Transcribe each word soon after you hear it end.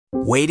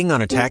Waiting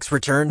on a tax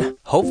return?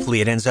 Hopefully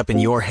it ends up in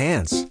your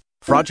hands.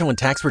 Fraudulent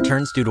tax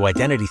returns due to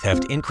identity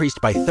theft increased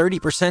by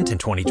 30% in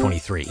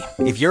 2023.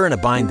 If you're in a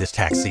bind this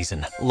tax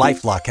season,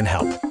 LifeLock can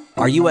help.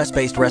 Our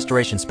U.S.-based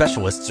restoration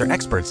specialists are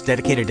experts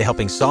dedicated to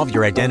helping solve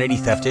your identity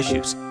theft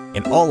issues.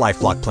 And all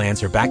LifeLock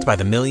plans are backed by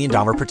the $1 Million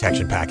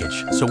Protection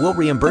Package. So we'll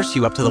reimburse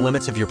you up to the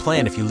limits of your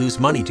plan if you lose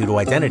money due to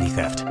identity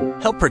theft.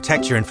 Help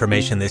protect your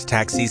information this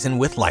tax season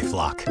with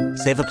LifeLock.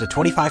 Save up to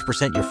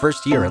 25% your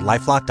first year at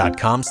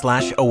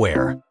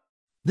LifeLock.com/aware.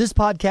 This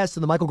podcast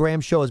of The Michael Graham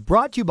Show is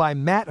brought to you by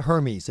Matt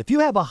Hermes. If you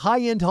have a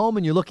high-end home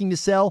and you're looking to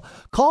sell,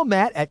 call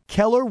Matt at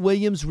Keller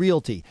Williams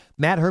Realty.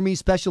 Matt Hermes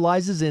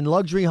specializes in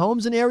luxury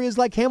homes in areas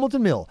like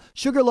Hamilton Mill,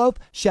 Sugarloaf,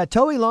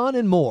 Chateau Elan,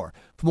 and more.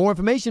 For more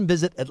information,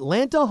 visit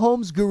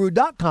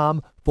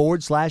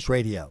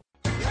atlantahomesguru.com/radio.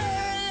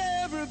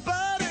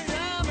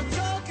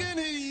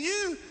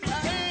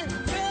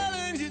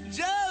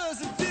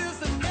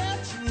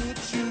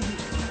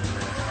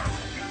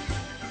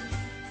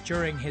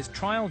 During his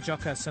trial,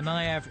 Joker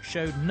Tsarnaev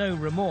showed no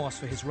remorse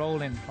for his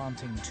role in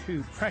planting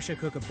 2 pressure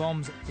cooker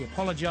bombs. He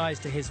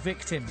apologized to his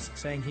victims,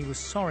 saying he was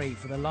sorry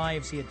for the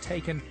lives he had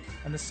taken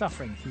and the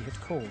suffering he had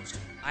caused.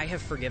 I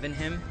have forgiven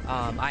him.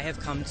 I have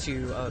come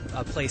to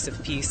a place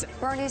of peace.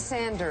 Bernie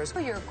Sanders,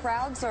 your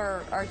crowds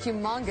are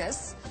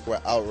humongous.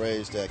 We're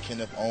outraged that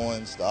Kenneth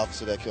Owens, the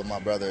officer that killed my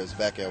brother, is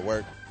back at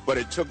work. But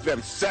it took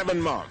them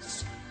 7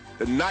 months,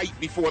 the night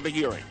before the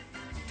hearing,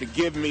 to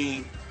give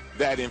me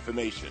that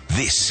information.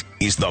 This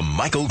is the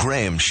Michael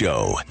Graham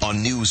Show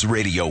on News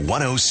Radio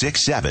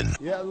 106.7.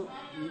 Yeah,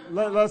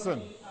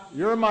 listen,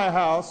 you're in my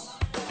house.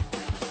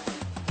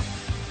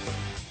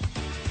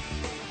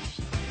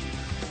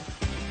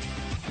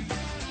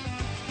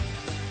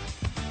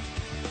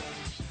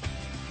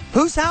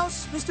 Whose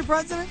house, Mr.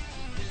 President?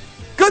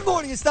 Good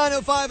morning. It's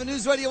 9:05 on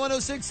News Radio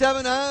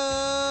 106.7.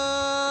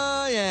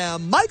 I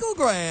am Michael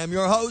Graham,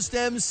 your host,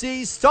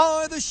 MC,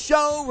 star of the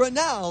show,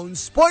 renowned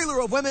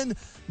spoiler of women,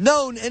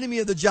 known enemy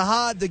of the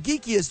jihad, the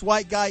geekiest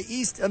white guy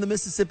east of the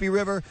Mississippi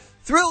River.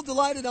 Thrilled,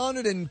 delighted,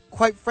 honored, and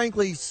quite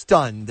frankly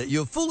stunned that you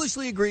have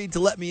foolishly agreed to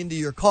let me into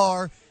your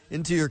car,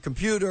 into your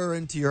computer,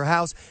 into your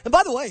house. And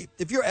by the way,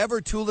 if you're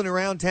ever tooling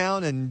around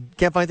town and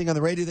can't find anything on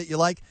the radio that you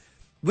like,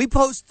 we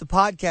post the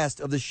podcast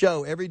of the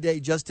show every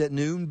day just at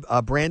noon.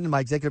 Brandon,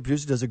 my executive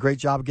producer, does a great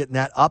job of getting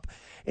that up.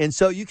 And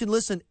so you can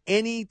listen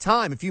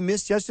anytime. If you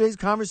missed yesterday's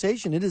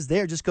conversation, it is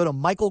there. Just go to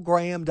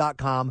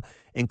michaelgraham.com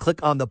and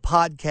click on the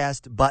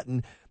podcast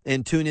button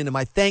and tune in. And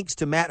my thanks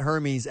to Matt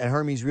Hermes at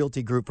Hermes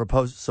Realty Group for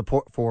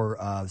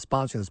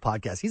sponsoring this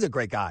podcast. He's a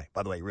great guy,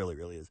 by the way. He really,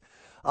 really is.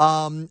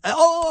 And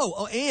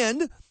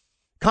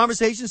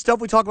conversation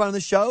stuff we talk about on the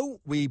show,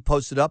 we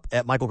posted up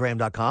at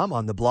michaelgraham.com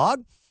on the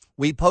blog.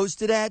 We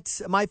posted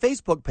at my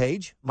Facebook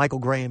page, Michael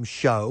Graham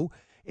Show,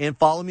 and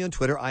follow me on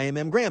Twitter, I am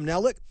M. Graham.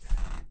 Now, look,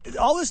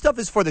 all this stuff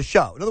is for the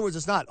show. In other words,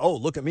 it's not, oh,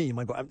 look at me,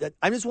 Michael.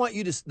 I just want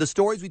you to, the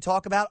stories we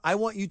talk about, I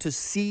want you to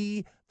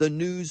see the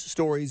news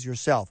stories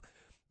yourself.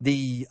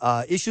 The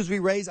issues we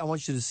raise, I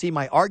want you to see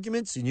my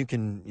arguments, and you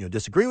can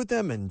disagree with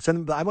them and send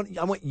them. But I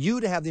want you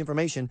to have the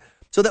information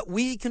so that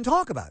we can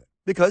talk about it,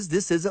 because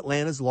this is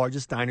Atlanta's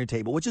largest diner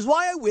table, which is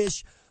why I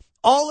wish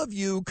all of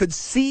you could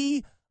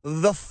see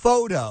the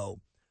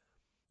photo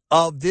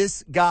of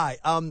this guy.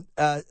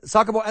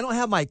 Soccer boy, I don't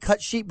have my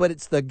cut sheet, but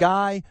it's the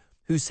guy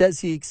who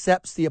says he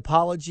accepts the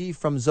apology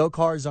from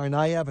Dzhokhar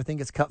Tsarnaev. I think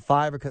it's cut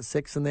 5 or cut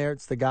 6 in there.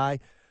 It's the guy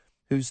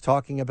who's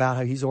talking about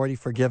how he's already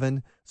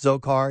forgiven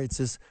Dzhokhar. It's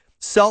this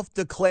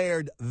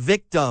self-declared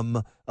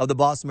victim of the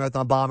Boston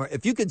Marathon bomber.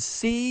 If you could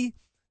see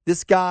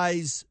this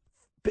guy's,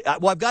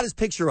 well, I've got his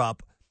picture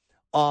up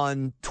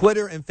on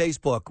Twitter and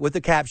Facebook with the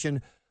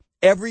caption,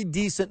 "Every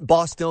decent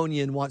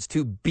Bostonian wants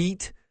to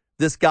beat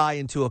this guy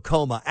into a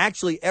coma."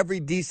 Actually, every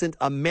decent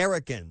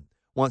American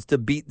wants to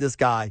beat this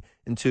guy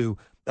into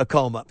a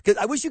coma. Because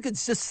I wish you could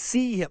just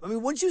see him. I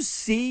mean, once you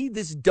see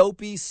this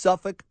dopey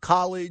Suffolk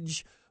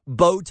College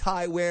bow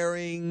tie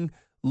wearing,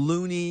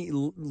 loony,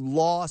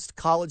 lost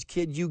college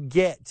kid, you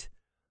get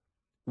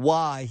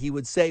why he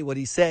would say what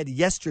he said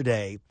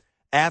yesterday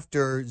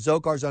after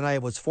Dzhokhar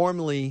Tsarnaev was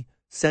formally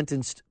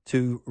sentenced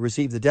to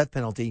receive the death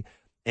penalty,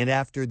 and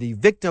after the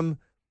victim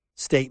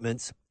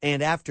statements,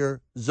 and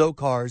after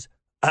Dzhokhar's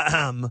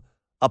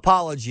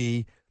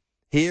apology.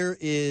 Here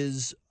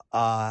is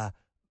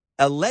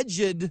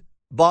alleged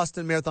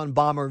Boston Marathon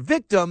bomber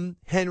victim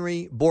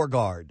Henry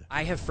Borgard.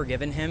 I have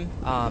forgiven him.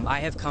 I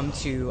have come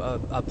to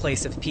a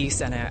place of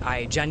peace, and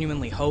I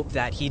genuinely hope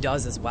that he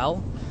does as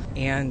well.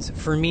 And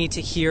for me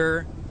to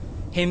hear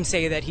him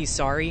say that he's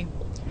sorry,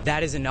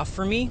 that is enough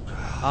for me.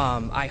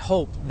 I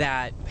hope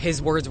that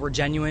his words were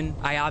genuine.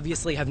 I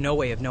obviously have no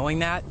way of knowing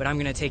that, but I'm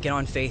going to take it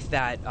on faith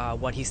that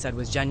what he said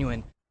was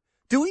genuine.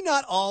 Do we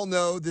not all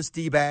know this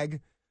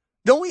D-bag?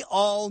 Don't we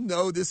all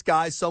know this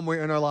guy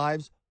somewhere in our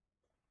lives?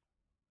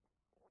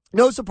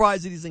 No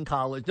surprise that he's in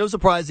college. No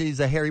surprise that he's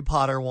a Harry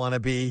Potter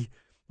wannabe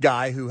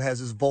guy who has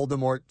his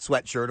Voldemort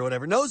sweatshirt or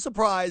whatever. No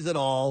surprise at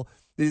all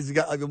that he's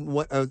got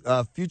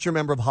a future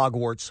member of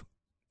Hogwarts.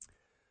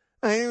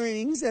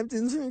 hiring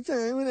acceptance for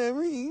time,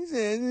 whatever he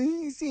said.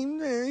 He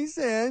seemed very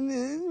sad.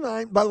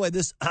 By the way,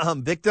 this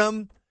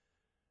victim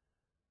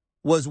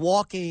was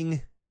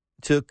walking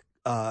to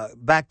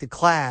back to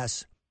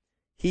class.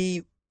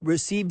 He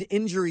received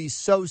injuries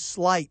so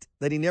slight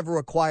that he never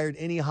required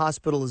any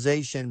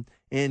hospitalization,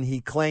 and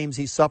he claims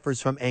he suffers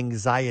from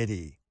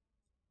anxiety.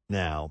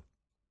 Now,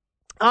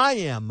 I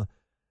am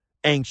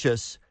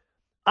anxious.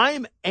 I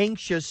am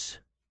anxious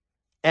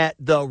at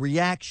the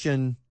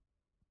reaction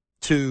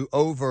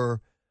over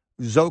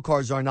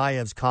Dzhokhar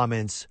Tsarnaev's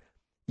comments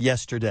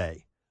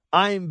yesterday.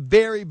 I'm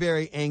very,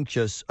 very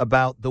anxious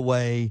about the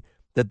way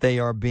that they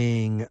are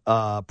being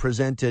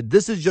presented.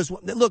 This is just,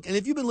 look, and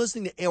if you've been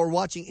listening to or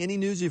watching any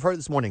news you've heard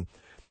this morning,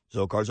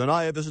 Dzhokhar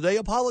Tsarnaev yesterday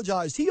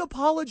apologized. He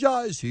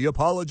apologized.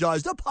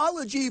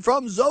 Apology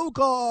from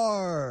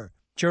Dzhokhar.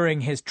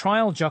 During his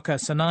trial, Dzhokhar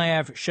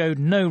Tsarnaev showed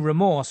no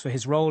remorse for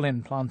his role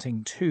in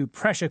planting 2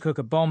 pressure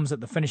cooker bombs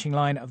at the finishing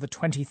line of the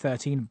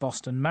 2013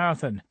 Boston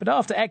Marathon. But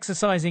after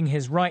exercising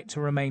his right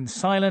to remain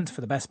silent for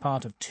the best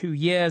part of 2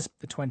 years,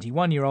 the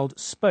 21-year-old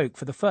spoke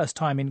for the first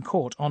time in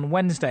court on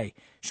Wednesday,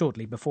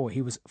 shortly before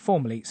he was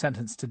formally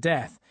sentenced to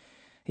death.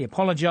 He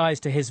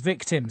apologized to his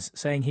victims,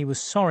 saying he was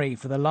sorry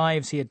for the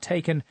lives he had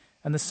taken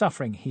and the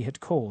suffering he had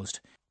caused.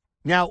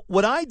 Now,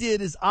 what I did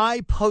is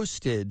I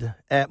posted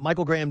at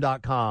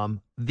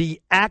michaelgraham.com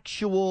the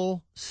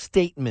actual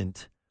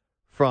statement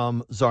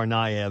from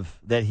Tsarnaev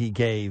that he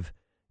gave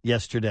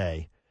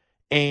yesterday.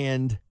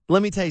 And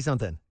let me tell you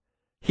something.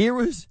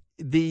 Here's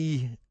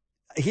the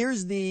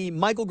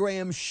Michael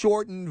Graham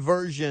shortened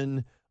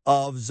version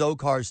of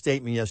Dzhokhar's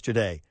statement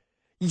yesterday.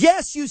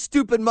 Yes, you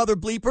stupid mother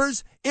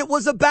bleepers. It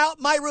was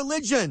about my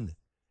religion.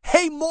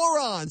 Hey,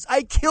 morons,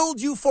 I killed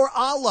you for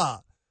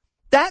Allah.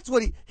 That's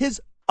what his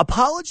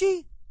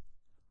apology?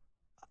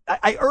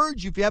 I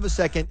urge you, if you have a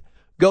second,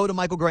 go to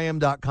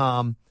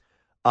michaelgraham.com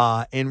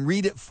and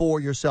read it for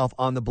yourself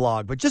on the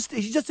blog. But just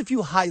a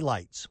few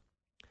highlights.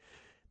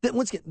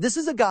 Once again, this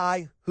is a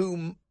guy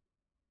who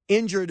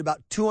injured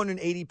about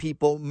 280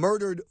 people,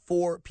 murdered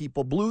 4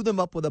 people, blew them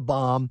up with a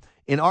bomb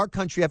in our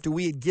country after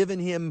we had given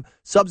him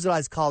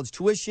subsidized college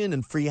tuition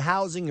and free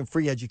housing and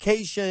free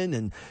education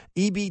and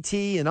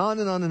EBT and on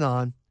and on and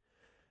on.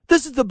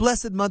 This is the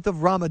blessed month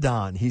of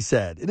Ramadan, he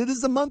said, and it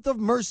is a month of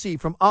mercy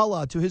from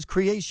Allah to his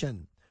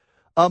creation,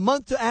 a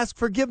month to ask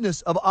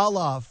forgiveness of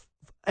Allah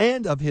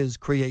and of his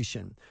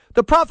creation.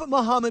 The Prophet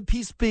Muhammad,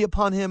 peace be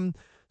upon him,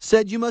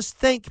 said you must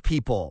thank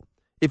people.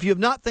 If you have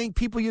not thanked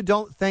people, you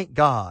don't thank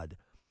God.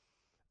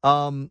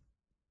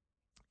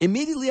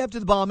 Immediately after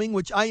the bombing,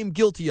 which I am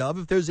guilty of,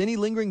 if there's any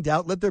lingering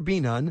doubt, let there be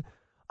none,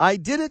 I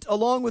did it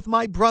along with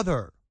my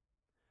brother.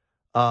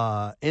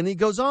 And he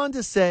goes on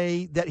to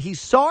say that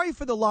he's sorry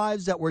for the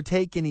lives that were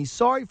taken. He's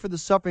sorry for the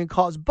suffering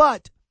caused.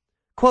 But,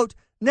 quote,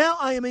 now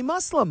I am a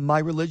Muslim. My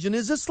religion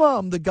is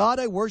Islam. The God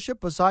I worship,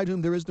 beside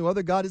whom there is no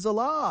other God, is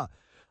Allah.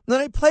 And then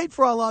I prayed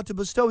for Allah to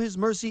bestow his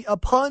mercy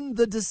upon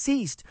the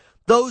deceased,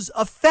 those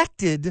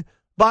affected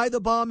by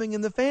the bombing in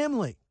the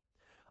family.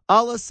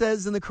 Allah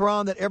says in the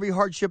Quran that every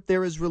hardship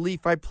there is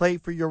relief. I pray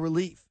for your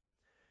relief.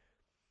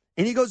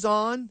 And he goes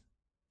on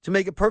to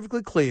make it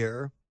perfectly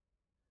clear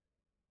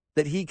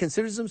that he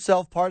considers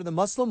himself part of the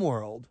Muslim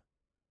world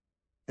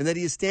and that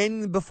he is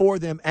standing before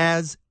them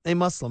as a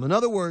Muslim. In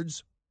other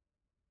words,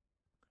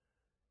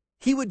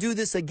 he would do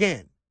this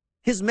again.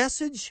 His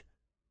message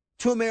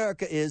to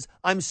America is,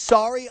 I'm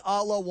sorry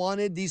Allah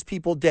wanted these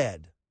people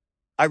dead.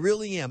 I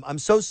really am. I'm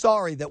so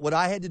sorry that what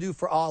I had to do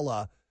for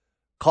Allah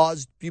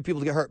caused few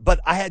people to get hurt, but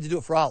I had to do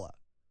it for Allah.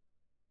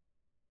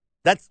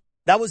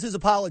 That was his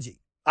apology.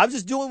 I'm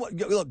just doing what,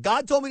 look,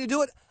 God told me to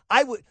do it.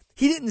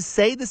 He didn't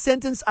say the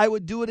sentence, I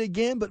would do it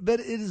again, but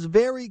it is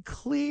very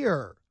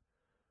clear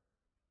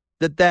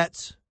that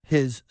that's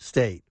his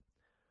state.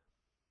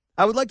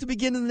 I would like to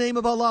begin in the name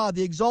of Allah,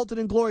 the exalted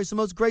and glorious, the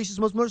most gracious,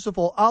 most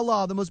merciful,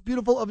 Allah, the most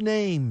beautiful of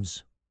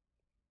names.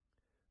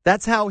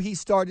 That's how he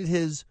started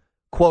his,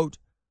 quote,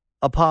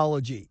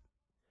 apology.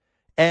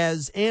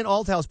 As Ann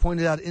Althouse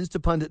pointed out at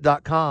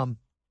Instapundit.com,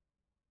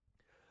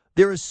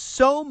 there is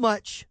so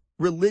much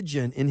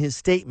religion in his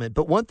statement,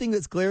 but one thing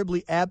that's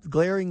glaringly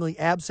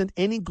absent,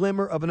 any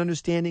glimmer of an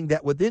understanding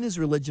that within his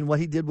religion what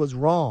he did was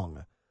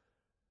wrong.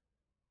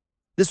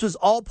 This was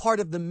all part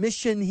of the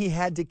mission he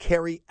had to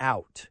carry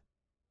out.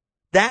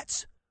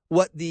 That's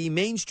what the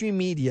mainstream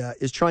media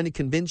is trying to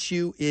convince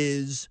you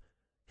is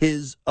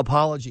his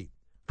apology.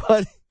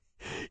 But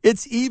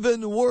it's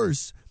even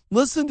worse.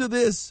 Listen to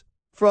this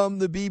from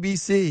the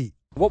BBC.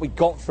 What we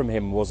got from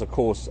him was, of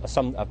course,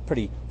 a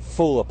pretty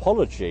full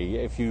apology,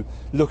 if you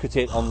look at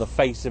it on the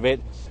face of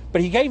it.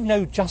 But he gave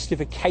no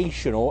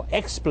justification or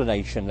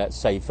explanation, let's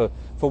say, for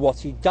what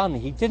he'd done.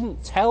 He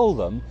didn't tell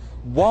them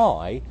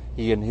why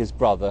he and his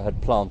brother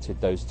had planted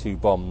those 2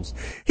 bombs.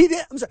 He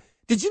did. I'm sorry.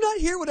 Did you not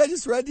hear what I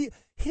just read to you?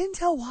 He didn't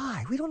tell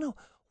why. We don't know.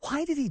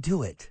 Why did he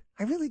do it?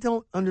 I really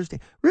don't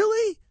understand.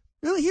 Really?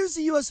 Really? Here's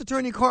the U.S.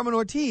 Attorney Carmen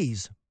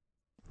Ortiz.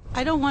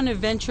 I don't want to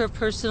venture a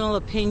personal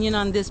opinion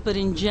on this, but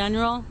in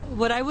general,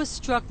 what I was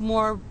struck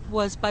more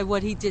was by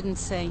what he didn't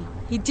say.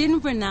 He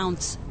didn't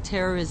renounce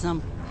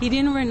terrorism. He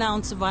didn't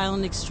renounce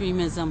violent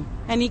extremism,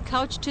 and he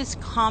couched his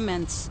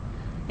comments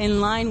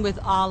in line with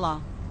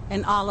Allah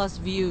and Allah's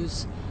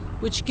views,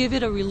 which give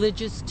it a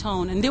religious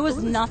tone. And there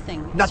was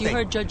nothing. As you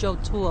heard Judge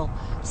O'Toole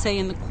say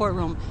in the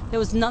courtroom, there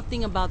was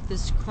nothing about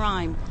this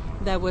crime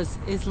that was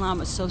Islam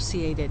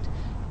associated.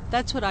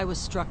 That's what I was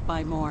struck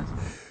by more.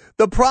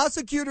 The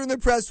prosecutor and the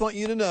press want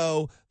you to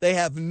know they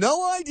have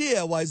no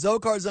idea why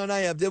Dzhokhar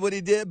Tsarnaev did what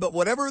he did, but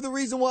whatever the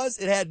reason was,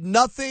 it had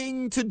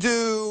nothing to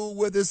do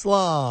with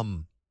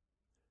Islam.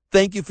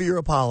 Thank you for your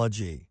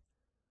apology.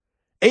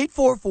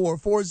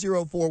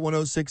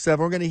 844-404-1067.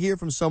 We're going to hear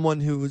from someone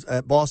who's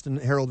at Boston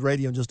Herald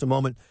Radio in just a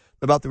moment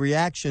about the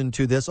reaction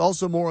to this.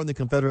 Also, more on the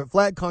Confederate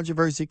flag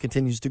controversy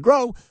continues to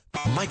grow.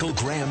 Michael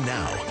Graham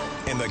now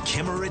and the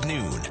Kimmer at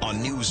noon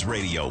on News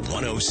Radio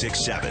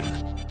 1067.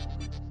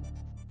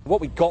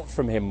 What we got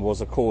from him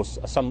was, of course,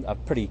 a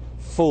pretty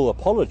full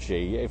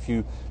apology, if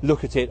you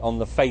look at it on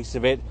the face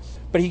of it.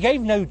 But he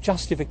gave no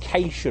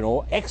justification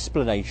or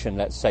explanation,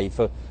 let's say,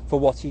 for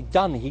what he'd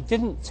done. He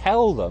didn't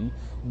tell them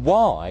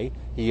why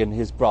he and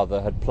his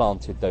brother had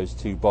planted those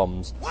two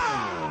bombs.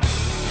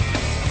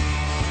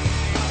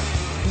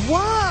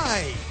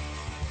 Why?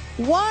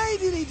 Why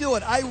did he do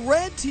it? I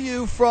read to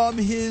you from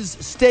his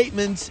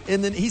statement,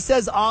 and then he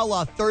says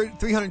Allah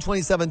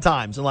 327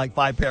 times in like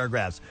 5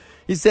 paragraphs.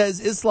 He says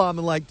Islam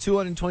in like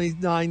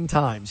 229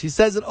 times. He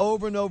says it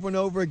over and over and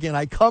over again.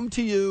 I come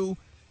to you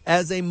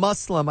as a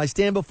Muslim. I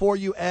stand before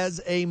you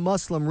as a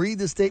Muslim. Read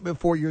the statement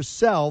for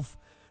yourself.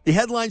 The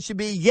headline should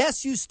be,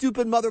 yes, you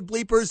stupid mother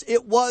bleepers,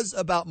 it was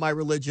about my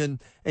religion.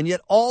 And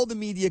yet all the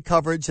media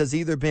coverage has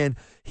either been,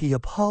 he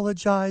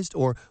apologized,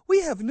 or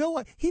we have no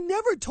idea. He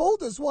never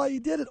told us why he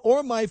did it.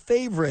 Or my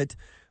favorite,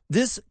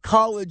 this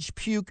college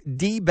puke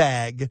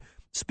D-bag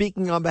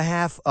speaking on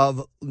behalf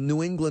of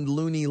New England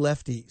loony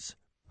lefties.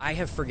 I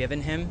have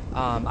forgiven him.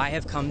 I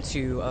have come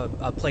to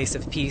a place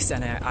of peace,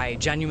 and I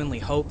genuinely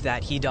hope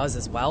that he does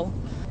as well.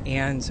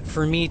 And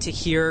for me to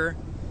hear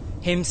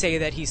him say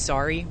that he's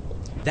sorry,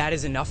 that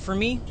is enough for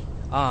me.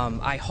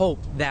 I hope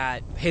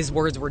that his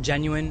words were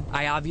genuine.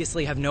 I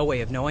obviously have no way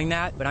of knowing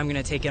that, but I'm going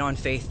to take it on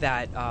faith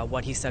that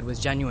what he said was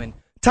genuine.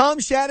 Tom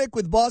Shattuck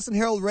with Boston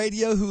Herald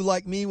Radio, who,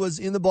 like me, was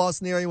in the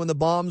Boston area when the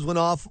bombs went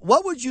off.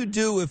 What would you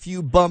do if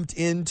you bumped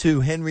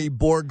into Henry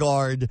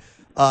Beauregard,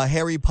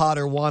 Harry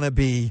Potter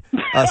wannabe,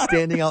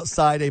 standing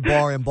outside a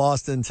bar in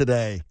Boston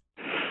today?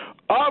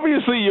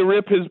 Obviously, you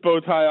rip his bow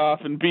tie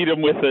off and beat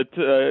him with it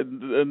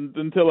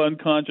until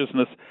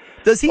unconsciousness.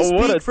 Does he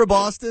speak for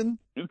Boston?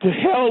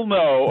 Hell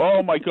no.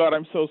 Oh, my God,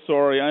 I'm so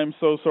sorry. I'm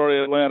so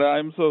sorry, Atlanta.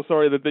 I'm so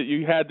sorry that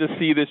you had to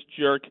see this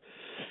jerk.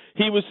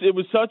 He's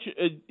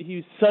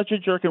such a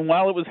jerk, and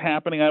while it was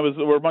happening, there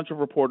were a bunch of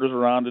reporters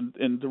around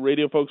and the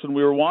radio folks, and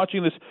we were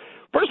watching this,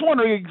 first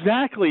wondering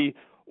exactly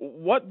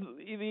what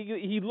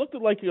he looked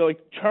at, like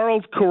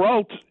Charles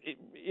Kuralt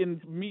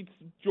in meets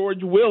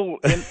George Will,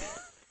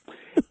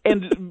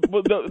 and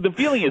the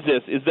feeling is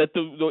this: is that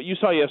what you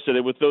saw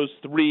yesterday with those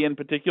three in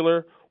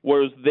particular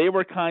was they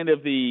were kind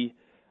of the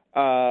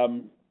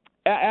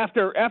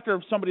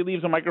after somebody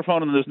leaves a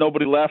microphone and there's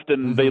nobody left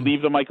and they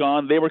leave the mic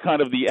on, they were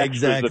kind of the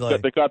extras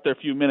that got their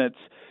few minutes.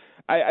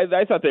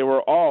 I thought they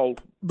were all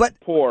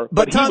poor.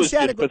 But Tom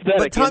Shattuck with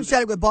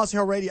Boston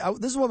Herald Radio,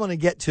 this is what I want to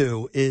get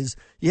to, is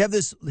you have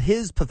his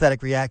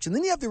pathetic reaction.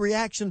 Then you have the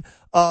reaction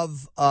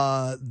of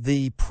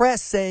the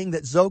press saying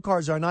that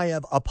Dzhokhar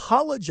Tsarnaev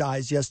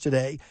apologized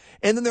yesterday.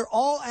 And then they're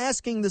all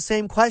asking the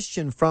same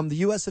question from the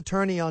U.S.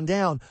 attorney on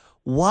down.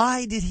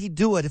 Why did he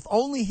do it? If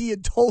only he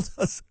had told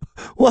us.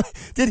 Why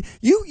did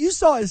you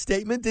saw his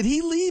statement? Did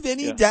he leave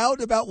any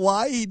doubt about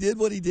why he did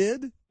what he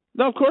did?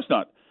 No, of course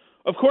not.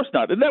 Of course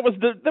not. And that was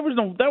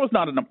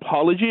not an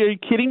apology. Are you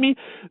kidding me?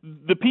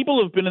 The people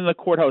who have been in the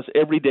courthouse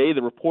every day,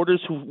 the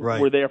reporters who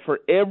were there for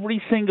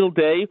every single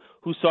day,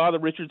 who saw the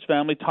Richards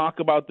family talk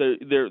about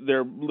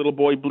their little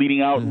boy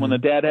bleeding out, and when the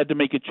dad had to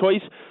make a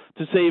choice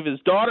to save his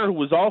daughter who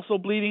was also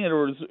bleeding,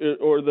 or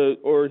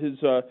his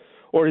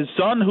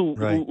son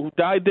who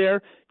died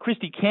there.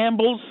 Christy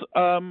Campbell's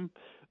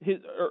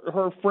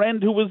her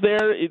friend who was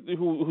there,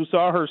 who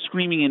saw her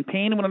screaming in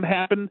pain when it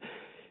happened.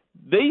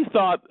 They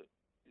thought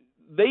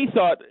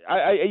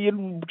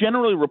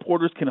generally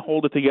reporters can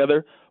hold it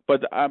together,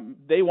 but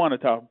they wanted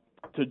to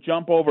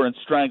jump over and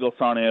strangle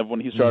Tsarnaev when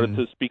he started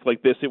to speak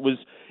like this. It was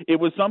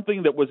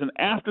something that was an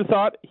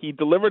afterthought. He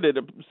delivered it.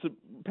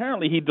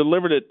 Apparently, he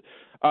delivered it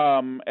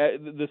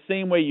the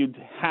same way you'd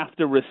have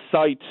to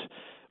recite,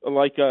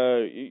 like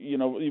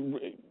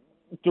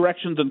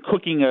directions on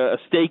cooking a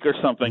steak or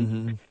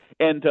something.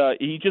 And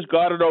he just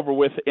got it over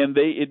with, and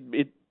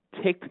it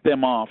ticked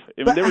them off.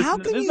 I mean,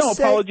 there's no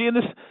apology in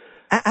this.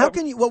 How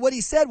can you? Well, what he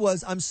said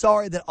was, "I'm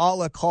sorry that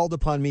Allah called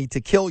upon me to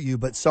kill you,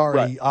 but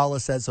sorry, Allah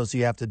said so, so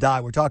you have to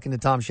die." We're talking to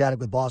Tom Shattuck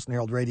with Boston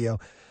Herald Radio.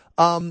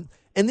 And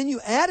then you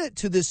add it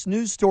to this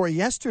news story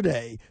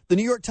yesterday, the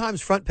New York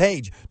Times front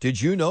page.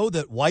 Did you know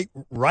that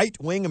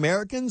right-wing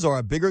Americans are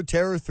a bigger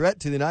terror threat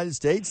to the United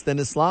States than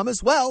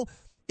Islamists? Well,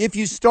 if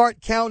you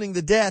start counting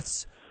the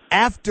deaths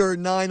after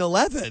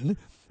 9/11,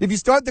 If you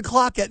start the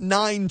clock at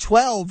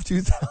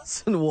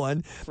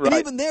 9/12/2001, and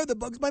even there, the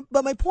bugs.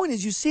 But my point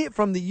is, you see it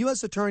from the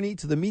U.S. Attorney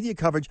to the media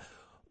coverage.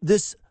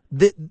 This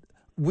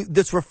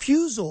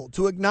refusal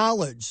to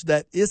acknowledge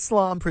that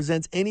Islam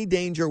presents any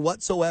danger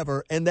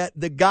whatsoever, and that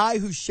the guy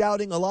who's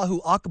shouting Allahu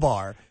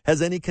Akbar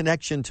has any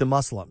connection to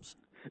Muslims.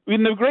 I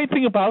mean, the great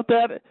thing about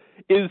that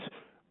is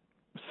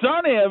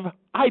Sanev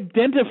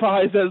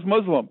identifies as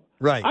Muslim.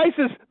 Right.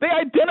 ISIS, they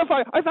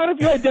identify. I thought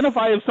if you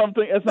identify as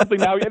something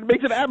now, it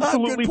makes it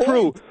absolutely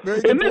true.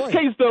 In this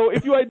case, though,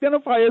 if you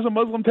identify as a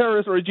Muslim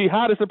terrorist or a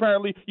jihadist,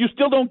 apparently, you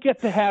still don't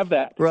get to have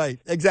that. Right,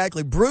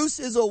 exactly. Bruce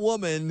is a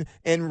woman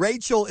and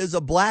Rachel is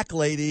a black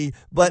lady,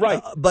 but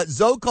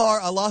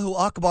Zokar Allahu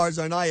Akbar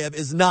Tsarnaev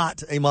is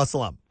not a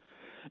Muslim.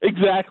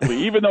 Exactly.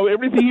 Even though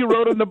everything he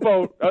wrote in the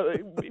boat. Oh,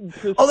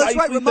 that's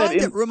right.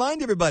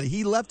 Remind everybody.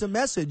 He left a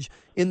message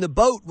in the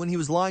boat when he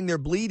was lying there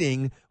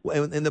bleeding,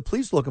 and the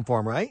police were looking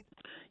for him, right?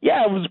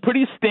 Yeah, it was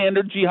pretty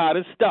standard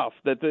jihadist stuff,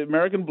 that the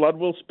American blood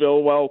will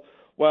spill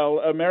while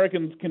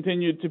Americans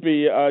continued to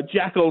be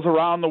jackals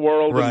around the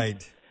world. Right.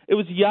 And it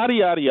was yada,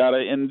 yada, yada,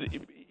 and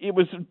it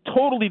was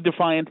totally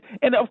defiant.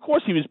 And, of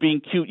course, he was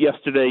being cute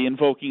yesterday,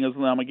 invoking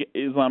Islam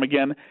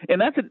again. And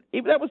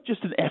that was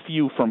just an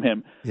FU from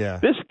him.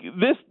 Yeah.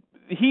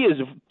 He is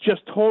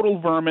just total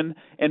vermin,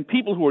 and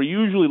people who are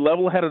usually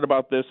level-headed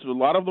about this, a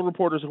lot of the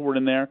reporters who were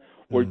in there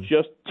were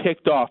just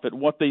ticked off at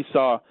what they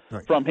saw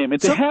from him.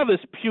 And to have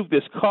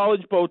this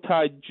college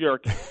bow-tied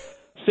jerk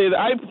say that,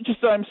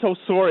 I'm so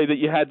sorry that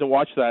you had to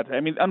watch that. I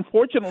mean,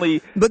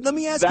 unfortunately... But let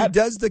me ask you,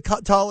 does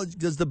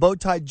the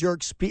bow-tied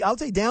jerk speak? I'll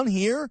say down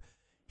here,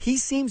 he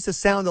seems to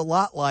sound a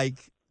lot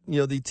like,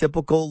 the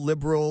typical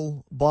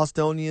liberal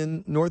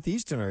Bostonian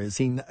Northeasterner. Is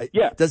he?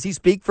 Yeah. Does he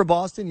speak for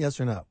Boston, yes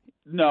or no?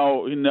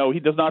 No,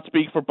 he does not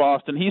speak for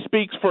Boston. He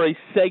speaks for a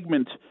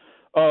segment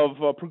of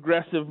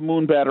progressive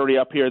moon battery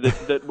up here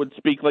that would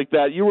speak like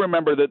that. You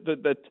remember that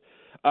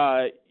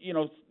there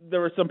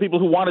were some people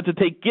who wanted to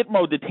take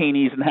Gitmo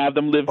detainees and have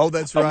them live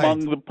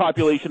among the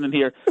population in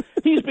here.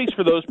 He speaks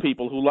for those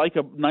people who like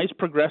a nice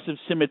progressive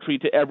symmetry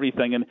to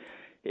everything. And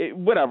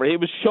whatever, it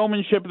was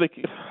showmanship.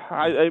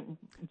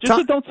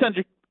 Don't send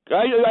your...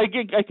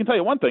 I can tell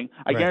you one thing.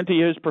 I guarantee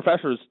you his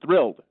professor is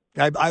thrilled.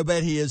 I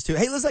bet he is, too.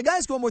 Hey, listen, I got to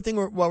ask one more thing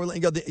while we're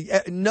letting you go.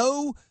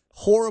 No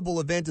horrible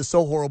event is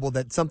so horrible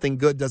that something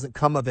good doesn't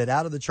come of it.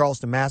 Out of the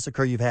Charleston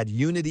massacre, you've had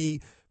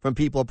unity from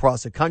people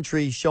across the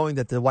country showing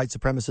that the white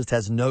supremacist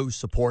has no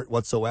support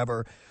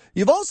whatsoever.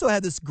 You've also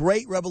had this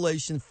great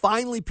revelation.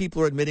 Finally,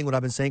 people are admitting what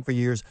I've been saying for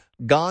years.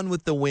 Gone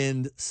with the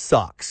Wind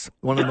sucks.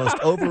 One of the most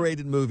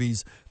overrated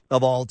movies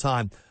of all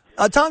time.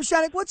 Tom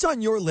Shattuck, what's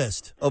on your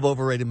list of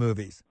overrated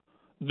movies?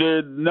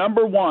 The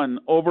number one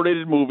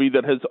overrated movie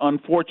that has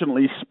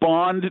unfortunately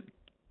spawned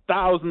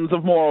thousands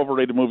of more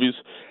overrated movies,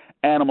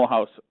 Animal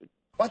House.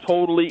 What?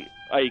 Totally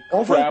a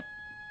over? crap.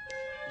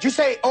 Did you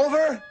say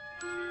over?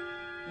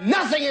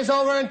 Nothing is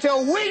over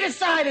until we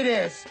decide it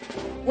is.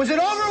 Was it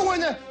over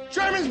when the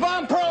Germans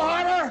bombed Pearl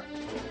Harbor?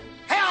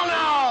 Hell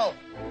no!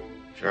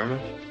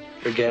 Germans?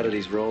 Forget it,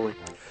 he's rolling.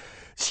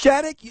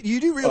 Shattuck, you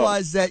do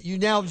realize that you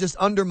now just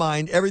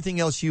undermined everything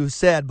else you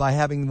said by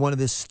having one of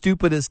the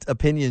stupidest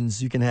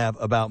opinions you can have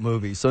about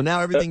movies. So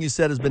now everything you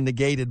said has been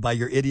negated by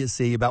your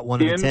idiocy about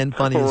one of the 10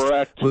 funniest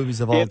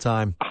movies of all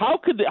time. How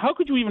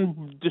could you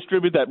even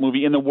distribute that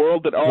movie in the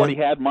world that already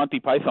had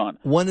Monty Python?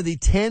 One of the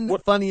 10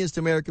 funniest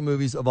American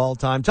movies of all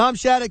time. Tom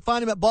Shattuck,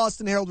 find him at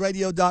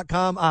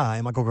BostonHeraldRadio.com.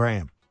 I'm Michael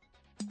Graham.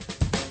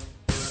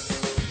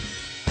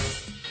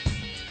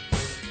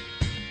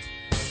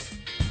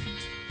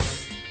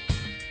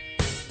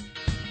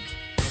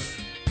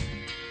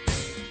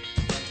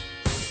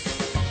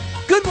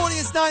 Good morning,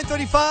 it's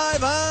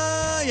 9:35.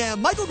 I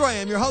am Michael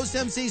Graham, your host,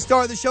 MC,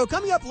 star of the show.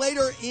 Coming up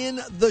later in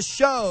the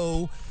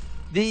show,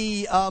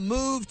 the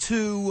move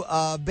to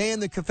ban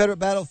the Confederate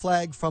battle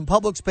flag from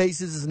public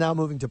spaces is now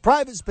moving to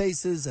private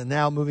spaces and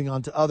now moving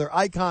on to other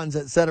icons,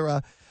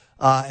 etc.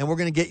 And we're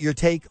going to get your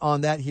take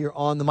on that here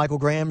on the Michael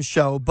Graham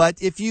Show. But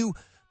if you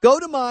go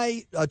to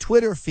my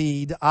Twitter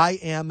feed, I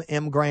am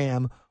M.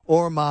 Graham,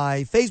 or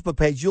my Facebook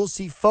page, you'll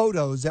see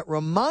photos that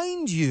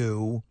remind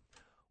you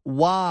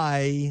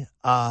why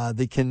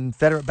the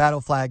Confederate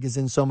battle flag is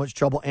in so much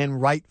trouble, and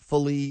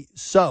rightfully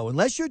so.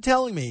 Unless you're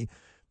telling me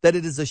that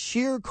it is a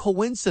sheer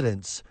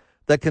coincidence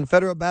that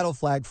Confederate battle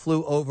flag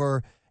flew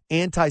over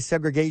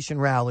anti-segregation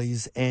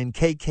rallies and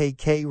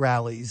KKK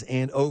rallies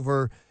and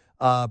over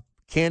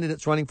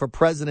candidates running for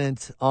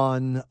president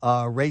on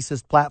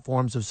racist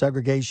platforms of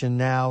segregation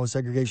now,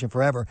 segregation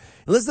forever.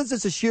 Unless it's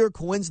just a sheer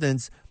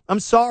coincidence,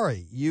 I'm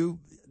sorry.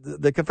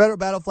 The Confederate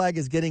battle flag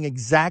is getting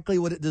exactly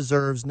what it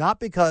deserves, not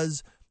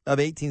because of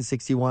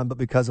 1861, but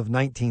because of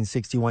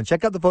 1961.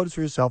 Check out the photos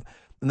for yourself,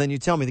 and then you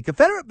tell me. The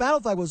Confederate battle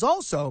flag was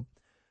also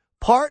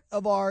part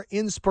of our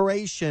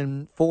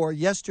inspiration for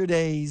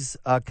yesterday's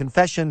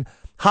confession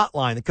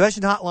hotline. The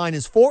confession hotline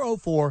is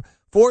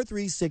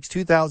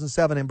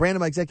 404-436-2007. And Brandon,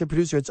 my executive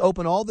producer, it's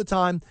open all the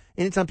time.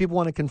 Anytime people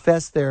want to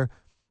confess their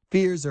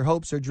fears, their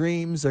hopes, their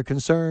dreams, their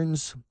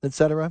concerns,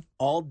 etc.?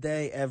 All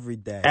day, every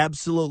day.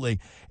 Absolutely.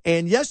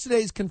 And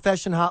yesterday's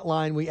confession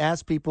hotline, we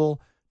asked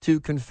people to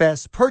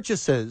confess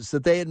purchases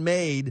that they had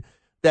made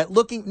that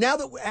now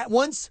that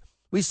once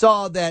we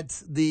saw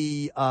that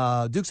the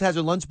Dukes of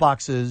Hazzard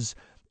lunchboxes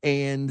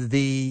and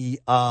the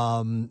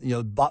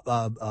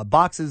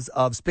boxes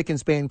of Spick and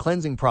Span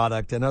cleansing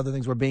product and other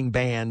things were being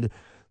banned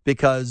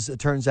because it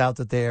turns out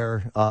that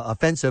they're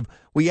offensive.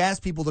 We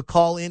asked people to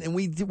call in, and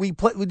we do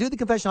the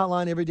confession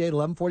hotline every day at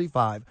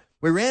 11:45.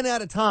 We ran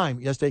out of time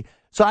yesterday,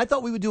 so I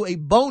thought we would do a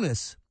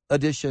bonus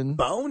edition.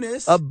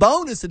 A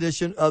bonus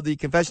edition of the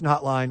confession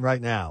hotline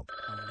right now.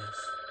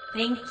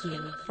 Thank you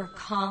for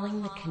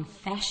calling the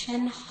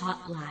confession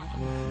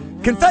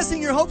hotline. Confessing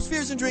your hopes,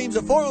 fears, and dreams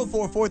at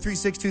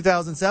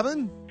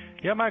 404-436-2007.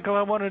 Yeah, Michael,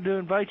 I wanted to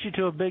invite you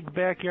to a big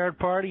backyard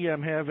party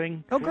I'm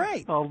having. Oh,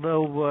 great.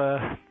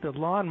 Although the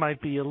lawn might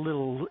be a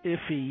little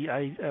iffy,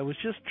 I was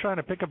just trying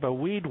to pick up a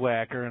weed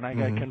whacker, and I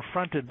got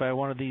confronted by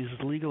one of these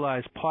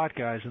legalized pot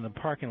guys in the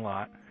parking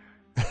lot.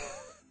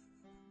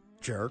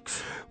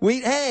 Jerks.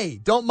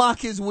 Hey, don't mock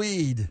his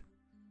weed.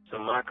 So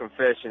my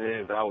confession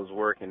is I was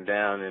working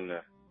down in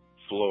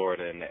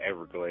Florida in the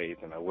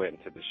Everglades, and I went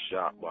into the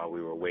shop while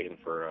we were waiting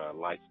for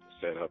lights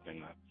to set up,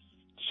 and the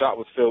shop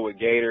was filled with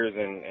gators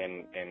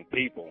and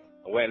people.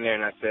 I went in there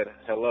and I said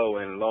hello,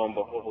 and lo and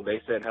behold,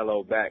 they said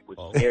hello back, which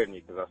scared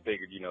me because I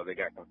figured, they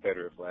got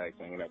Confederate flags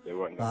hanging up. They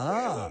weren't going to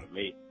say hello to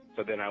me.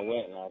 So then I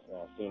went and I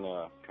seen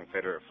a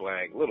Confederate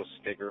flag, little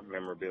sticker,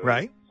 memorabilia.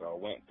 Right. So I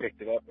went and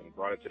picked it up and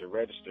brought it to the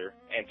register.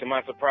 And to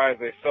my surprise,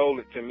 they sold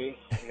it to me.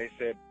 And they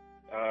said,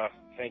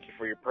 thank you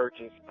for your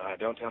purchase.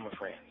 Don't tell my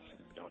friends.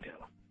 Don't tell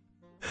them.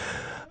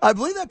 I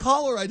believe that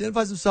caller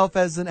identifies himself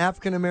as an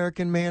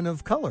African-American man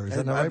of color. Is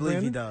that right, I believe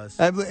Brandon? he does.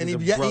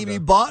 And he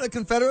bought a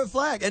Confederate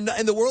flag. And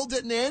the world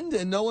didn't end,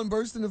 and no one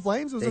burst into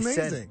flames. It was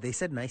amazing. They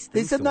said nice things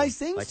They said to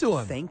nice him. things to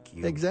him. Thank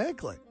you.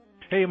 Exactly.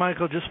 Hey,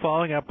 Michael, just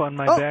following up on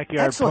my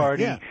backyard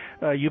party,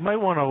 you might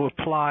want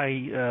to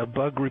apply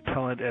bug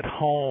repellent at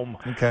home.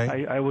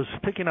 Okay. I was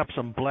picking up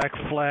some black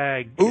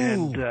flag,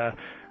 and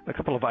a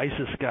couple of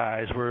ISIS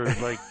guys were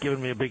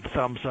giving me a big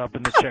thumbs up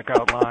in the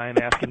checkout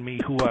line, asking me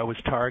who I was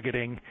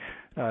targeting,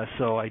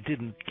 so I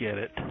didn't get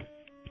it.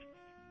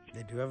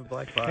 They do have a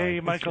black flag. Hey,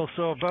 Michael,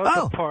 so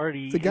about the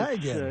party, the guy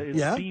again. It's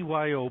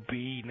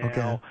BYOB now.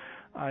 Okay.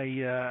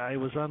 I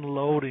was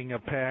unloading a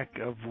pack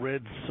of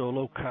red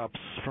Solo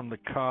cups from the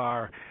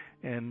car,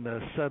 and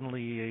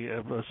suddenly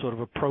a sort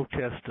of a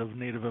protest of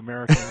Native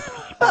Americans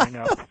sprang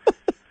up.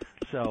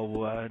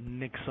 So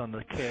nix on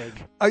the keg.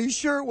 Are you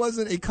sure it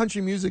wasn't a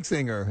country music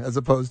singer as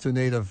opposed to a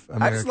Native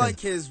American? I just like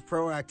his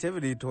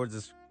proactivity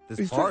towards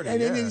this party.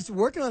 And he's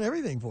working on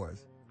everything for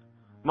us.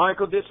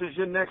 Michael, this is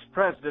your next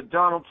president,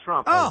 Donald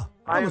Trump. I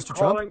am Mr.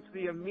 calling for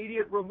the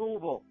immediate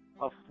removal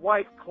of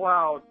White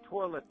Cloud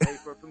toilet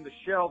paper from the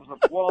shelves of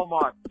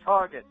Walmart,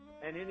 Target,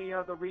 and any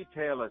other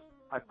retailers.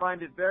 I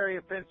find it very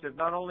offensive,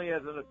 not only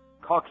as a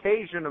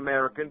Caucasian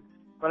American,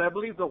 but I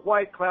believe the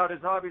White Cloud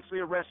is obviously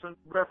a reference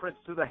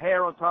to the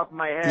hair on top of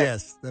my head.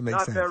 Yes, that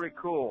makes sense. Not very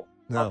cool.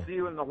 No. I'll see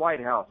you in the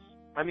White House.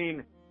 I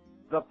mean,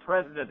 the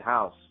President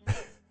House.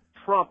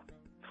 Trump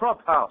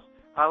House.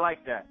 I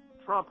like that.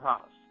 Trump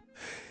House.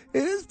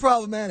 It is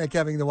problematic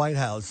having the White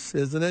House,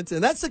 isn't it?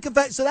 And that's the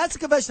confession. So that's the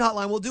confession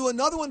hotline. We'll do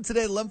another one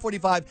today at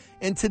 11:45.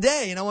 And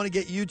today, and I want to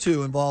get you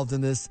two involved in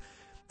this.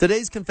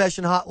 Today's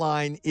confession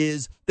hotline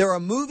is there are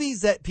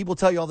movies that people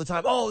tell you all the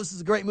time. Oh, this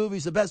is a great movie.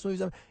 It's the best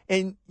movie ever.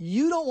 And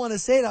you don't want to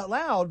say it out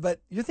loud, but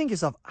you think to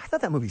yourself, I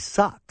thought that movie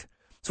sucked.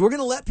 So we're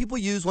going to let people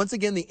use, once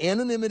again, the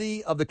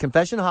anonymity of the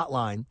confession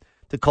hotline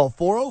to call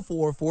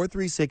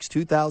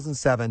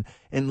 404-436-2007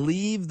 and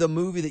leave the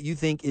movie that you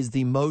think is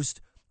the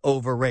most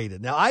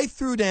overrated. Now, I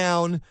threw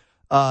down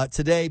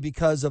today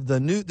because of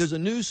there's a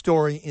news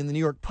story in the New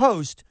York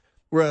Post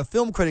where a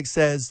film critic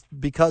says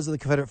because of the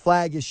Confederate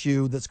flag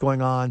issue that's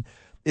going on,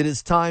 it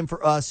is time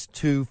for us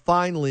to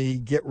finally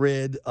get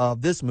rid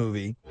of this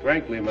movie.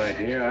 Frankly, my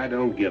dear, I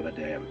don't give a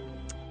damn.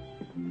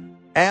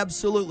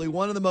 Absolutely.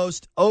 One of the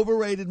most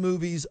overrated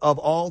movies of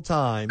all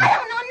time. I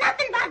don't know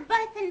nothing about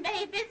busting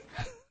babies.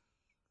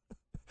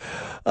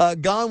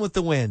 Gone with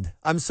the Wind.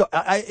 I'm so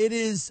it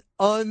is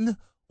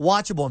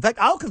unwatchable. In fact,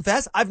 I'll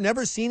confess, I've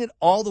never seen it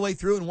all the way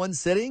through in one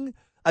sitting.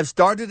 I've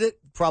started it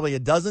probably a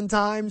dozen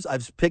times.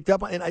 I've picked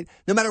up, and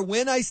no matter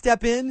when I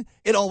step in,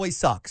 it always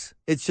sucks.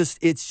 It's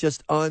just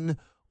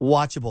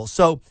unwatchable.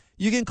 So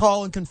you can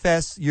call and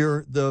confess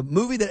the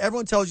movie that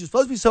everyone tells you is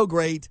supposed to be so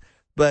great,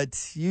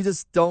 but you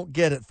just don't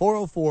get it.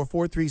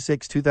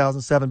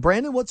 404-436-2007.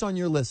 Brandon, what's on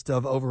your list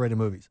of overrated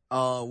movies?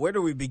 Where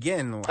do we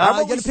begin? You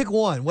got to pick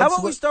one. How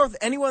about we start with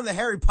any one of the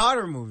Harry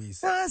Potter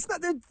movies? It's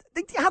not.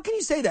 How can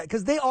you say that?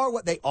 Because they are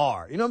what they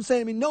are. You know what I'm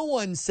saying? I mean, no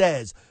one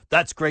says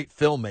that's great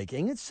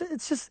filmmaking.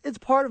 It's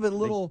part of a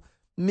little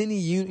mini.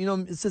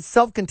 It's a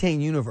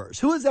self-contained universe.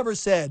 Who has ever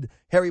said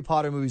Harry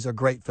Potter movies are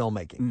great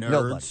filmmaking?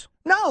 Nerds.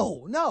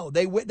 Nobody. No.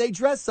 They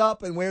dress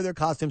up and wear their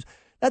costumes.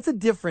 That's a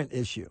different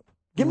issue.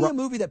 Give me a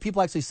movie that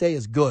people actually say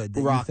is good.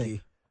 That Rocky. You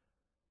think.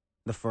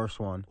 The first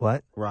one.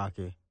 What?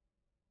 Rocky.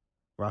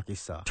 Rocky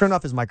sucks. Turn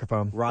off his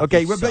microphone. Rocky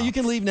okay, sucks. but you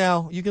can leave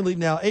now.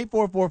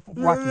 844.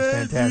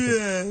 Rocky's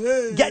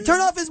fantastic.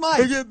 Turn off his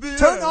mic.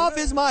 Turn off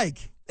his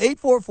mic.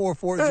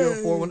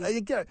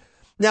 844-4041.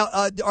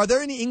 Now, are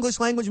there any English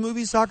language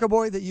movies, Soccer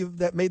Boy,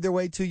 that made their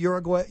way to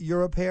Uruguay,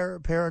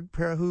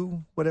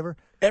 Parahu, whatever?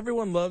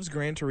 Everyone loves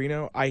Gran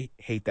Torino. I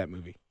hate that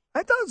movie.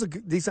 I thought it was a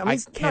good, decent. I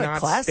it's cannot not a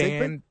classic,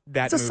 stand but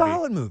that it's a movie.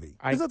 solid movie.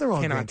 There's nothing wrong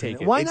with cannot Gran take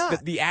Torino. it. Why It's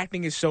not? The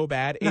acting is so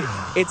bad.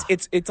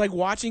 It's like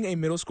watching a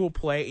middle school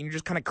play, and you're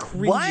just kind of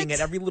cringing at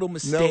every little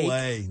mistake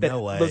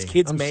that those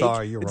kids make.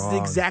 Sorry, you're it's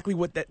wrong. exactly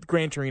what that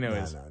Gran Torino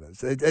is.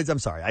 I'm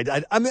sorry. I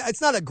mean,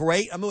 it's not a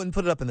great. I wouldn't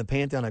put it up in the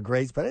pantheon of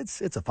greats, but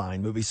it's a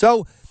fine movie.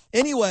 So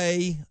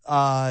anyway,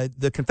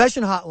 the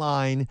confession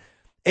hotline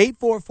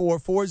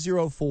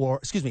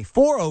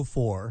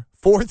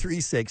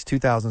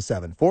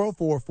 404-436-2007.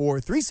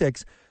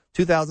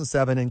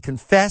 404-436-2007, and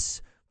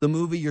confess the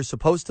movie you're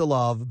supposed to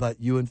love,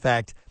 but you in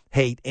fact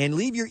hate. And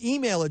leave your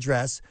email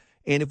address.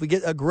 And if we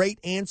get a great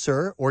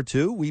answer or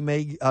two, we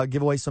may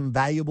give away some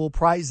valuable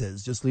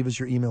prizes. Just leave us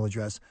your email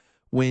address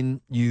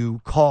when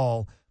you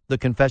call the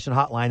confession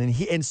hotline,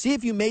 and see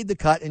if you made the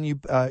cut and you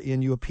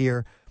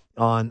appear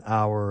on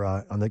our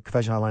on the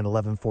confession hotline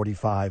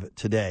 11:45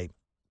 today.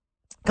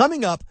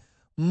 Coming up,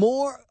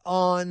 more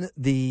on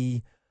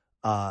the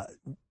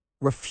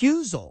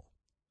refusal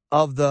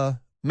of the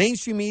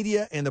mainstream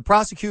media and the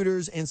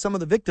prosecutors and some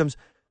of the victims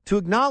to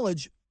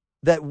acknowledge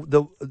that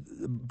the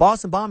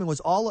Boston bombing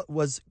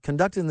was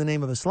conducted in the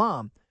name of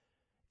Islam,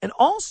 and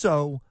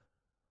also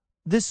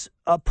this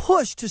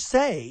push to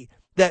say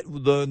that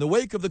in the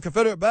wake of the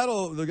Confederate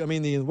battle,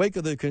 in the wake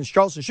of the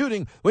Charleston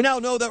shooting, we now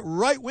know that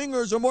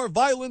right-wingers are more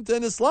violent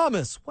than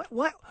Islamists.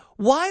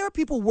 Why are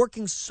people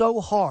working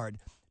so hard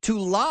to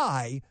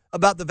lie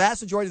about the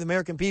vast majority of the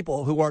American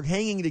people who are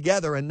hanging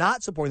together and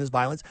not supporting this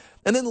violence,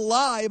 and then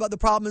lie about the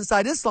problem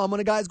inside Islam when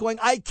a guy is going,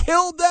 I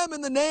killed them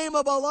in the name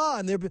of Allah?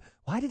 And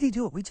why did he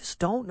do it? We just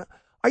don't know.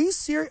 Are you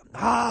serious?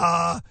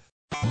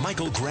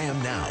 Michael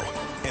Graham now,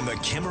 and the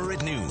Kimmer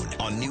at noon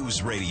on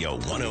News Radio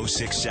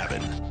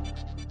 106.7.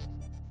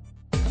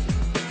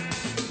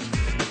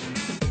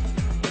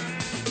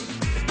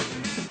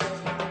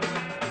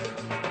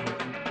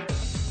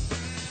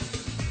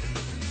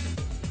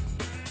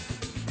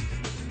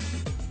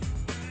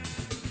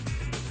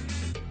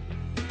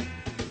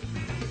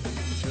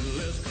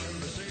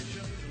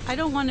 I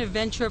don't want to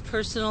venture a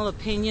personal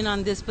opinion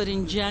on this, but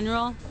in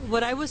general,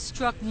 what I was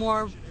struck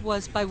more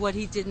was by what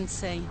he didn't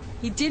say.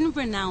 He didn't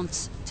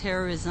renounce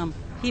terrorism.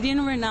 He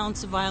didn't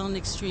renounce violent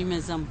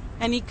extremism.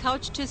 And he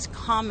couched his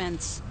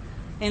comments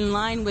in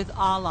line with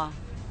Allah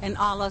and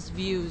Allah's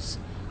views,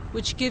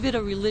 which give it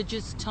a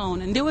religious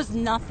tone. And there was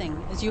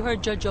nothing, as you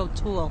heard Judge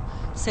O'Toole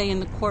say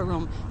in the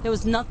courtroom, there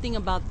was nothing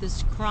about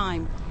this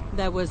crime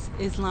that was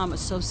Islam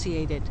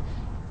associated.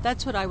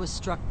 That's what I was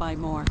struck by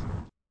more.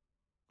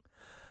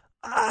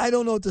 I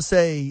don't know what to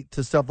say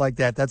to stuff like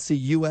that. That's the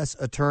U.S.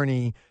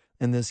 attorney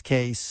in this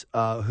case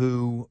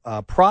who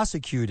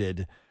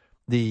prosecuted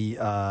the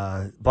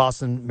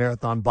Boston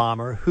Marathon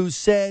bomber, who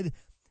said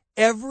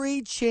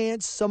every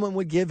chance someone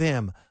would give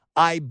him,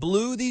 I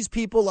blew these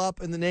people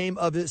up in the name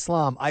of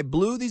Islam. I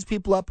blew these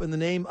people up in the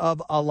name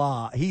of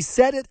Allah. He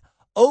said it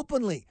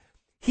openly.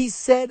 He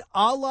said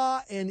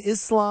Allah and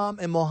Islam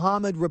and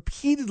Muhammad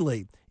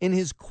repeatedly in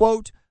his,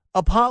 quote,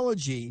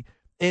 apology.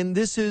 And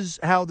this is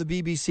how the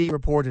BBC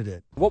reported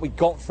it. What we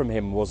got from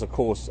him was, of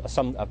course,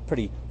 a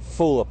pretty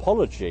full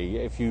apology,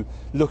 if you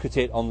look at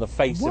it on the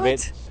face of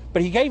it.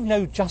 But he gave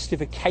no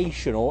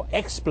justification or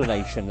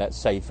explanation, let's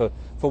say, for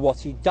what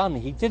he'd done.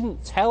 He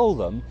didn't tell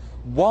them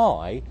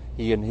why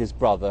he and his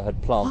brother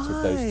had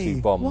planted those two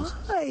bombs.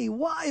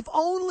 Why? If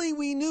only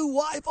we knew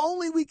why. If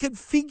only we could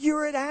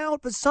figure it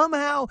out. But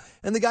somehow,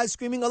 and the guy's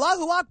screaming,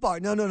 Allahu Akbar.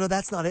 No,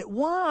 that's not it.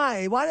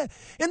 Why? Why?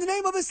 In the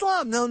name of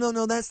Islam. No,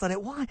 that's not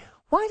it. Why?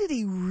 Why did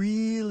he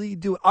really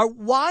do it?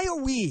 Why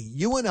are we,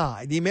 you and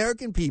I, the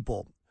American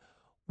people,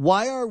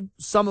 why are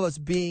some of us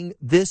being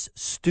this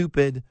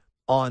stupid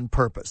on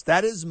purpose?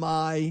 That is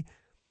my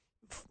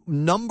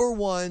number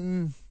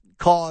one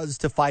cause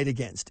to fight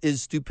against,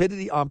 is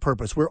stupidity on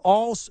purpose.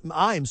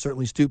 I am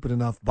certainly stupid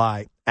enough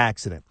by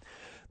accident.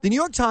 The New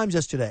York Times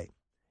yesterday,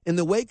 in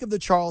the wake of the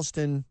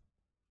Charleston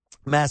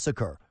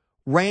massacre,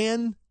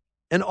 ran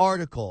an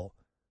article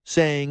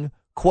saying,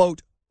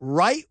 quote,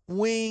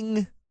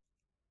 right-wing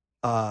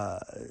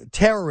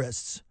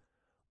terrorists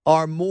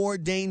are more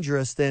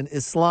dangerous than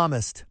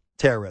Islamist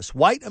terrorists.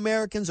 White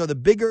Americans are the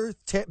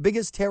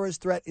biggest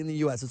terrorist threat in the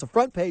U.S. It's the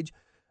front page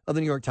of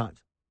the New York Times.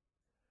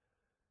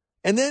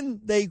 And then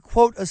they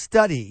quote a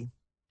study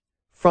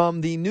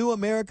from the New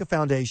America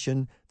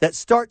Foundation that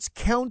starts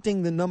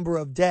counting the number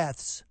of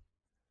deaths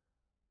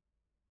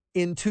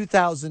in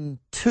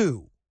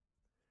 2002.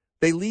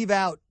 They leave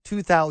out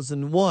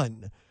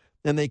 2001.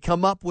 And they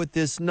come up with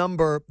this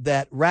number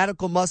that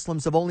radical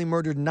Muslims have only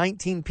murdered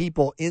 19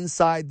 people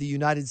inside the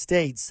United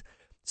States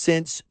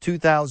since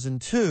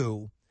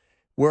 2002,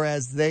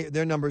 whereas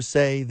their numbers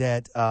say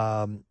that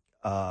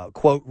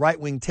quote,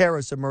 right-wing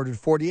terrorists have murdered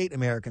 48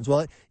 Americans.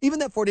 Well, even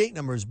that 48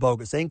 number is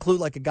bogus. They include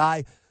like a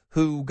guy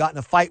who got in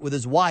a fight with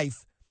his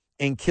wife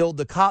and killed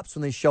the cops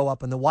when they show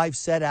up, and the wife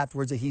said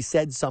afterwards that he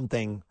said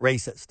something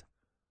racist.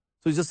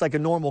 So he's just like a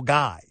normal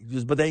guy.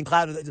 But they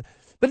included it.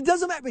 But it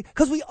doesn't matter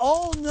because we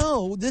all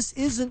know this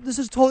is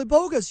totally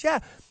bogus. Yeah.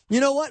 You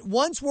know what?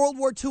 Once World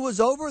War II was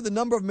over, the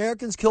number of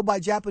Americans killed by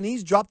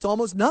Japanese dropped to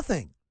almost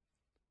nothing.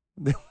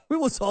 It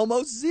was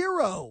almost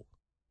zero.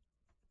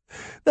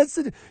 Once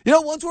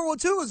World War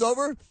II was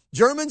over,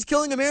 Germans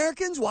killing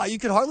Americans, why, you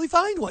could hardly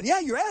find one.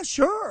 Yeah,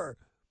 sure.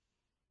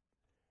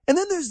 And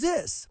then there's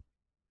this.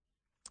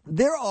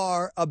 There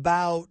are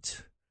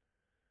about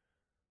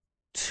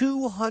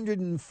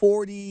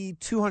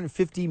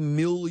 250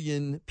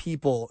 million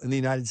people in the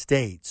United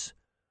States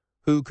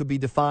who could be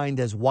defined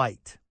as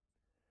white.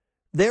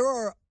 There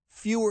are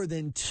fewer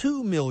than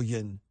 2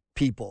 million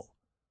people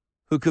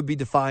who could be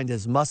defined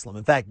as Muslim.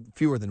 In fact,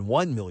 fewer than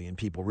 1 million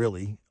people,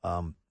 really.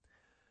 And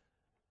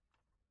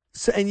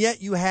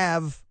yet you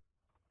have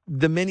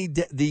the many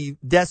the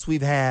deaths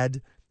we've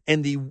had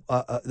and the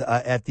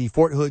at the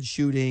Fort Hood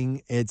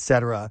shooting,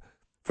 etc.,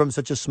 from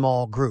such a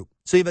small group.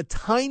 So you have a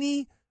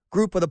tiny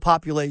group of the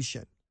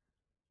population.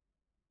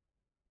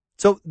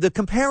 So the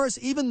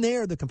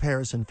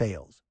comparison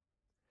fails.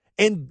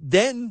 And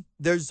then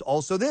there's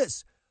also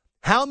this.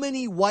 How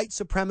many white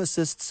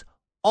supremacists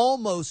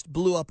almost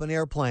blew up an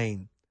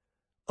airplane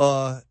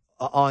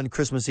on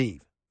Christmas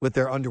Eve with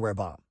their underwear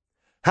bomb?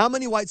 How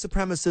many white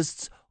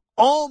supremacists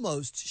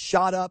almost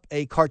shot up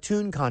a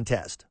cartoon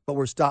contest but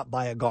were stopped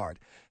by a guard?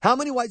 How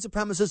many white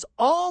supremacists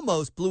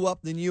almost blew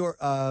up the New York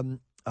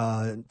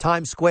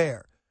Times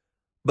Square,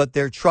 but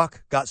their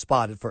truck got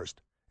spotted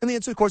first? And the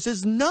answer, of course,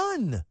 is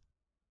none.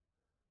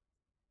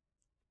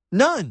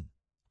 None.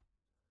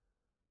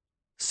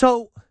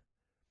 So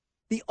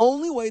the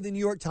only way the New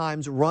York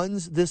Times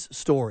runs this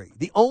story,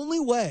 the only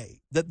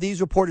way that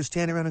these reporters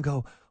stand around and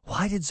go,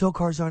 why did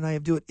Dzhokhar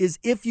Tsarnaev do it, is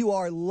if you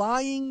are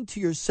lying to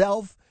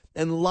yourself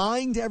and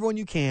lying to everyone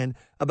you can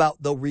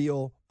about the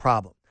real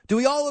problem. Do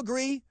we all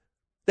agree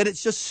that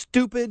it's just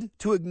stupid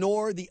to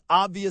ignore the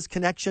obvious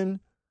connection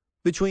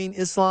between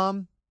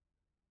Islam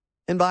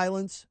and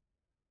violence?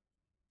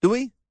 Do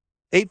we?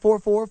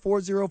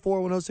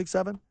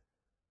 844-404-1067?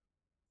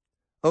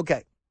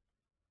 Okay.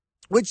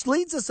 Which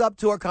leads us up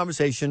to our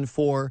conversation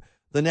for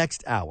the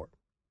next hour.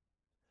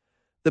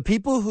 The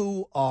people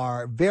who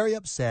are very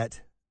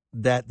upset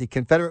that the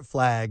Confederate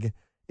flag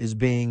is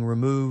being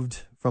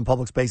removed from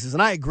public spaces.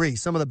 And I agree.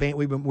 Some of the ban,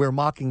 we're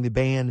mocking the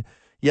ban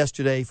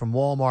yesterday from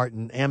Walmart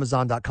and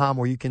Amazon.com,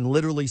 where you can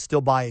literally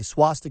still buy a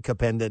swastika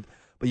pendant,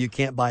 but you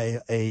can't buy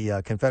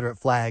a Confederate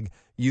flag,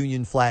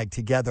 Union flag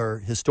together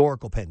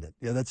historical pendant.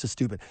 Yeah, that's just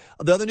stupid.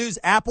 The other news,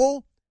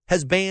 Apple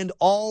has banned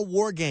all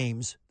war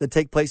games that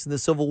take place in the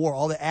Civil War.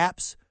 All the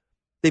apps,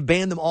 they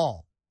banned them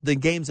all, the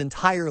games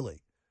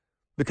entirely,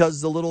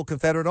 because the little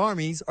Confederate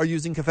armies are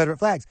using Confederate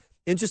flags.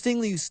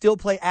 Interestingly, you still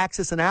play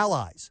Axis and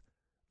Allies.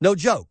 No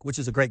joke, which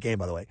is a great game,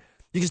 by the way.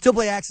 You can still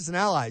play Axis and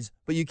Allies,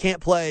 but you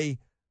can't play,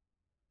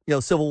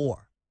 Civil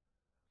War.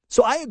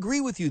 So I agree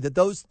with you that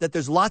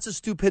there's lots of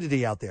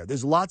stupidity out there.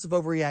 There's lots of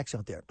overreaction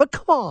out there. But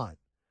come on.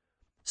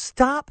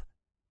 Stop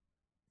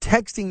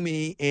texting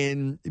me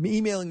and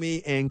emailing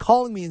me and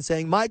calling me and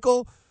saying,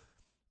 Michael,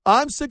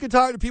 I'm sick and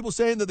tired of people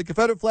saying that the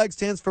Confederate flag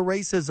stands for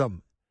racism.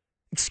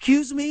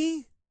 Excuse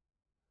me?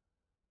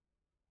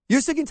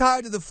 You're sick and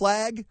tired of the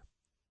flag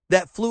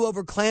that flew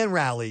over Klan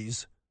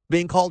rallies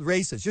being called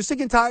racist. You're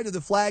sick and tired of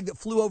the flag that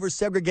flew over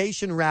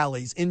segregation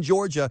rallies in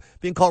Georgia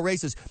being called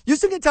racist. You're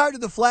sick and tired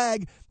of the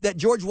flag that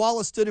George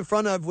Wallace stood in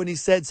front of when he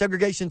said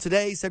segregation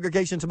today,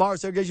 segregation tomorrow,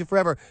 segregation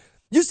forever.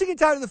 You're sick and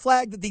tired of the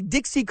flag that the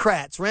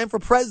Dixiecrats ran for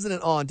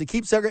president on to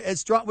keep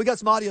segregation. We got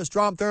some audio,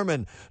 Strom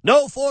Thurmond.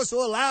 No force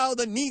will allow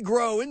the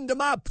Negro into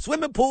my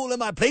swimming pool in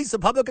my place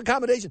of public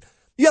accommodation.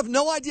 You have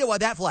no idea why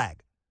that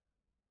flag,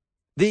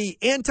 the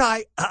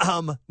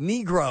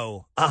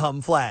anti-Negro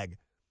flag,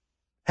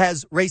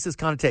 has racist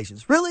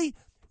connotations. Really?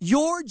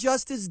 You're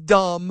just as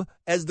dumb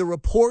as the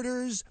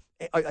reporters.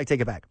 I take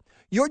it back.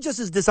 You're just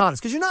as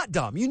dishonest because you're not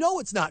dumb. You know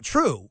it's not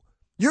true.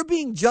 You're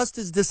being just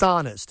as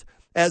dishonest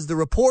as the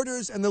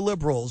reporters and the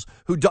liberals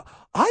who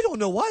I don't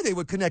know why they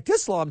would connect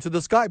Islam to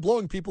this guy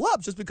blowing people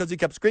up just because he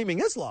kept screaming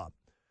Islam.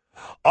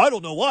 I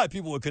don't know why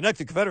people would connect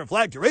the Confederate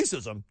flag to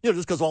racism, just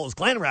because of all his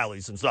Klan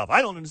rallies and stuff.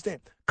 I don't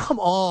understand. Come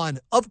on.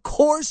 Of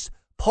course,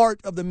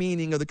 part of the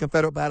meaning of the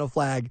Confederate battle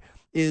flag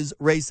is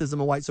racism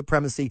and white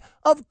supremacy.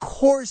 Of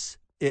course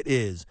it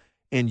is.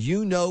 And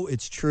you know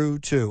it's true,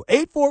 too.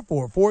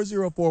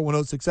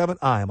 844-404-1067.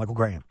 I am Michael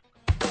Graham.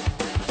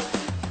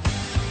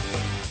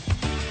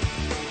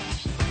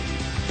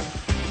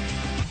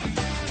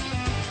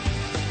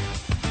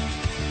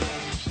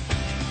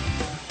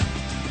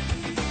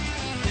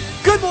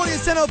 Good morning,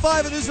 it's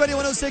 10:05 at News Radio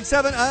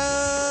 1067.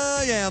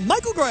 I am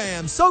Michael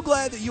Graham. So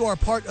glad that you are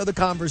part of the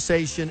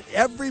conversation.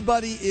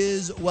 Everybody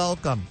is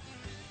welcome.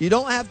 You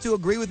don't have to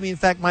agree with me. In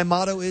fact, my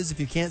motto is, if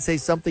you can't say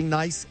something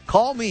nice,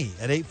 call me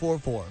at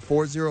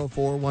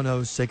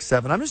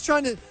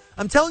 844-404-1067.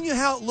 I'm telling you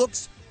how it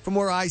looks from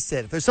where I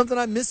sit. If there's something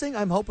I'm missing,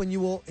 I'm hoping you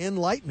will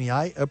enlighten me.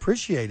 I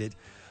appreciate it.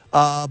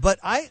 But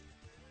I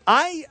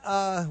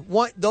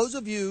want those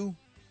of you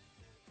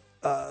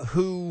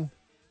who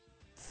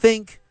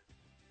think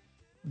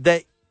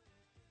that,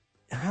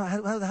 how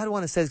do I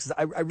want to say this?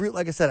 Because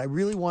like I said, I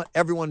really want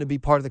everyone to be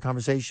part of the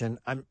conversation.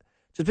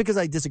 Just because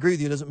I disagree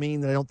with you doesn't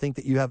mean that I don't think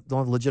that you don't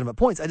have legitimate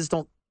points. I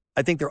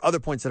think there are other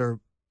points that are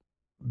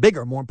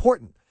bigger, more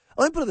important.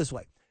 Let me put it this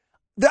way.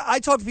 I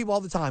talk to people all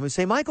the time who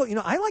say, Michael,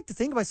 I like to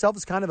think of myself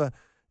as kind of a,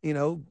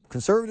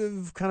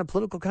 conservative, kind of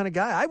political kind of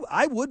guy.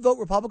 I would vote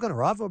Republican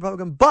or I'd vote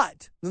Republican,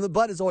 but, and the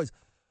but is always,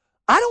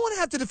 I don't want to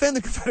have to defend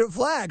the Confederate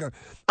flag, or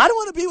I don't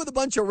want to be with a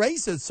bunch of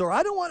racists, or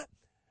I don't want to.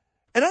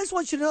 And I just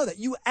want you to know that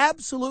you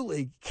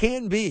absolutely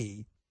can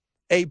be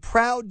a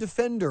proud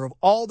defender of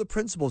all the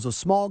principles of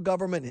small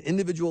government and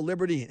individual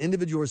liberty and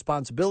individual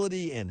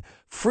responsibility and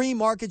free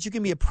markets. You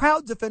can be a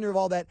proud defender of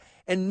all that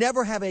and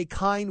never have a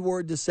kind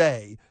word to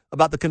say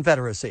about the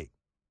Confederacy.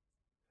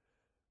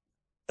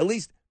 At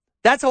least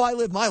that's how I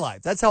live my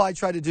life. That's how I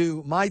try to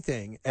do my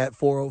thing at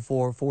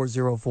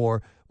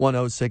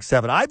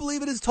 404-404-1067. I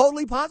believe it is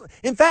totally possible.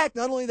 In fact,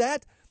 not only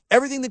that,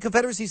 everything the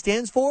Confederacy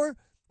stands for,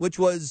 which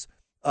was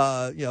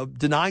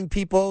denying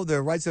people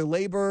their rights to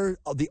labor,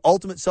 the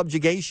ultimate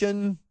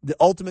subjugation, the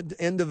ultimate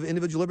end of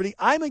individual liberty.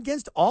 I'm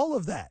against all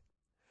of that.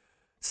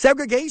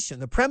 Segregation,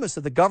 the premise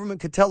that the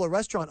government could tell a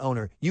restaurant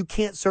owner, you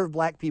can't serve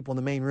black people in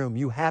the main room.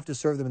 You have to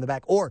serve them in the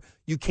back, or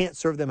you can't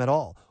serve them at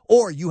all,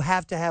 or you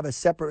have to have a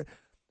separate.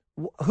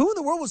 Who in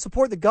the world would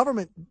support the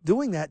government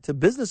doing that to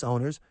business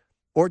owners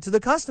or to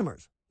the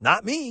customers?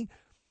 Not me.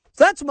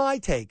 So that's my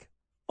take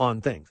on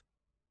things.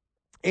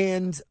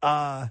 And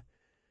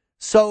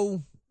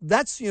so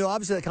that's,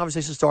 obviously that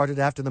conversation started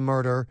after the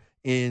murder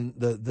in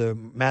the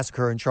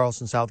massacre in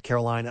Charleston, South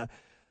Carolina.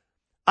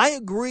 I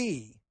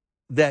agree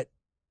that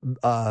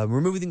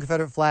removing the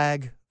Confederate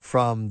flag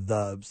from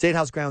the State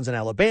House grounds in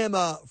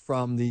Alabama,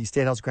 from the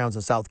State House grounds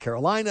in South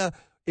Carolina,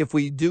 if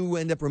we do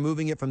end up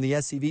removing it from the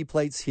SCV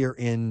plates here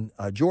in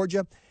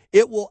Georgia,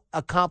 it will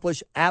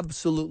accomplish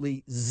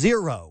absolutely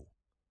zero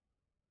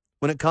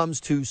when it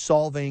comes to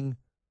solving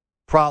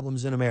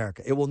problems in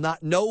America. It will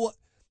not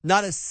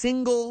a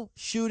single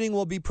shooting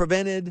will be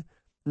prevented.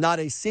 Not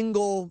a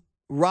single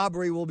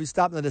robbery will be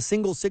stopped. Not a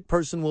single sick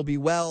person will be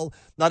well.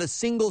 Not a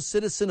single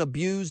citizen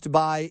abused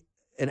by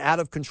an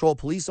out-of-control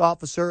police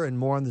officer, and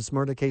more on this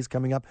murder case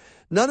coming up.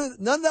 None of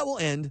that will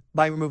end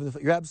by removing the.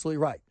 You're absolutely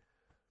right.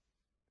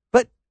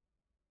 But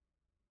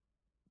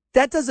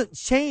that doesn't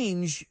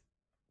change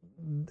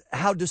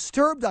how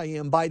disturbed I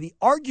am by the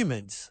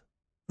arguments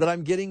that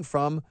I'm getting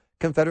from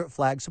Confederate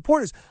flag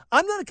supporters.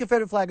 I'm not a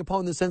Confederate flag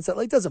opponent in the sense that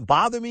it doesn't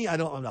bother me. I'm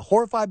not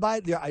horrified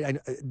by it.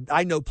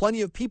 I know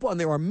plenty of people, and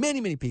there are many,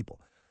 many people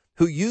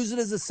who use it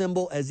as a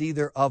symbol as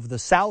either of the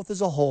South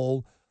as a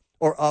whole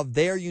or of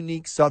their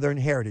unique Southern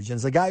heritage. And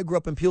as a guy who grew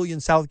up in Peoria,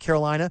 South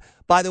Carolina,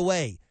 by the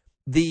way,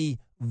 the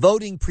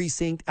voting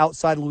precinct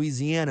outside of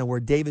Louisiana where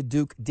David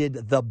Duke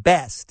did the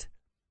best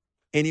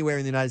anywhere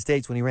in the United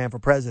States when he ran for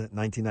president in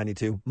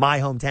 1992, my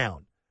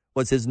hometown,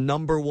 was his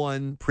number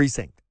one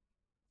precinct.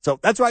 So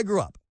that's where I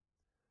grew up.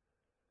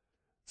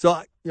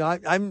 So,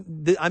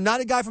 I'm not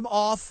a guy from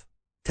off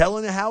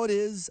telling it how it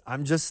is. I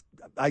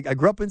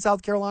grew up in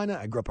South Carolina.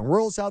 I grew up in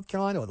rural South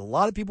Carolina with a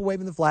lot of people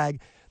waving the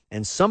flag,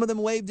 and some of them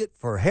waved it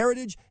for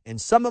heritage,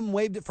 and some of them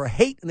waved it for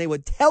hate, and they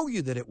would tell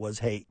you that it was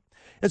hate.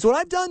 And so what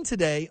I've done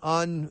today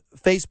on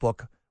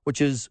Facebook,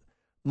 which is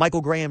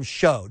Michael Graham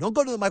Show. Don't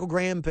go to the Michael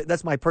Graham.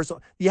 That's my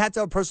personal. You have to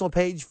have a personal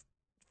page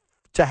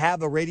to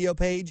have a radio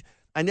page.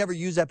 I never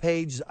use that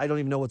page. I don't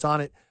even know what's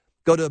on it.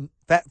 Go to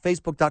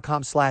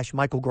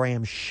facebook.com/Michael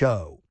Graham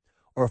Show,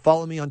 or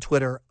follow me on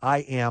Twitter. I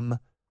am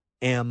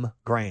M.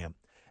 Graham.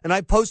 And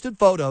I posted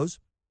photos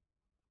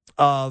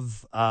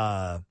of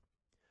the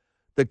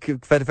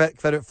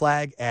Confederate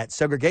flag at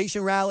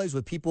segregation rallies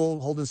with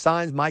people holding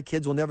signs. My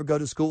kids will never go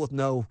to school with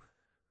no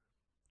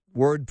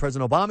word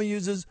President Obama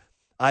uses.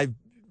 I've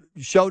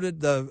showed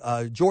it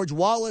the George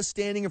Wallace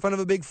standing in front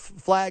of a big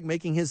flag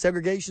making his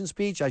segregation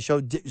speech. I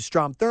showed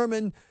Strom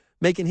Thurmond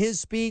making his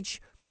speech.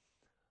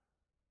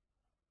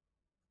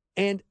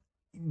 And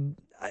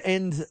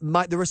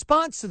the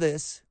response to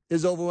this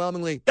is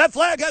overwhelmingly, that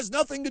flag has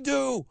nothing to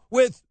do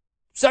with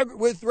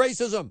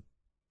racism.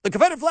 The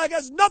Confederate flag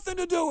has nothing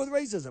to do with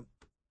racism.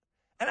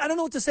 And I don't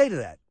know what to say to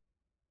that.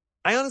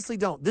 I honestly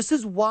don't. This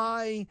is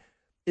why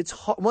it's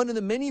one of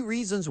the many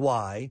reasons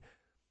why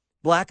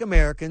black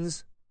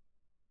Americans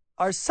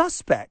are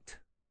suspect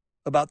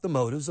about the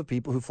motives of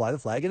people who fly the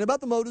flag and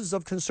about the motives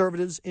of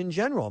conservatives in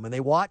general. I mean,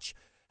 they watch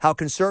how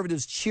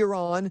conservatives cheer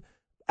on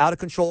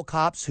out-of-control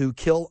cops who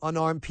kill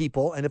unarmed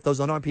people, and if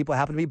those unarmed people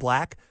happen to be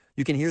black,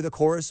 you can hear the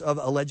chorus of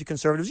alleged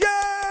conservatives,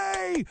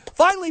 yay!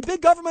 Finally,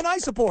 big government I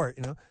support.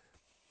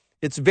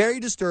 It's very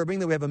disturbing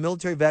that we have a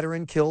military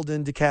veteran killed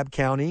in DeKalb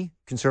County.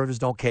 Conservatives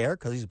don't care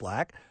because he's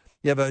black.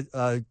 You have a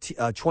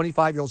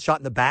 25-year-old shot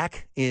in the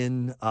back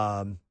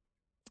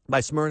by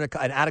Smyrna,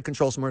 an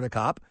out-of-control Smyrna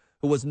cop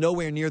who was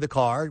nowhere near the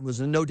car,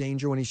 was in no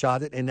danger when he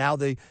shot it, and now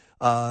the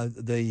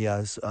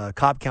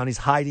Cobb County's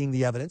hiding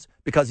the evidence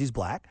because he's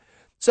black.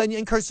 So,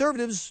 and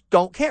conservatives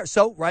don't care.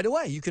 So right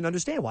away, you can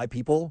understand why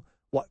people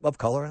of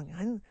color,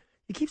 you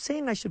keep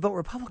saying I should vote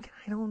Republican.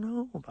 I don't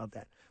know about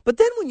that. But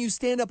then when you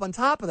stand up on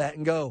top of that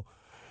and go,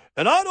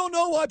 and I don't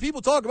know why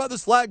people talk about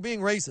this flag being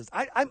racist.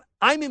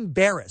 I'm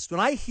embarrassed. When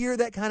I hear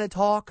that kind of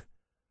talk,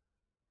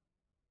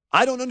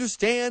 I don't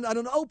understand. I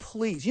don't know. Oh,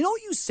 please. You know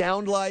what you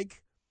sound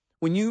like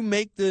when you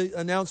make the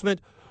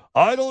announcement,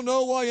 I don't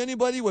know why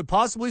anybody would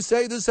possibly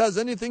say this has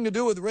anything to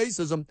do with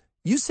racism.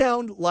 You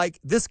sound like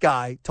this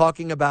guy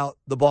talking about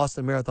the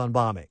Boston Marathon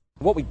bombing.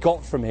 What we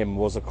got from him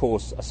was, of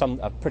course,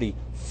 a pretty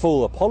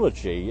full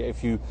apology,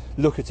 if you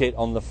look at it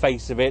on the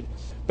face of it.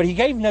 But he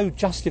gave no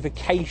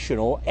justification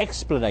or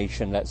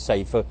explanation, let's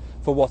say, for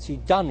what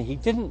he'd done. He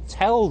didn't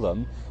tell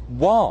them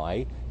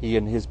why he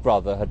and his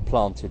brother had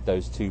planted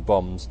those 2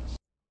 bombs.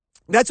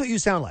 That's what you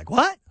sound like.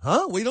 What?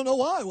 Huh? We don't know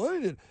why.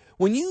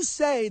 When you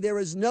say there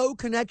is no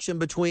connection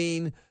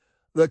between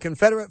the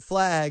Confederate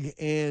flag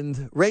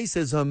and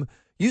racism,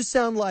 you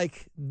sound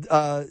like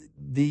the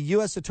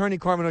U.S. Attorney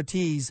Carmen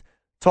Ortiz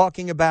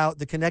talking about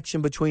the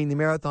connection between the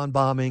marathon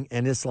bombing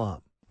and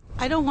Islam.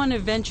 I don't want to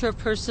venture a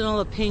personal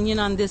opinion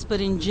on this,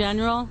 but in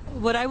general,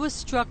 what I was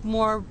struck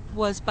more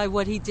was by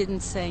what he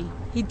didn't say.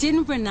 He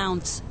didn't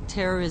renounce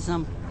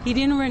terrorism. He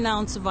didn't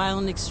renounce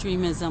violent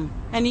extremism.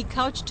 And he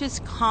couched his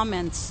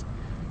comments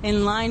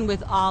in line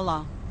with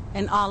Allah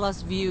and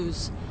Allah's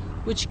views,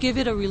 which give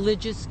it a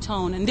religious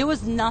tone. And there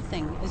was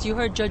nothing, as you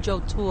heard Judge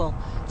O'Toole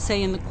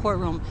say in the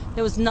courtroom,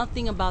 there was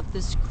nothing about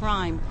this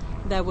crime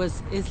that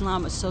was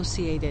Islam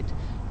associated.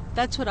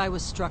 That's what I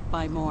was struck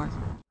by more.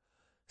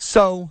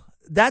 So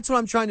that's what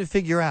I'm trying to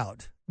figure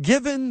out.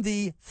 Given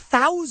the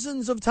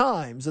thousands of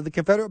times that the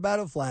Confederate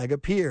battle flag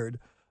appeared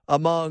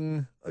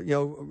among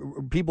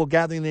people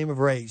gathering in the name of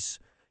race,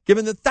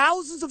 given the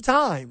thousands of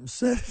times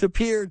that it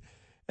appeared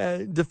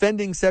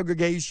defending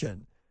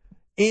segregation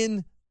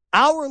in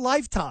our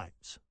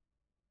lifetimes,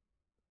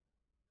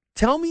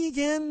 tell me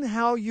again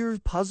how you're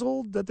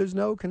puzzled that there's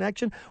no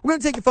connection. We're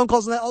going to take your phone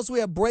calls on that. Also, we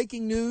have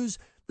breaking news.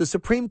 The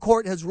Supreme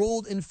Court has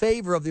ruled in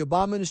favor of the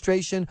Obama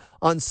administration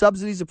on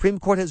subsidies. The Supreme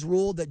Court has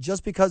ruled that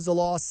just because the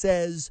law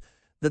says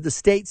that the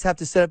states have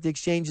to set up the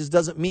exchanges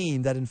doesn't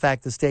mean that, in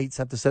fact, the states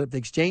have to set up the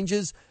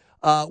exchanges.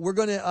 I'm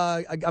going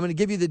to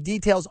give you the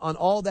details on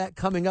all that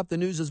coming up. The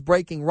news is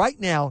breaking right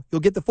now.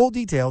 You'll get the full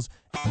details.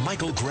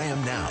 Michael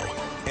Graham now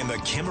and the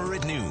Kimmer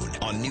at noon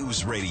on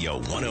News Radio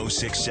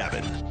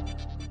 106.7.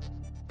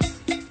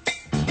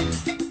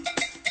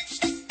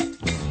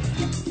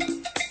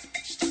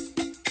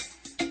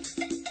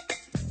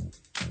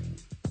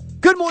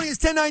 Good morning, it's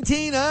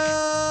 10:19.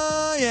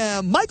 I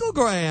am Michael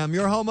Graham,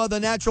 your home of the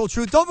natural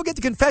truth. Don't forget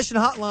the confession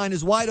hotline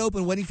is wide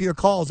open, waiting for your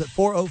calls at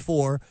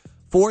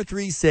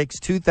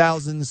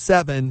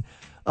 404-436-2007.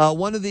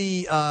 One of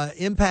the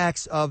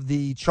impacts of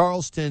the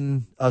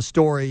Charleston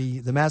story,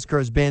 the massacre,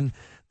 has been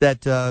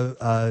that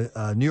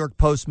New York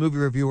Post movie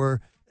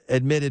reviewer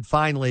admitted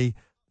finally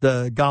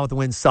the Gone with the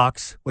Wind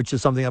sucks, which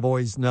is something I've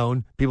always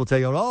known. People tell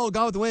you, oh,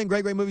 Gone with the Wind,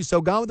 great movie.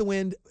 So Gone with the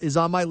Wind is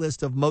on my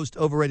list of most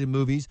overrated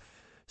movies.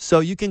 So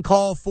you can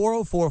call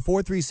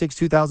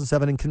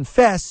 404-436-2007 and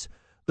confess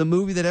the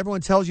movie that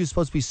everyone tells you is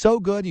supposed to be so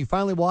good. And you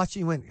finally watch it.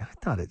 You went, I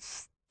thought it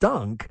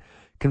stunk.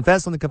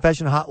 Confess on the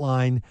confession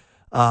hotline.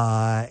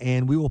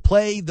 And we will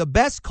play the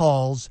best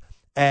calls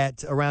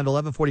at around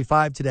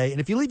 11:45 today. And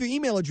if you leave your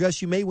email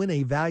address, you may win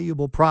a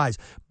valuable prize.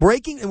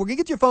 Breaking, and we're going to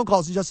get to your phone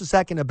calls in just a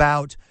second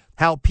about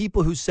how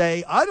people who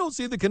say, I don't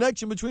see the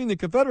connection between the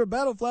Confederate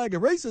battle flag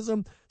and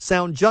racism,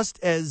 sound just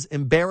as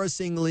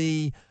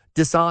embarrassingly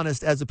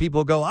dishonest as the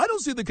people who go, I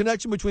don't see the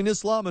connection between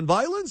Islam and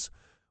violence.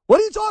 What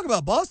are you talking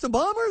about? Boston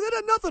bomber? That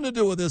had nothing to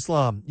do with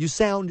Islam. You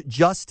sound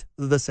just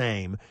the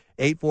same.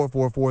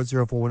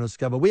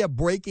 844-404-1067. But we have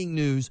breaking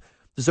news.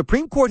 The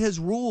Supreme Court has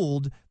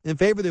ruled in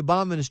favor of the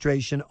Obama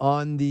administration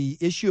on the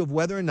issue of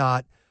whether or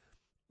not,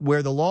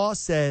 where the law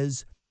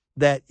says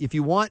that if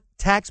you want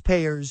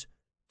taxpayers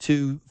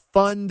to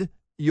fund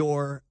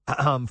your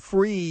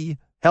free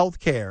health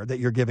care that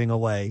you're giving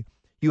away,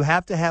 you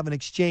have to have an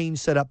exchange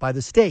set up by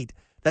the state.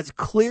 That's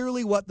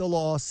clearly what the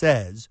law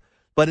says.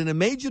 But in a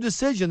major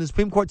decision, the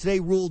Supreme Court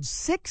today ruled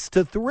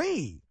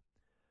 6-3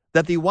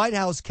 that the White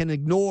House can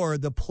ignore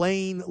the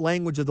plain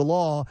language of the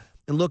law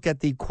and look at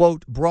the,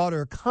 quote,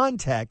 broader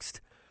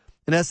context.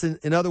 In essence,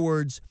 in other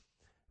words,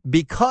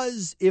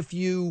 because if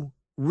you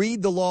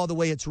read the law the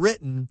way it's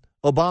written,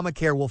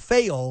 Obamacare will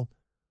fail,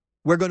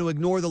 we're going to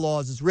ignore the law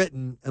as it's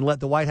written and let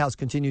the White House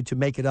continue to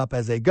make it up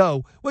as they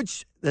go,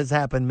 which has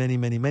happened many,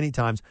 many, many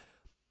times.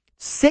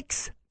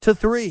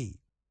 6-3.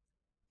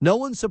 No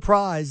one's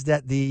surprised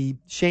that the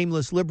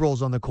shameless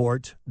liberals on the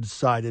court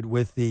decided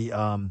with the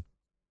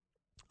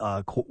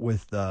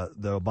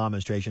Obama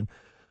administration,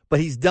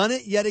 but he's done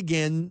it yet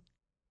again.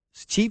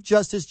 Chief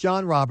Justice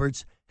John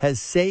Roberts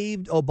has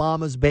saved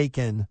Obama's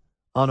bacon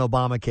on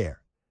Obamacare.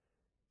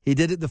 He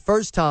did it the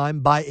first time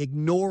by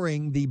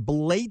ignoring the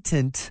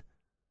blatant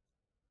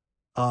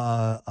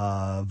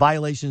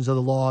violations of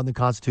the law and the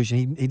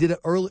Constitution. He did it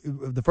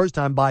the first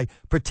time by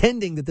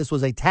pretending that this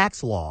was a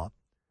tax law,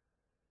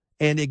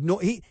 and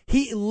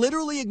he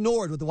literally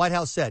ignored what the White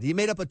House said. He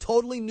made up a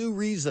totally new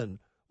reason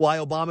why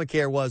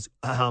Obamacare was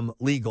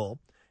legal,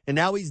 and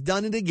now he's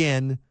done it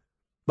again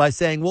by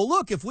saying, "Well,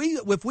 look, if we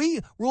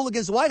rule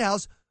against the White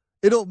House,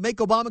 it'll make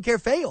Obamacare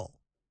fail."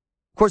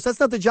 Of course, that's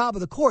not the job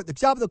of the court. The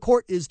job of the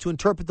court is to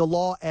interpret the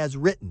law as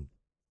written.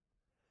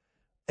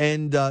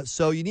 And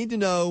so you need to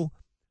know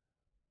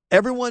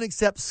everyone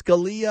except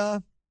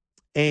Scalia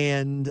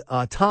and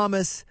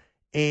Thomas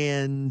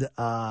and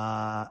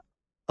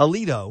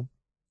Alito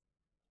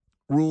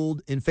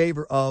ruled in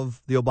favor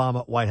of the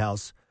Obama White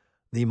House.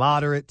 The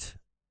moderate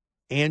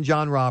and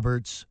John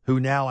Roberts,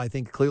 who now I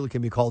think clearly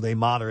can be called a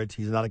moderate,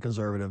 he's not a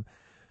conservative,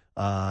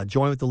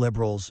 joined with the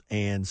liberals,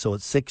 and so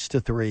it's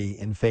 6-3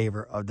 in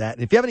favor of that.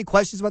 And if you have any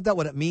questions about that,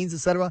 what it means,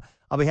 etc.,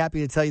 I'll be happy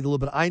to tell you a little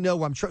bit. I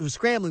know I'm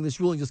scrambling. This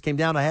ruling just came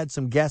down. I had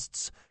some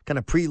guests kind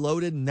of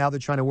preloaded, and now they're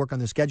trying to work on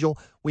their schedule.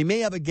 We may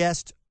have a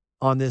guest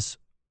on this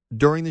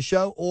during the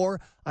show,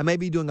 or I may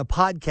be doing a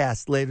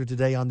podcast later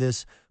today on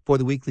this for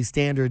the Weekly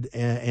Standard,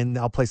 and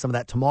I'll play some of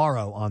that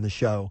tomorrow on the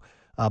show.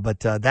 But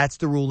that's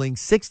the ruling,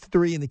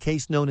 6-3 in the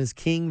case known as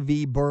King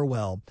v.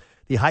 Burwell.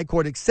 The High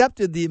Court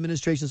accepted the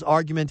administration's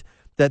argument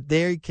that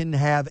they can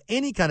have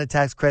any kind of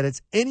tax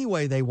credits any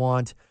way they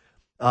want,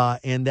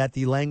 and that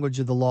the language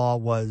of the law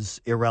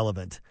was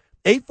irrelevant.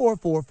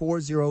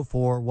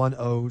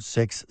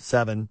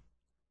 844-404-1067.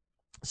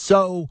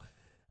 So,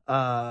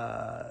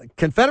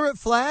 Confederate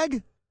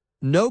flag,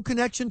 no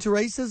connection to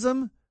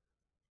racism?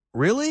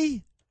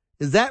 Really?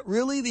 Is that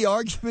really the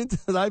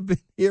argument that I've been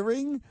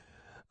hearing?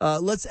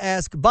 Let's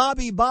ask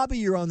Bobby. Bobby,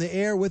 you're on the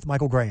air with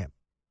Michael Graham.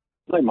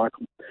 Hey,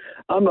 Michael.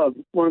 I'm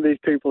one of these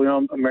people,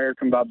 I'm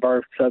American by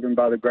birth, Southern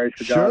by the grace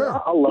of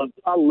God. I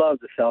love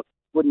the South.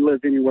 Wouldn't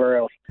live anywhere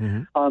else.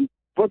 Mm-hmm.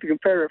 What the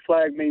Confederate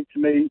flag means to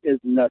me is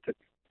nothing.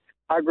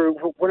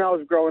 When I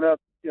was growing up,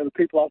 the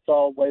people I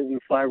saw waving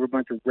the flag were a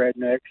bunch of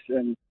rednecks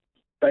and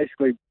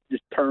basically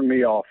just turned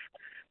me off.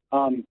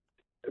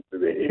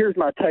 Here's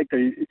my take.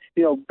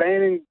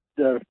 Banning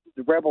the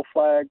rebel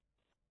flag,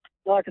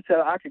 like I said,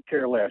 I could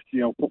care less.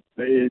 To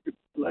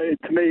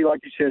me,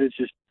 like you said,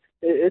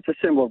 it's a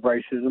symbol of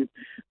racism.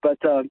 But,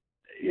 the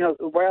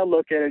way I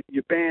look at it,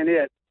 you ban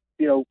it,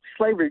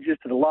 slavery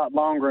existed a lot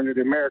longer under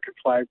the American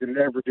flag than it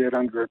ever did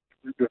under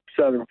the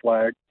Southern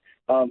flag.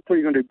 What are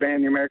you going to do,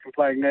 ban the American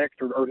flag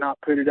next or not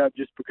put it up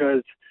just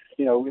because,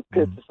 it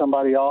pisses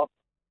somebody off?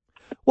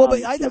 Well,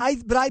 but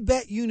I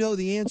bet you know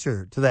the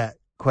answer to that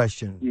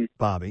question,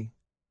 Bobby.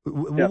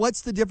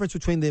 What's the difference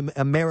between the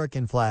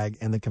American flag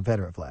and the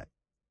Confederate flag?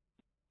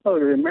 Oh,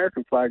 the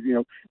American flag,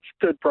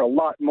 stood for a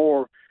lot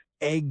more.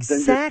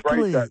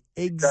 Exactly.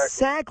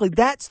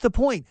 That's the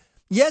point.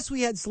 Yes,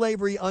 we had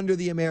slavery under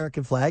the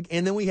American flag,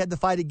 and then we had the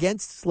fight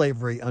against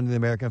slavery under the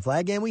American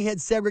flag, and we had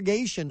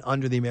segregation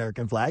under the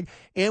American flag,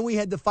 and we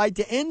had the fight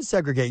to end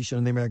segregation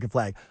under the American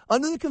flag.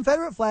 Under the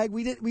Confederate flag,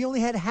 we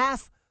only had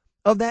half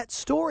of that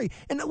story.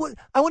 And I want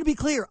to be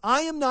clear.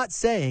 I am not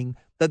saying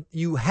that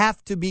you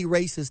have to be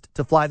racist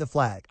to fly the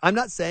flag. I'm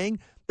not saying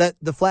that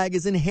the flag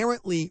is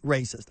inherently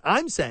racist.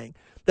 I'm saying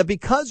that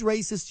because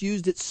racists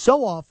used it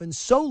so often,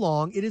 so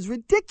long, it is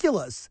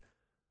ridiculous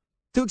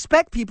to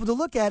expect people to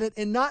look at it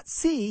and not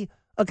see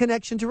a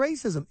connection to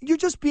racism.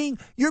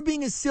 You're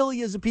being as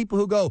silly as the people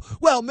who go,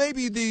 well,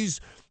 maybe these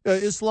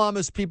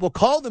Islamist people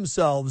call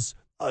themselves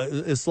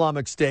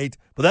Islamic State,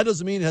 but that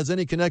doesn't mean it has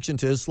any connection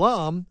to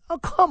Islam. Oh,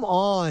 come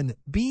on.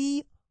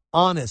 Be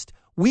honest.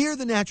 We're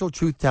the natural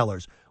truth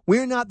tellers.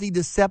 We're not the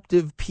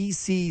deceptive,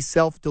 PC,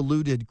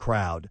 self-deluded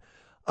crowd.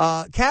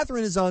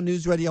 Catherine is on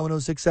News Radio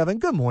 1067.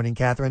 Good morning,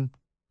 Catherine.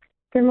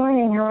 Good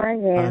morning. How are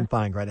you? I'm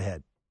fine. Right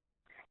ahead.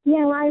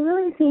 Yeah, well, I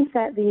really think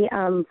that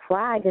the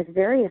flag is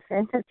very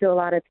offensive to a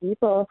lot of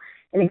people.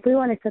 And if we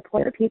want to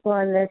support people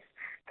in this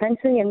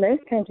country and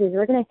most countries,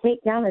 we're going to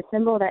take down a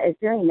symbol that is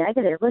very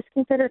negative. Let's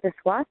consider the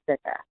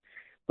swastika.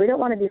 We don't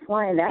want to be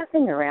flying that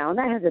thing around.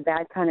 That has a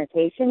bad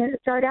connotation. And it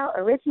started out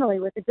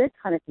originally with a good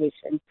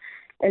connotation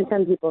in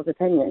some people's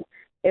opinion.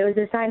 It was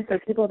a sign for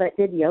people that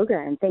did yoga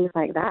and things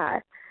like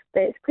that.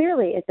 But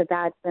it's a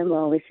bad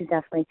symbol. We should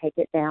definitely take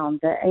it down.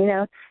 But,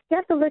 you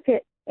have to look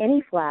at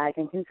any flag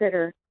and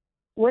consider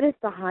what is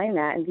behind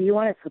that, and do you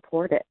want to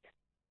support it?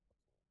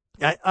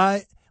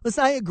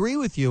 Listen, I agree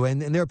with you, and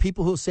there are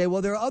people who say,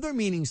 well, there are other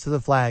meanings to the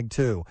flag,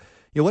 too.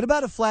 What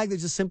about a flag that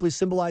just simply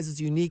symbolizes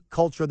the unique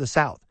culture of the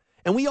South?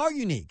 And we are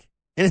unique,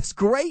 and it's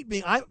great.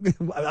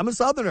 I'm a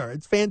Southerner.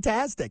 It's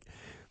fantastic.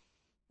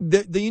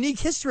 The unique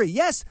history.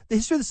 Yes, the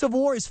history of the Civil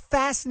War is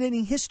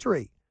fascinating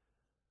history.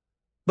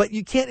 But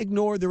you can't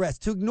ignore the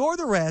rest. To ignore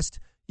the rest,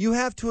 you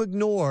have to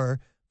ignore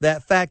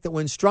that fact that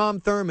when Strom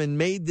Thurmond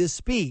made this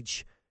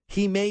speech,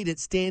 he made it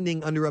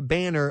standing under a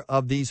banner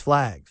of these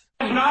flags.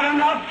 There's not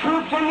enough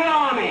troops in the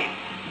Army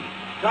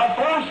to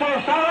force the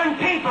Southern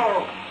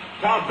people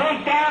to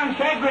break down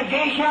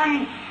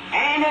segregation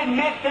and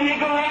admit the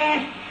Negro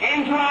race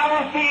into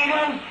our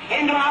theaters,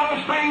 into our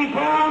swimming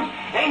pools,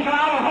 into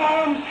our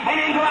homes, and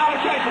into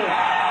our churches.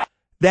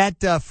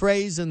 That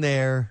phrase in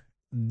there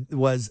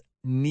was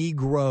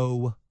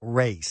Negro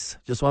race.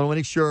 Just want to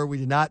make sure we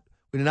did not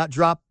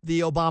drop the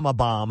Obama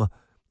bomb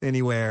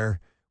anywhere.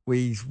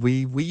 We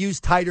use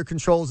tighter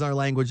controls in our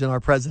language than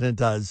our president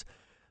does.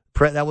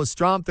 That was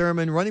Strom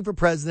Thurmond running for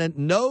president.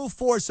 No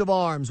force of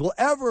arms will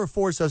ever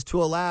force us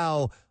to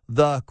allow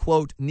the,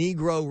 quote,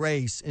 Negro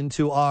race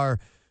into our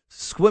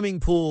swimming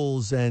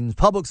pools and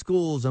public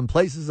schools and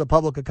places of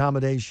public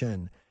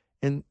accommodation.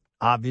 And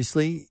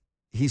obviously,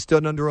 he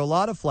stood under a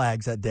lot of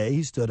flags that day.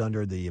 He stood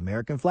under the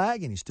American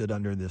flag, and he stood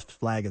under the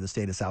flag of the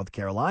state of South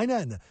Carolina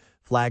and the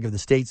flag of the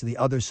states of the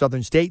other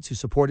southern states who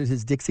supported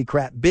his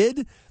Dixiecrat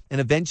bid.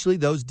 And eventually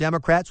those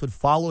Democrats would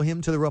follow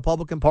him to the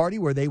Republican Party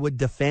where they would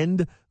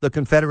defend the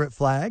Confederate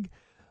flag.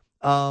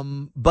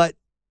 But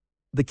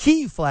the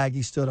key flag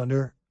he stood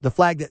under, the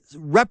flag that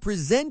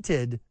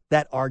represented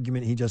that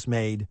argument he just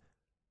made,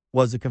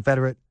 was the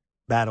Confederate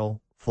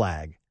battle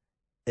flag.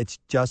 It's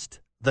just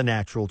the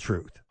natural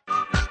truth.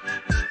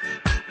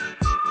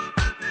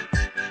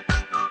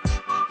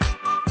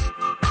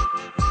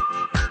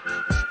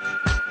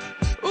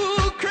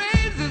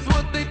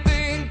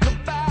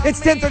 It's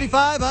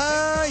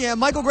 10:35. Yeah,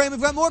 Michael Graham, we've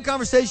got more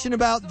conversation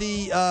about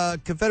the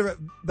Confederate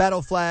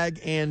battle flag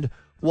and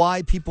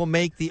why people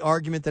make the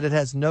argument that it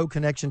has no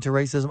connection to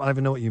racism. I don't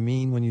even know what you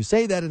mean when you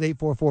say that at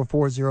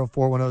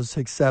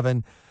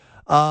 844-404-1067.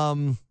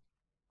 So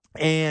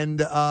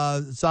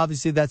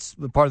obviously that's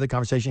part of the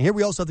conversation here.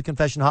 We also have the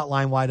confession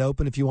hotline wide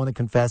open if you want to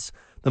confess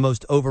the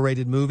most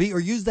overrated movie or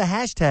use the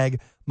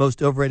hashtag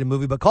most overrated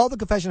movie. But call the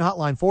confession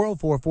hotline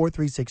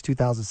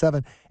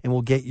 404-436-2007 and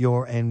we'll get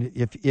and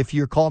if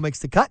your call makes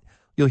the cut,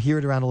 you'll hear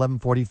it around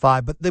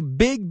 11:45. But the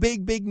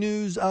big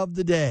news of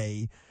the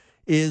day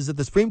is that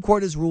the Supreme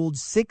Court has ruled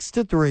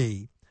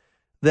 6-3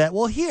 that,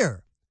 well,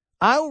 here,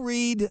 I'll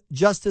read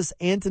Justice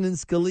Antonin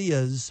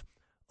Scalia's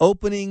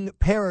opening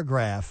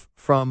paragraph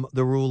from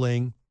the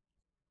ruling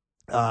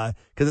because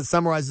it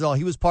summarizes all.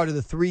 He was part of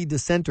the 3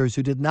 dissenters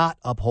who did not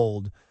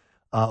uphold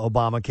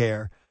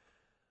Obamacare.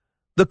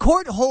 The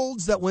court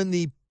holds that when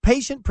the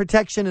Patient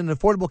Protection and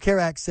Affordable Care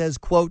Act says,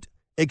 quote,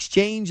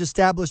 exchange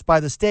established by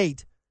the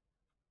state,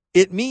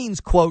 it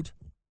means, quote,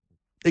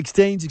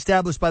 exchange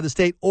established by the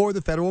state or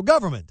the federal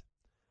government.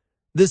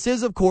 This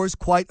is, of course,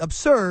 quite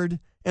absurd,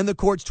 and the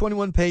court's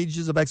 21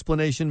 pages of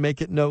explanation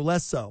make it no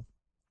less so.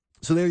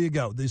 So there you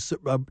go. This,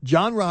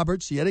 John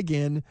Roberts, yet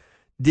again,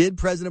 did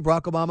President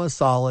Barack Obama a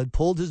solid,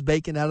 pulled his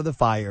bacon out of the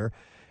fire,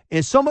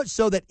 and so much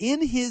so that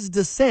in his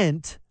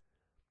dissent,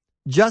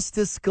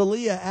 Justice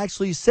Scalia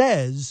actually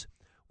says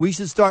we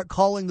should start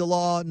calling the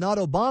law not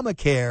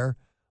Obamacare,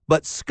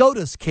 but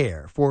SCOTUS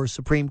care for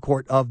Supreme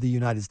Court of the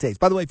United States.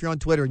 By the way, if you're on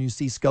Twitter and you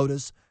see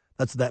SCOTUS,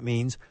 that's what that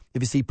means.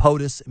 If you see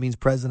POTUS, it means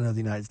President of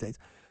the United States.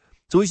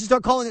 So we should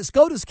start calling it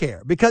SCOTUS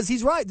care because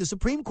he's right. The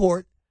Supreme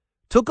Court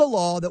took a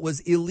law that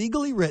was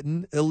illegally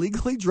written,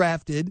 illegally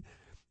drafted,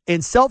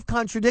 and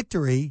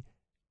self-contradictory,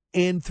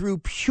 and through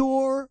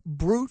pure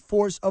brute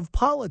force of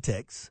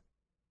politics,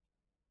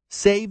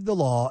 saved the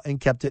law and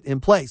kept it in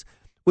place,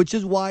 which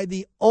is why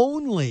the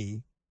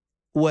only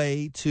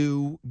way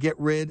to get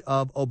rid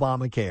of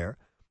Obamacare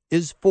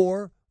is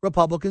for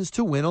Republicans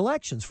to win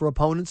elections, for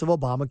opponents of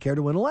Obamacare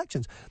to win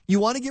elections. You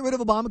want to get rid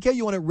of Obamacare?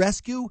 You want to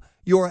rescue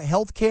your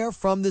health care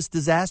from this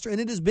disaster? And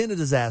it has been a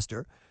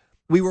disaster.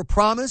 We were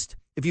promised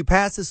if you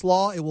pass this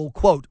law, it will,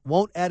 quote,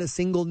 won't add a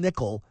single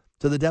nickel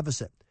to the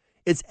deficit.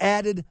 It's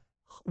added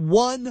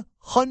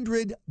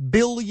 $100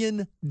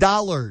 billion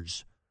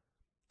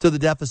to the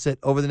deficit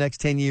over the next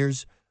 10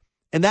 years.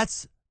 And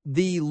that's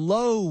the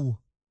low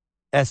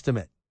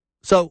estimate.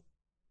 So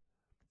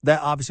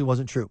that obviously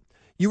wasn't true.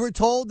 You were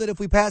told that if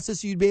we pass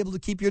this, you'd be able to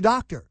keep your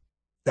doctor.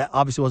 That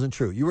obviously wasn't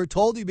true. You were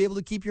told you'd be able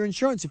to keep your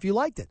insurance if you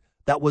liked it.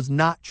 That was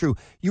not true.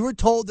 You were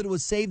told that it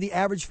would save the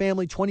average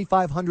family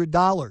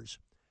 $2,500.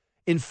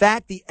 In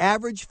fact, the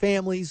average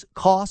family's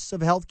costs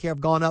of health care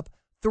have gone up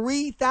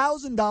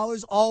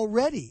 $3,000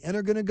 already and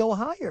are going to go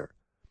higher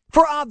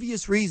for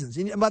obvious reasons.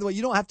 And by the way,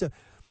 you don't have to,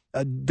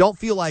 don't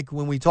feel like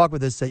when we talk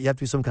about this that you have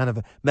to be some kind of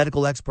a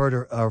medical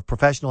expert or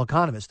professional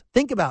economist.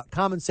 Think about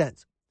common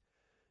sense.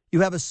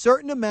 You have a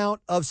certain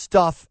amount of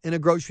stuff in a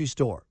grocery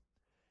store,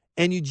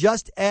 and you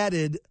just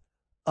added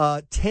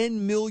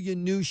 10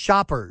 million new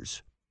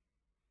shoppers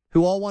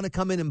who all want to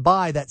come in and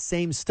buy that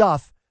same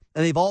stuff,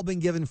 and they've all been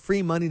given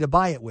free money to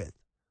buy it with.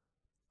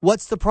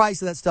 What's the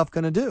price of that stuff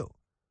going to do?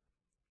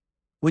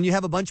 When you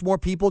have a bunch more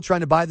people trying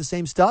to buy the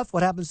same stuff,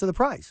 what happens to the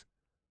price?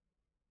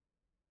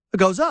 It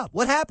goes up.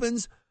 What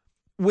happens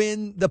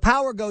when the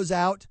power goes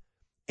out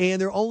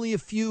and there are only a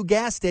few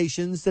gas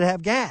stations that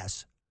have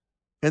gas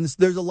and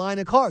there's a line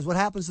of cars? What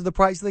happens to the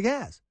price of the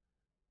gas?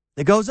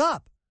 It goes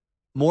up.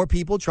 More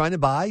people trying to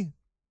buy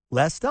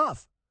less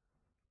stuff.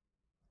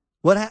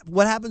 What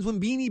happens when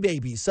Beanie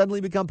Babies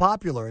suddenly become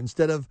popular?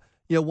 Instead of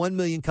 1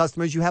 million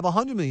customers, you have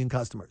 100 million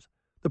customers.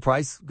 The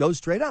price goes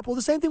straight up. Well,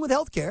 the same thing with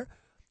healthcare.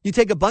 You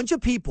take a bunch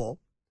of people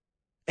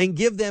and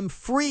give them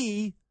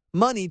free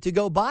money to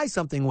go buy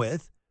something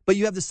with, but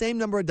you have the same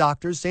number of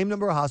doctors, same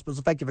number of hospitals.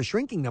 In fact, you have a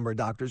shrinking number of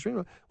doctors.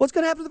 What's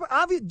going to happen to the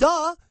price?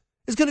 Duh.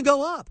 is going to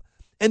go up.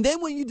 And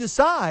then when you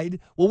decide,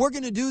 well, we're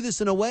going to do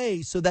this in a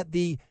way so that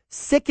the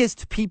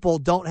sickest people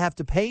don't have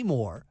to pay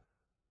more.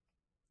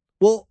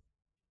 Well,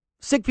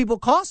 sick people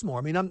cost more.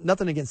 I mean, I'm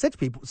nothing against sick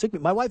people.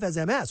 My wife has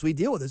MS. We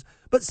deal with this.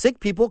 But sick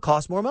people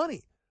cost more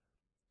money.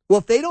 Well,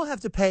 if they don't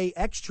have to pay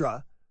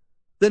extra,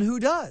 then who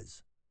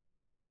does?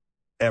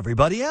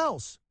 Everybody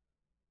else.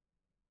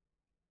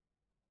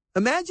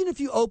 Imagine if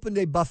you opened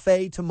a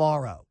buffet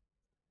tomorrow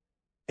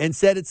and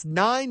said it's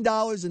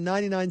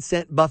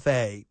 $9.99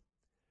 buffet,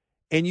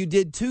 and you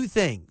did two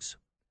things.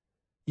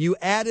 You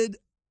added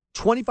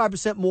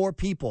 25% more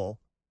people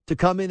to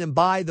come in and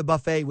buy the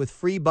buffet with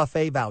free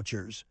buffet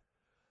vouchers,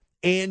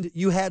 and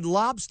you had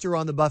lobster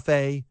on the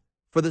buffet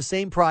for the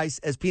same price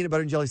as peanut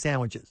butter and jelly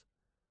sandwiches.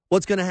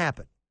 What's going to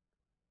happen?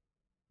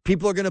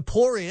 People are going to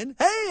pour in,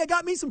 hey, I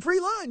got me some free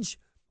lunch,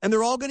 and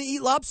they're all going to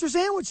eat lobster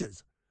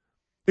sandwiches.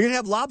 They're going to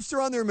have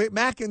lobster on their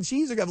mac and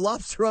cheese. They're going to have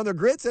lobster on their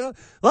grits. And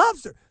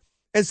lobster.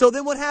 And so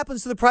then what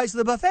happens to the price of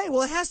the buffet?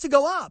 Well, it has to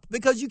go up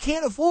because you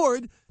can't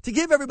afford to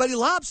give everybody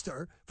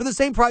lobster for the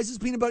same price as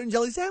peanut butter and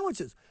jelly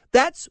sandwiches.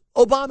 That's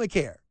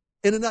Obamacare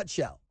in a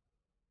nutshell.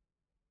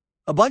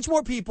 A bunch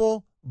more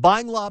people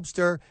buying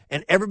lobster,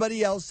 and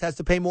everybody else has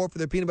to pay more for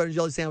their peanut butter and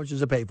jelly sandwiches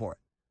to pay for it.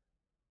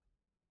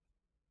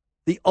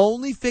 The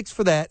only fix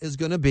for that is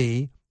going to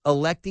be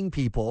electing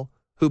people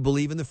who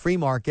believe in the free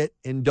market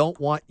and don't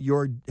want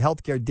your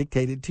health care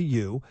dictated to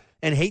you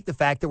and hate the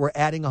fact that we're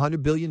adding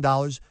 $100 billion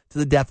to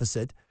the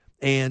deficit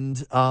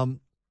and and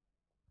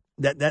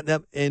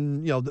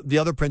the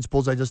other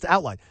principles I just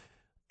outlined.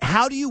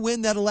 How do you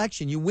win that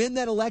election? You win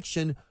that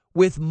election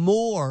with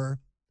more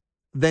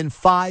than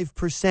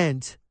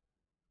 5%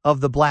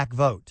 of the black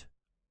vote.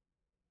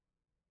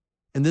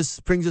 And this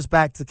brings us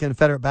back to the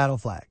Confederate battle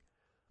flag.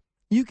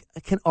 You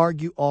can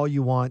argue all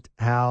you want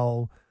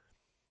how,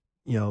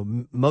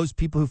 most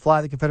people who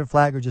fly the Confederate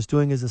flag are just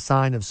doing it as a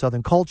sign of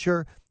Southern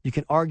culture. You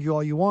can argue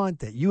all you want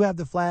that you have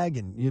the flag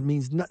and it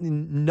means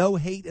nothing, no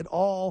hate at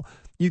all.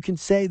 You can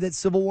say that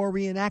Civil War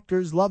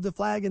reenactors love the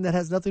flag and that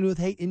has nothing to do with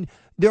hate. And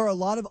there are a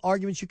lot of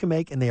arguments you can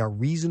make, and they are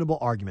reasonable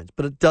arguments.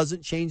 But it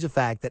doesn't change the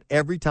fact that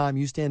every time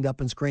you stand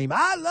up and scream,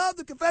 I love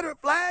the Confederate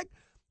flag,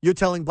 you're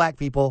telling black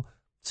people,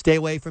 stay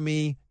away from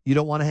me. You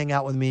don't want to hang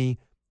out with me.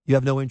 You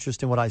have no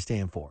interest in what I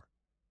stand for.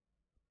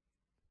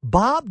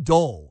 Bob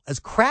Dole, as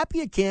crappy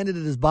a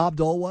candidate as Bob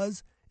Dole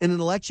was in an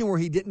election where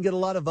he didn't get a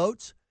lot of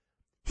votes,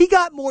 he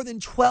got more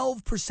than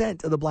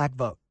 12% of the black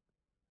vote.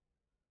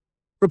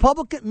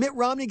 Republican Mitt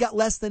Romney got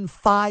less than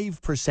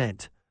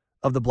 5%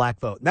 of the black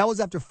vote. And that was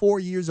after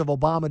 4 years of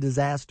Obama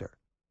disaster.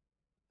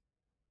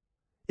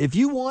 If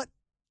you want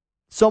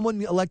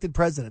someone elected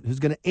president who's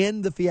going to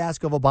end the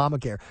fiasco of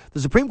Obamacare,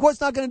 the Supreme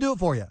Court's not going to do it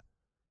for you.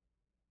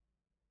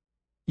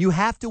 You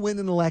have to win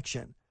an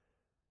election.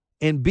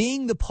 And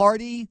being the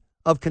party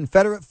of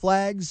Confederate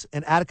flags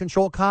and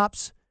out-of-control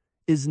cops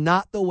is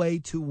not the way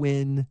to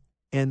win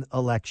an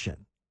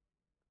election.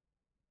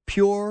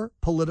 Pure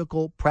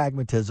political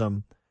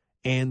pragmatism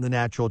and the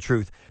natural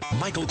truth.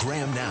 Michael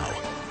Graham now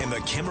and the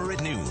Kimmer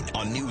at noon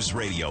on News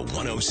Radio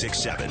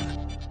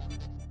 106.7.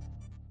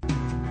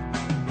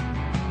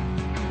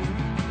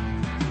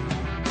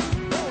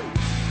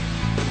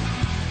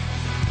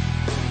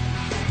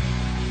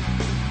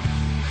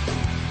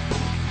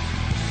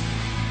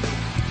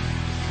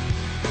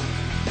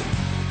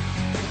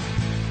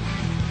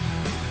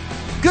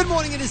 Good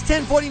morning. It is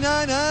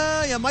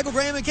 10:49. Michael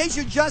Graham. In case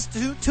you're just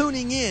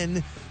tuning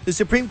in, the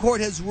Supreme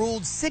Court has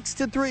ruled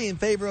 6-3 in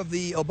favor of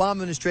the Obama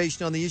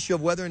administration on the issue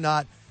of whether or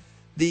not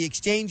the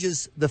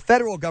exchanges the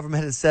federal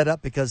government has set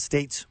up, because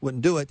states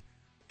wouldn't do it,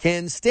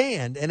 can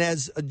stand. And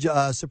as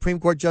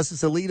Supreme Court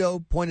Justice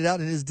Alito pointed out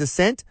in his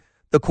dissent,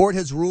 the court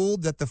has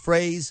ruled that the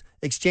phrase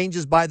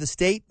exchanges by the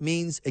state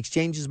means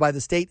exchanges by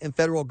the state and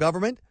federal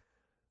government.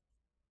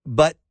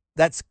 But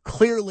that's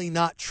clearly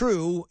not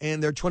true,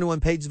 and their 21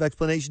 pages of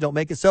explanation don't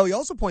make it so. He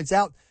also points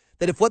out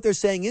that if what they're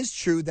saying is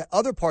true, that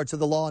other parts of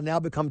the law now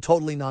become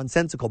totally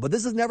nonsensical. But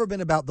this has never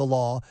been about the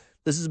law.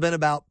 This has been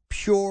about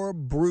pure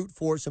brute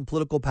force and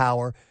political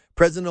power.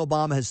 President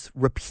Obama has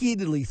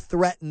repeatedly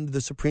threatened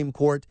the Supreme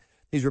Court.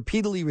 He's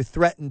repeatedly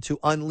threatened to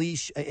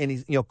unleash, and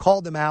he's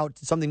called them out,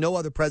 something no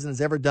other president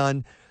has ever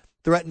done,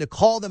 threatened to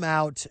call them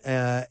out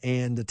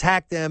and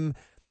attack them.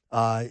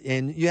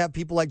 And you have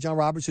people like John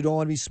Roberts who don't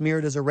want to be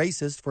smeared as a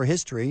racist for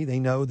history. They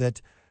know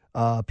that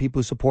people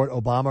who support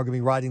Obama are going to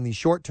be writing the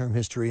short-term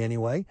history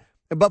anyway.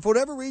 But for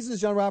whatever reasons,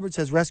 John Roberts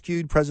has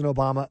rescued President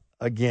Obama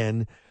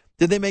again.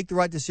 Did they make the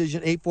right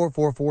decision?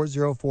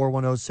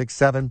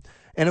 844-404-1067.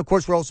 And, of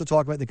course, we're also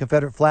talking about the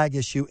Confederate flag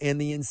issue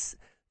and the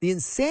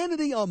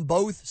insanity on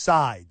both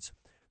sides.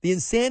 The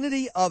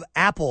insanity of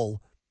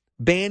Apple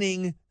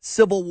banning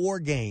Civil War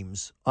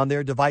games on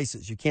their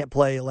devices. You can't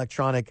play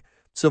electronic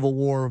Civil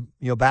War,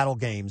 battle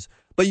games,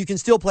 but you can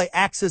still play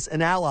Axis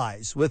and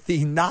Allies with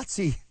the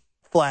Nazi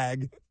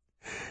flag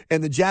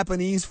and the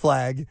Japanese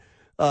flag,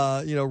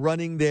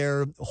 running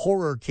their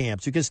horror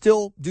camps. You can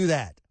still do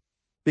that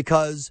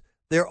because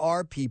there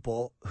are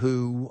people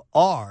who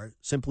are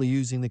simply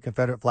using the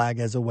Confederate flag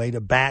as a way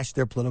to bash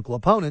their political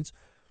opponents.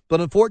 But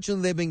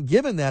unfortunately, they've been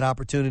given that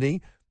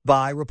opportunity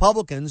by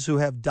Republicans who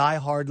have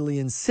diehardly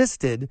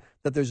insisted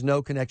that there's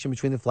no connection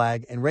between the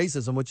flag and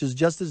racism, which is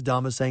just as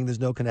dumb as saying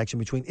there's no connection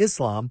between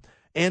Islam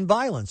and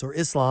violence, or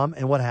Islam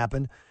and what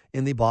happened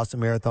in the Boston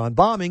Marathon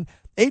bombing.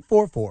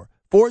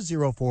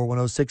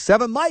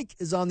 844-404-1067. Mike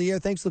is on the air.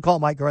 Thanks for the call,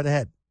 Mike. Go right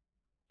ahead.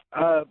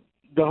 The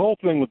whole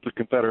thing with the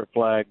Confederate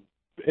flag,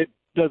 it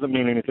doesn't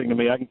mean anything to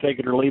me. I can take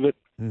it or leave it.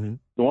 Mm-hmm.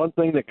 The one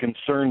thing that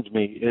concerns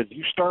me is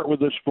you start with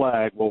this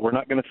flag. Well, we're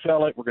not going to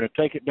sell it. We're going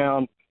to take it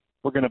down.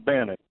 We're going to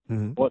ban it.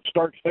 Mm-hmm. Well, it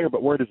starts there,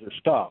 but where does it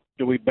stop?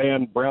 Do we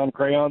ban brown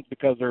crayons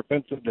because they're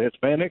offensive to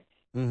Hispanics?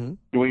 Mm-hmm.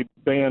 Do we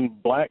ban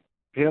black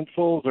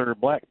pencils or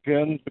black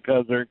pens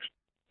because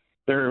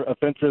they're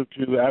offensive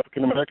to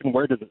African American?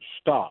 Where does it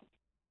stop?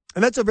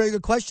 And that's a very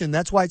good question.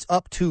 That's why it's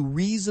up to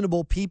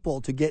reasonable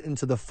people to get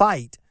into the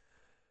fight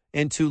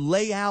and to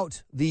lay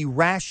out the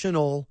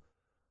rational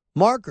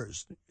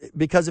markers.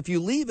 Because if you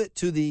leave it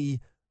to the,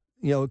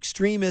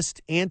 extremist,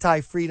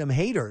 anti-freedom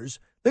haters,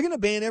 they're going to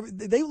ban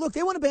they want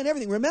to ban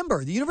everything.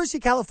 Remember, the University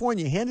of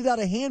California handed out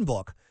a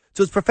handbook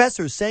to its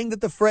professors saying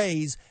that the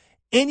phrase,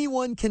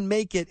 anyone can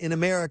make it in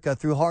America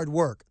through hard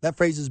work, that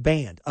phrase is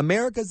banned.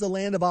 America's the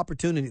land of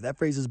opportunity. That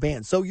phrase is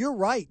banned. So you're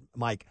right,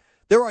 Mike.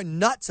 There are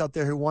nuts out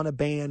there who want to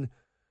ban,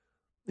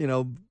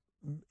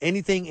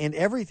 anything and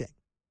everything.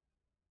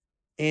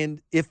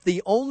 And if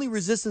the only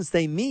resistance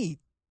they meet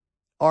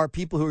are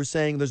people who are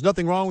saying there's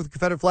nothing wrong with the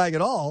Confederate flag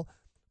at all,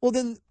 well,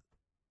 then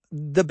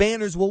the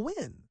banners will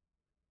win.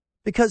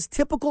 Because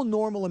typical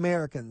normal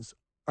Americans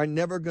are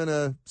never going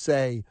to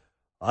say,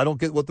 I don't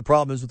get what the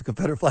problem is with the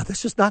Confederate flag.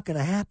 That's just not going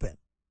to happen.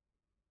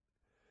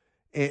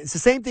 And it's the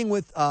same thing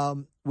with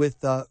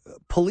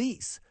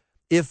police.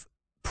 If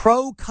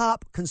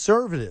pro-cop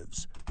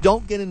conservatives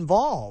don't get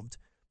involved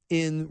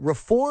in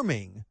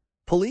reforming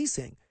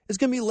policing, it's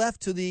going to be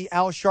left to the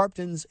Al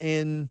Sharptons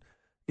and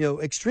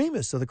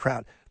extremists of the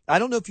crowd. I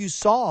don't know if you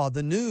saw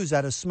the news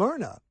out of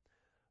Smyrna,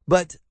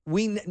 but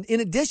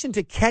in addition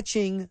to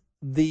catching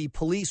the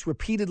police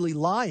repeatedly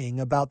lying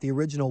about the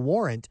original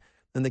warrant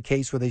in the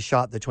case where they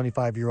shot the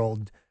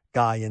 25-year-old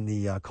guy in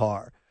the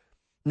car,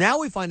 now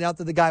we find out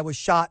that the guy was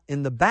shot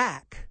in the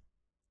back.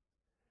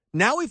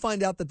 Now we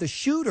find out that the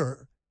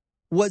shooter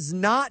was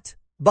not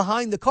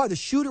behind the car. The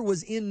shooter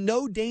was in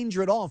no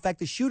danger at all. In fact,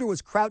 the shooter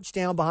was crouched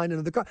down behind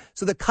another car.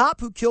 So the cop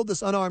who killed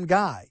this unarmed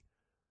guy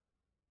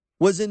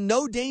was in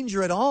no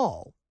danger at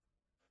all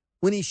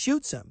when he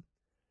shoots him.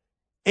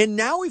 And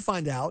now we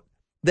find out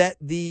that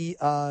the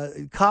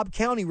Cobb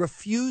County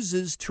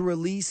refuses to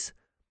release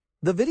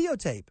the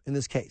videotape in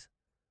this case.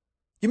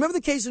 You remember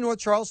the case in North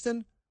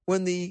Charleston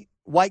when the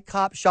white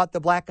cop shot the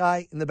black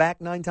guy in the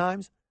back 9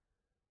 times?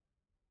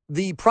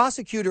 The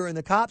prosecutor and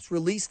the cops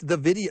released the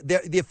video,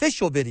 the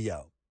official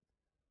video,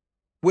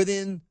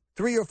 within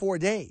 3 or 4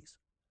 days.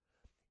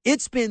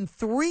 It's been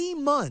 3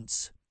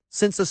 months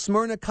since a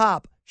Smyrna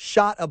cop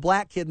shot a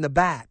black kid in the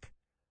back,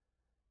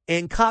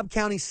 and Cobb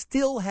County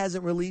still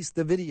hasn't released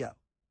the video.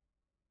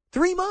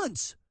 3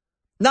 months.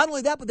 Not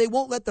only that, but they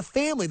won't let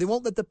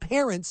the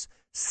parents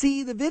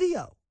see the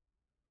video.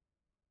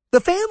 The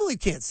family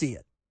can't see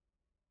it.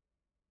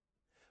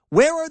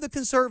 Where are the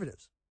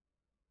conservatives?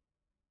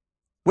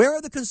 Where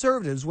are the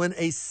conservatives when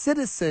a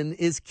citizen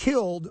is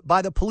killed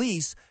by the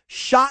police,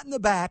 shot in the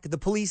back, the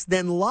police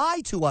then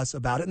lie to us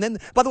about it? And then,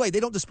 by the way, they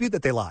don't dispute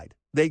that they lied.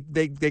 They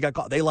got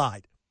caught. They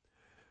lied.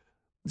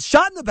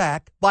 Shot in the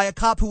back by a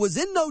cop who was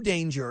in no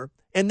danger,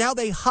 and now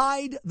they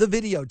hide the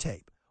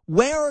videotape.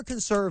 Where are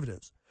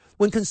conservatives?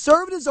 When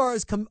conservatives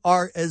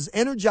are as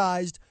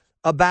energized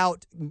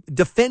about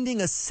defending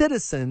a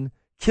citizen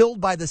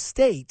killed by the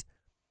state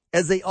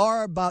as they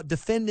are about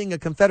defending a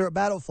Confederate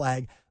battle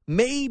flag,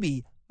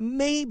 maybe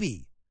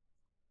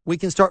we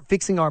can start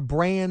fixing our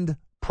brand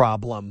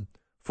problem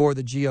for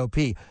the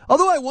GOP.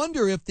 Although I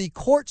wonder if the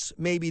courts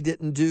maybe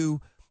didn't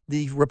do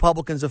the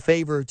Republicans a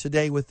favor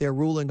today with their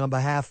ruling on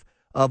behalf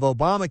of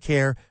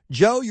Obamacare.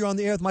 Joe, you're on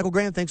the air with Michael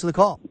Graham. Thanks for the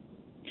call.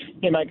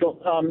 Hey, Michael.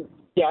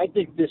 Yeah, I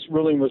think this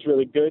ruling was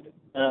really good.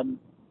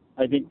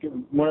 I think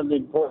one of the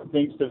important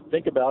things to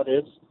think about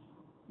is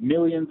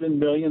millions and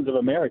millions of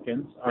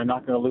Americans are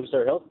not going to lose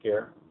their health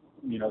care,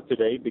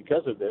 today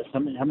because of this. How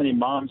many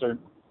moms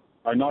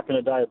are not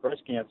going to die of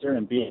breast cancer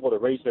and be able to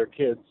raise their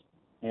kids?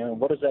 And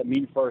what does that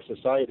mean for our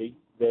society,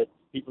 that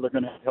people are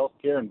going to have health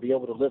care and be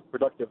able to live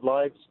productive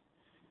lives?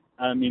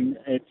 I mean,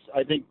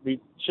 I think we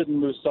shouldn't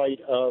lose sight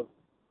of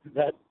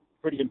that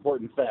pretty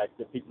important fact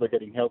that people are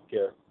getting health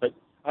care. But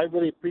I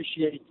really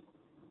appreciate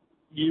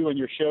you and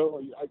your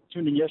show. I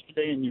tuned in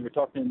yesterday and you were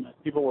talking,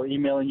 people were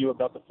emailing you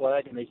about the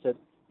flag, and they said,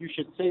 you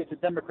should say it's a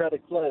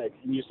Democratic flag.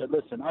 And you said,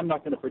 listen, I'm not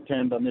going to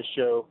pretend on this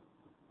show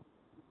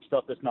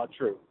stuff that's not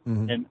true.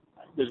 Mm-hmm. And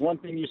there's one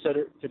thing you said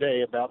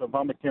today about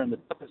Obamacare and the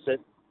deficit,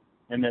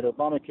 and that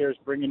Obamacare is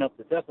bringing up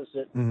the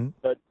deficit, mm-hmm.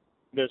 but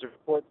there's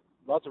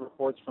lots of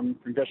reports from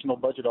Congressional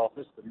Budget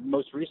Office. The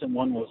most recent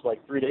one was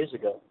like 3 days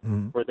ago,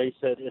 mm-hmm. where they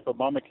said if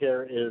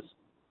Obamacare is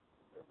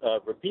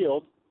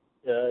repealed,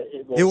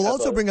 it It will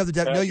also bring up the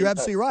debt. No, you're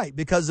absolutely right,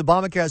 because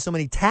Obamacare has so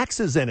many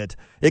taxes in it.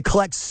 It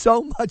collects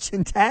so much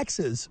in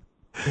taxes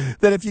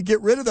that if you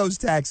get rid of those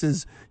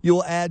taxes,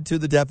 you'll add to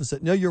the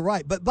deficit. No, you're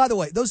right. But by the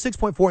way, those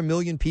 6.4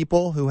 million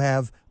people who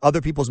have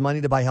other people's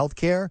money to buy health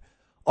care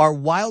are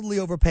wildly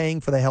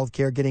overpaying for the health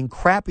care, getting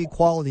crappy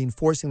quality and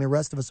forcing the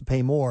rest of us to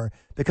pay more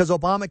because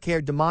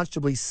Obamacare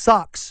demonstrably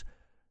sucks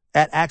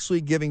at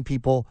actually giving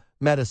people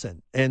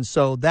medicine. And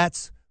so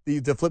that's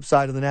the flip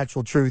side of the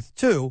natural truth,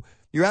 too.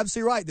 You're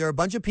absolutely right. There are a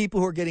bunch of people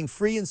who are getting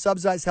free and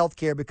subsidized health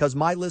care because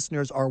my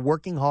listeners are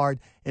working hard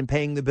and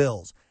paying the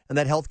bills. And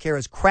that health care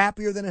is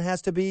crappier than it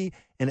has to be,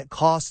 and it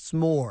costs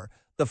more.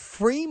 The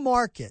free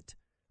market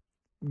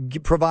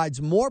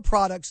provides more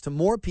products to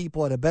more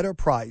people at a better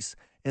price.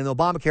 And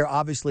Obamacare,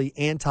 obviously,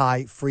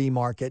 anti-free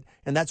market.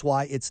 And that's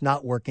why it's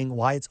not working,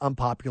 why it's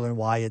unpopular, and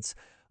why it's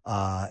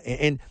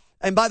and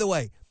by the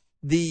way,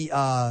 the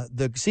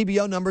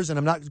CBO numbers, and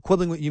I'm not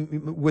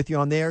quibbling with you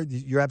on there.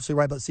 You're absolutely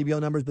right about CBO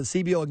numbers, but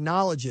CBO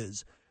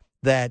acknowledges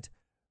that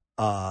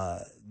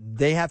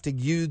they have to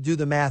do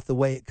the math the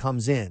way it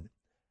comes in.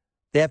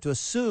 They have to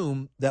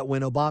assume that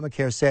when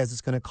Obamacare says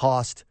it's going to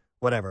cost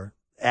whatever,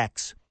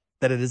 X,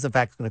 that it is in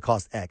fact going to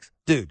cost X.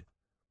 Dude,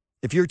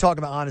 if you're talking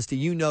about honesty,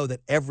 you know that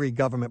every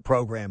government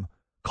program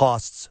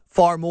costs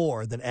far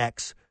more than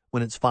X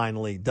when it's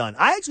finally done.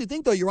 I actually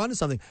think, though, you're onto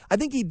something. I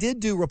think he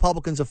did do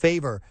Republicans a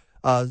favor.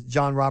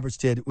 John Roberts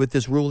did with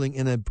this ruling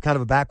in a kind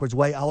of a backwards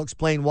way. I'll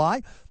explain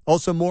why.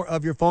 Also, more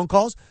of your phone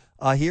calls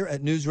here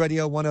at News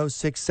Radio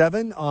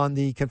 106.7 on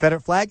the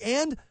Confederate flag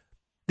and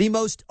the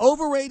most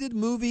overrated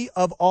movie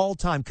of all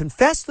time.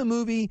 Confess the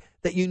movie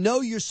that you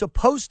know you're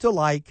supposed to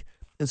like,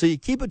 and so you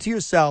keep it to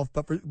yourself,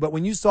 but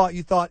when you saw it,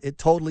 you thought it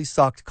totally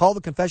sucked. Call the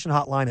confession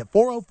hotline at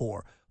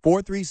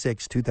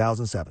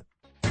 404-436-2007.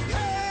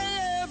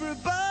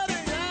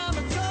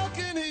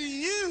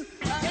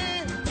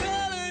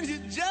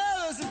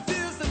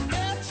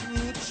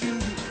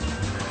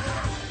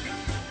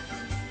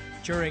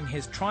 During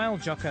his trial,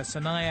 Jokar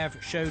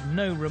Tsarnaev showed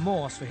no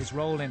remorse for his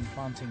role in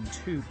planting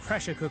 2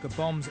 pressure cooker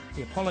bombs.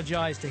 He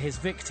apologized to his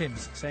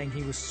victims, saying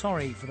he was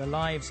sorry for the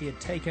lives he had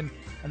taken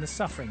and the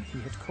suffering he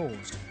had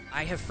caused.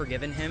 I have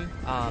forgiven him.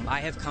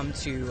 I have come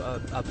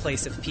to a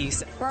place of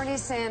peace. Bernie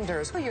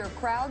Sanders, your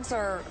crowds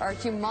are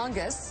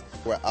humongous.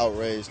 We're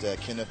outraged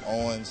that Kenneth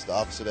Owens, the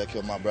officer that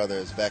killed my brother,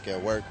 is back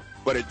at work.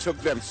 But it took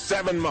them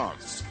 7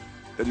 months,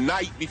 the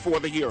night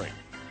before the hearing,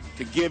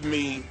 to give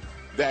me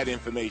that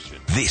information.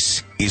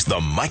 This is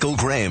the Michael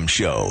Graham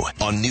Show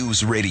on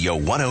News Radio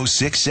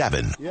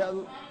 106.7. Yeah,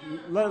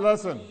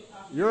 listen,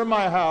 you're in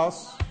my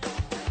house.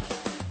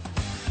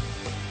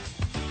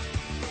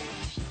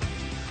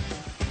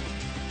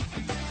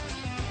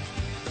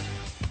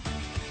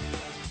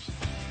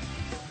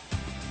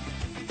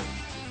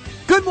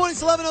 Good morning,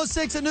 it's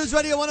 11:06 at News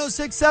Radio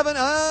 106.7.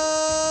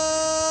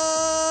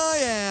 I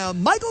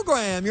am Michael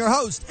Graham, your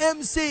host,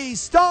 MC,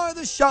 star of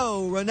the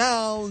show,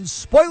 renowned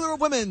spoiler of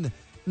women,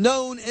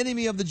 known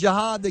enemy of the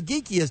jihad, the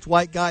geekiest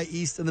white guy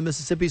east of the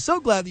Mississippi. So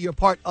glad that you're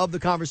part of the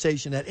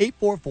conversation at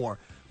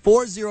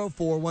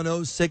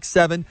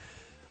 844-404-1067.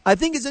 I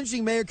think it's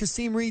interesting Mayor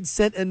Kasim Reed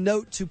sent a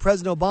note to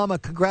President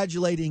Obama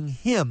congratulating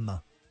him,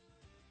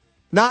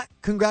 not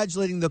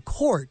congratulating the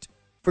court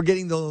for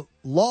getting the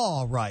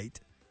law right,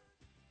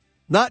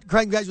 not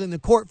congratulating the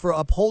court for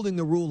upholding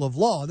the rule of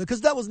law,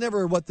 because that was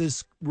never what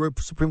this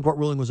Supreme Court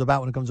ruling was about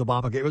when it comes to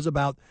Obamacare. It was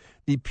about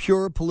the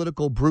pure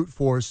political brute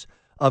force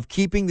of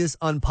keeping this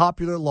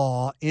unpopular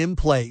law in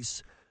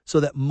place so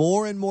that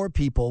more and more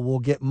people will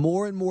get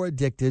more and more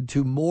addicted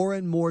to more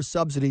and more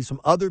subsidies from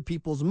other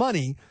people's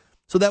money,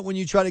 so that when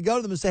you try to go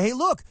to them and say, hey,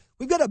 look,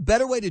 we've got a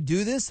better way to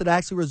do this that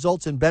actually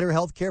results in better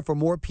health care for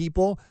more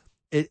people,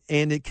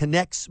 and it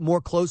connects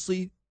more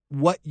closely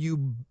what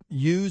you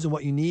use and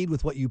what you need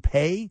with what you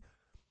pay,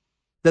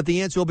 that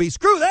the answer will be,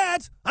 screw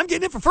that, I'm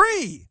getting it for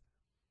free.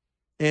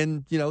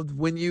 And, you know,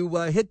 when you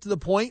hit to the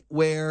point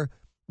where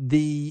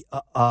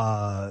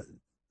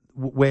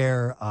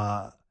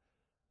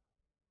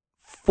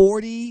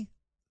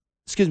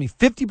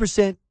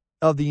 50%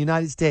 of the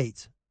United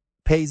States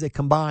pays a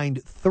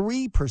combined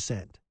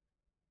 3%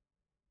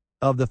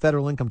 of the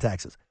federal income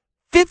taxes.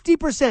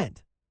 50%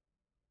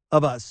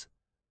 of us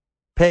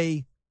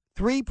pay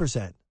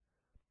 3%,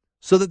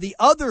 so that the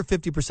other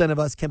 50% of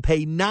us can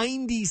pay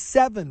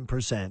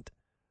 97%.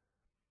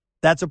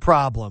 That's a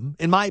problem,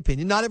 in my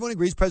opinion. Not everyone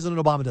agrees.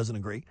 President Obama doesn't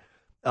agree.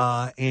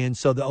 And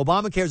so the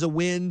Obamacare is a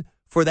win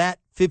for that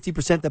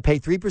 50% that pay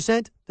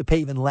 3% to pay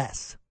even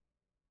less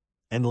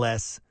and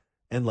less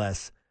and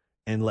less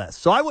and less.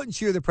 So I wouldn't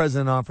cheer the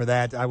president on for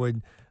that.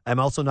 I'm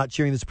also not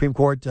cheering the Supreme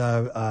Court.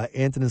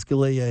 Antonin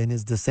Scalia in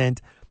his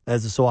dissent,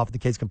 as is so often the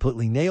case,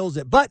 completely nails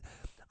it. But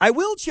I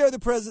will cheer the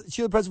president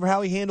for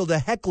how he handled a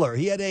heckler.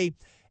 He had a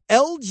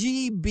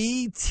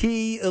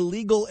LGBT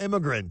illegal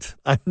immigrant.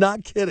 I'm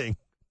not kidding.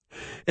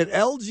 An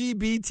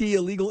LGBT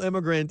illegal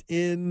immigrant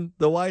in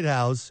the White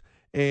House.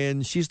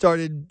 And she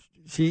started,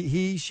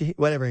 she,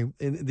 whatever. And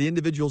the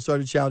individual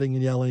started shouting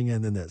and yelling,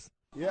 and then this.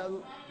 Yeah,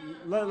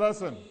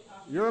 listen,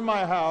 you're in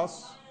my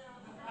house.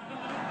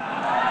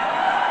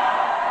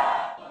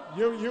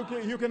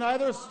 You can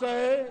either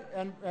stay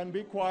and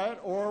be quiet,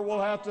 or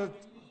we'll have to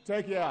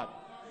take you out.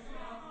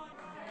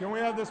 Can we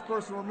have this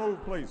person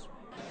removed, please?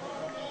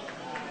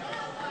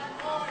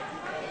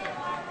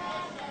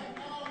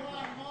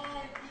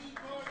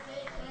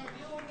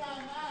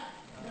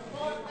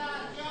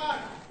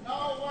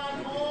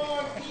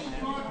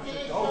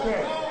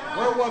 Okay,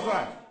 where was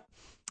I?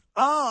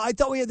 Oh, I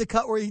thought we had the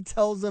cut where he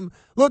tells them,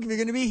 look, if you're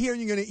going to be here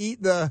and you're going to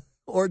eat the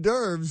hors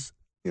d'oeuvres,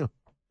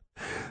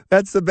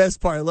 that's the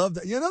best part. I love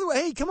that. Another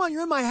way, hey, come on,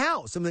 you're in my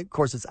house. I mean, of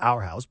course, it's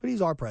our house, but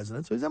he's our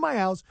president, so he's in my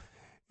house.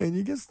 And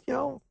you just,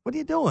 what are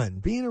you doing?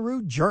 Being a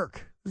rude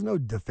jerk. There's no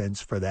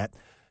defense for that.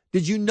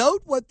 Did you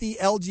note what the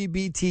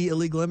LGBT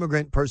illegal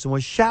immigrant person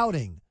was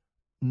shouting?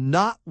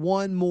 Not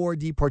one more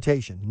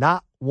deportation.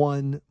 Not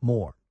one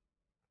more.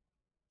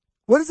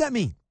 What does that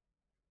mean?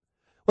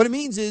 What it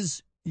means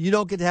is you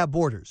don't get to have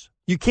borders.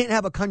 You can't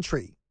have a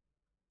country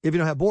if you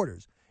don't have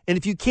borders. And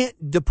if you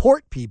can't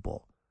deport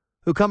people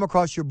who come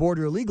across your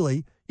border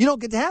illegally, you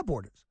don't get to have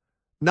borders.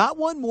 Not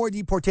one more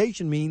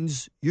deportation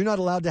means you're not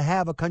allowed to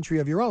have a country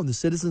of your own. The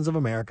citizens of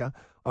America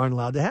aren't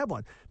allowed to have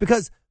one.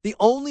 Because the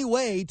only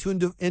way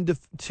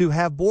to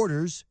have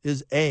borders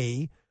is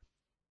A,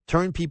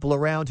 turn people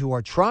around who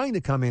are trying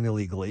to come in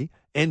illegally,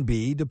 and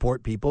B,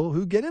 deport people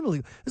who get in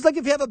illegally. It's like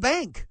if you have a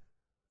bank.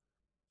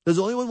 There's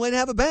only one way to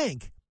have a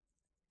bank.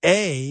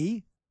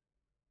 A,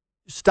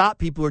 stop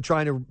people who are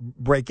trying to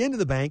break into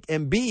the bank,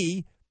 and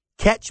B,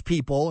 catch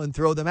people and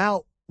throw them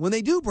out when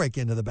they do break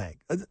into the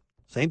bank.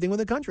 Same thing with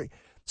the country.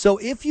 So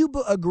if you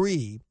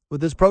agree with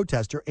this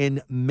protester,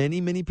 and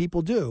many, many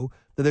people do,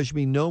 that there should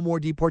be no more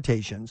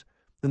deportations,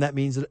 then that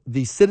means that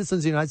the citizens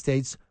of the United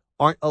States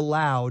aren't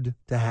allowed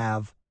to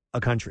have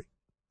a country.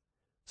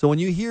 So when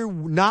you hear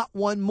not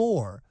one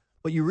more,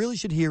 what you really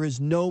should hear is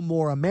no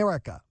more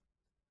America.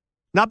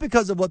 Not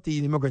because of what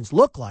the immigrants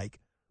look like,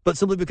 but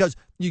simply because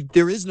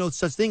there is no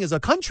such thing as a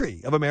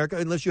country of America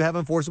unless you have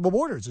enforceable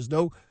borders.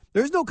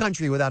 There's no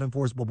country without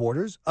enforceable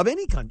borders of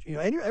any country,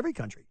 every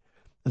country.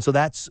 And so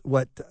that's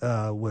what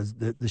was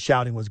the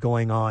shouting was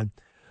going on.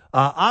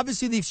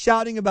 Obviously, the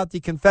shouting about the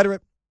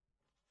Confederate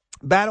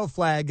battle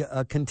flag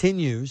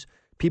continues.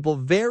 People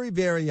very,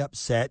 very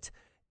upset,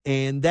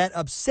 and that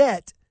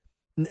upset,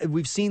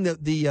 we've seen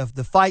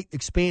the fight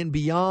expand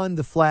beyond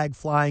the flag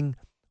flying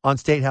on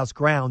State House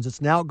grounds.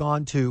 It's now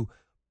gone to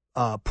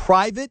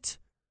private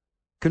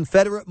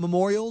Confederate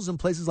memorials in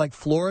places like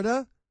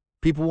Florida.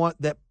 People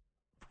want that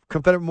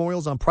Confederate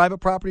memorials on private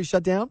property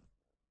shut down.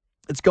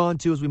 It's gone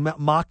to, as we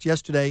mocked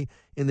yesterday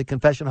in the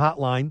confession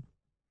hotline,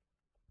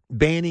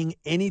 banning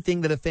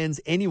anything that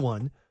offends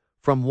anyone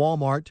from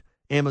Walmart,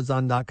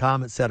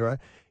 Amazon.com, etc.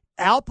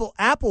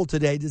 Apple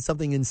today did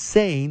something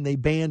insane. They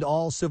banned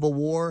all Civil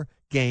War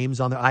games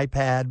on their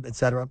iPad,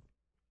 etc.,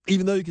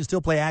 even though you can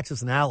still play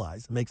Axis and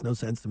Allies. It makes no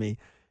sense to me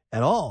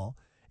at all.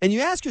 And you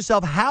ask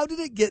yourself, how did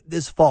it get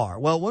this far?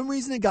 Well, one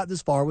reason it got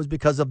this far was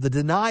because of the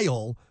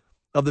denial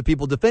of the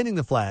people defending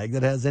the flag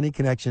that has any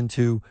connection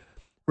to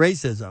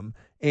racism.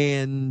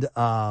 And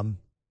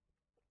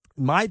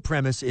my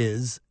premise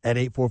is at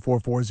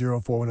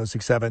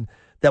 844-404-1067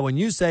 that when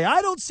you say,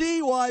 I don't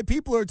see why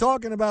people are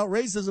talking about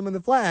racism in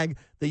the flag,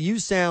 that you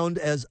sound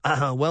as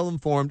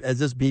well-informed as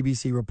this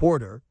BBC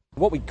reporter.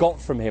 What we got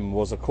from him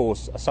was, of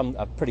course,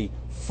 a pretty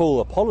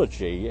full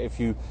apology, if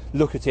you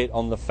look at it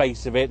on the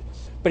face of it.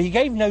 But he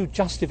gave no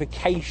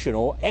justification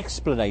or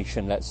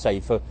explanation, let's say,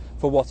 for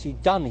what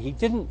he'd done. He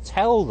didn't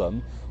tell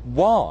them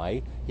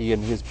why he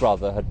and his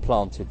brother had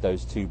planted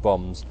those two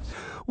bombs.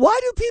 Why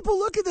do people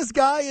look at this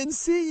guy and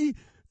see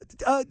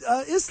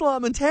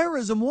Islam and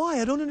terrorism?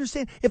 Why? I don't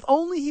understand. If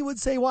only he would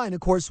say why. And,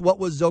 of course, what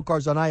was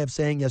Dzhokhar Tsarnaev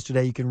saying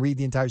yesterday? You can read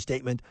the entire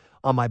statement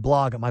on my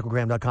blog at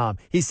michaelgraham.com.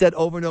 He said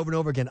over and over and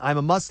over again, I'm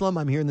a Muslim.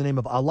 I'm here in the name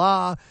of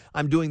Allah.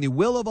 I'm doing the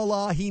will of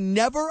Allah. He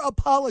never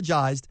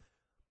apologized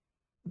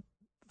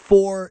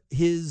for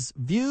his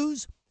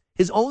views.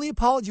 His only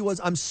apology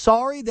was, I'm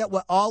sorry that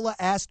what Allah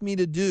asked me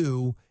to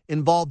do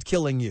involved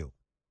killing you.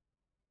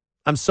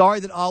 I'm sorry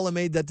that Allah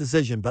made that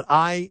decision, but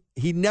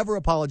he never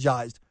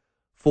apologized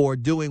for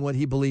doing what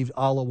he believed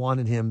Allah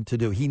wanted him to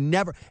do. He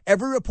never,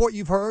 every report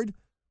you've heard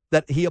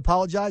that he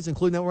apologized,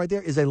 including that one right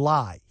there, is a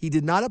lie. He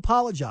did not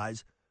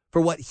apologize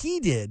for what he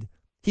did.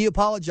 He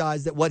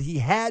apologized that what he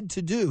had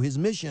to do, his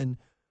mission,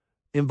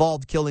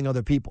 involved killing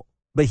other people.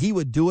 But he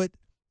would do it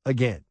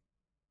again.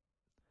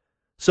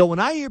 So when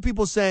I hear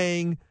people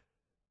saying,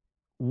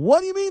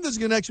 what do you mean there's a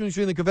connection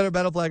between the Confederate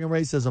battle flag and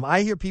racism?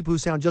 I hear people who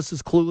sound just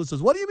as clueless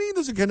as, what do you mean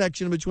there's a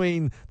connection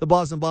between the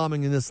Boston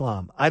bombing and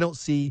Islam? I don't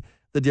see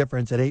the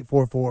difference at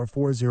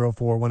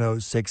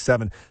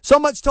 844-404-1067. So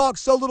much talk,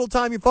 so little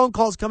time. Your phone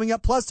calls coming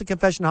up, plus the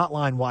confession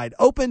hotline wide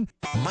open.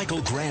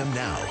 Michael Graham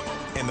now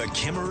and the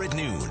Kimmer at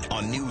noon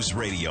on News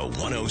Radio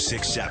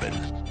 1067.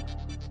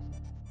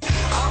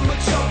 I'm a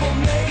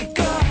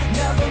troublemaker,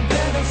 never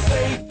been a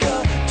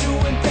faker,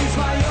 doing things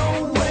my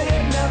own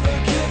way,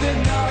 never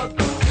giving up.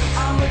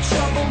 I'm a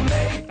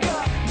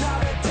troublemaker,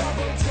 not a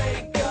double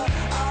taker.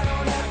 I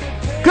don't have to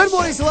pay. Good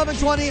morning, it's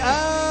 11:20.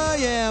 I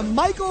am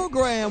Michael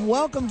Graham.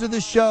 Welcome to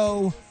the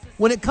show.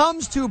 When it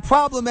comes to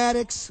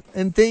problematics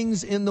and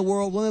things in the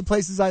world, one of the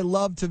places I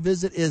love to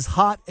visit is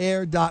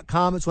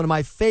hotair.com. It's one of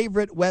my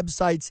favorite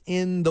websites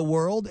in the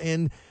world.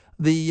 And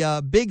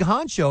the big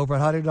honcho over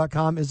at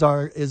hotair.com is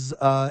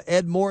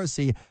Ed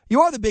Morrissey.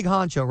 You are the big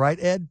honcho, right,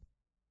 Ed?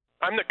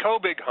 I'm the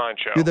co-big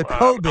honcho. You're the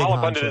co-big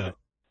honcho.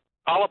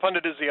 Ala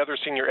Pundit is the other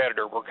senior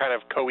editor. We're kind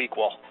of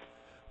co-equal.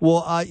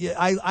 Well,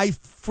 I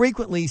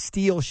frequently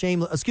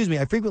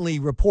I frequently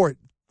report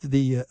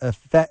the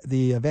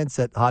events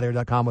at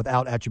hotair.com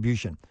without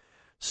attribution.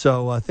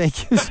 So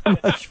thank you so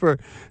much for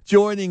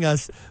joining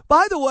us.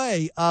 By the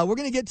way, we're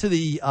going to get to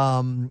the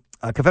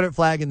Confederate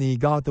flag and the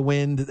Gone with the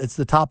Wind. It's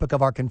the topic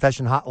of our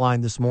confession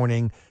hotline this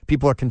morning.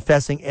 People are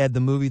confessing, Ed, the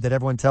movie that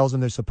everyone tells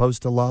them they're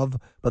supposed to love,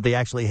 but they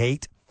actually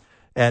hate,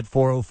 at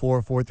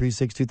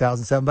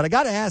 404-436-2007. But I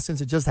got to ask, since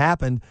it just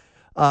happened,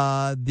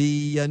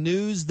 the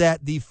news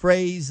that the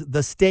phrase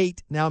 "the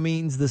state" now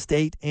means the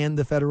state and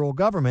the federal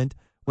government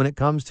when it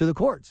comes to the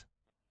courts.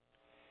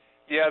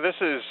 Yeah, this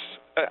is.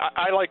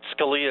 I like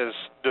Scalia's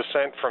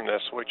dissent from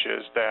this, which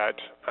is that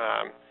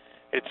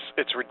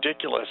it's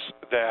ridiculous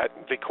that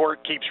the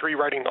court keeps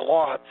rewriting the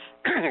law.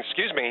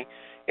 Excuse me,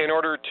 in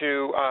order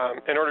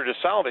to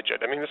salvage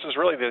it. I mean, this is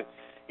really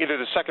either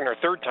the second or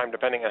third time,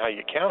 depending on how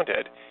you count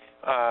it,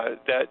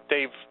 that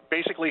they've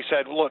basically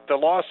said, look, the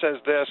law says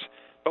this,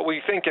 but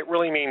we think it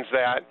really means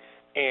that,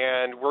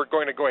 and we're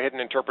going to go ahead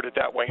and interpret it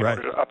that way in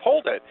order to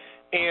uphold it.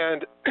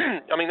 And,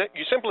 I mean,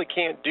 you simply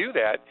can't do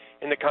that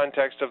in the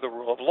context of the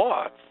rule of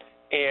law.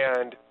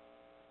 And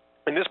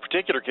in this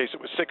particular case, it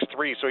was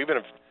 6-3, so even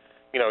if,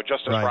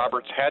 Justice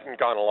Roberts hadn't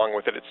gone along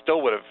with it, it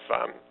still would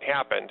have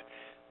happened.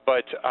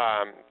 But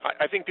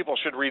I think people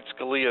should read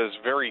Scalia's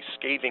very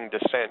scathing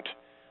dissent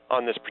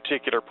on this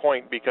particular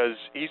point, because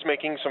he's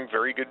making some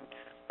very good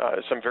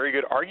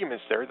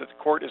arguments there that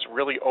the court is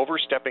really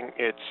overstepping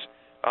its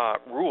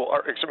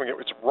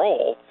its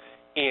role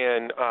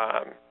in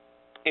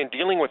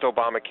dealing with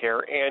Obamacare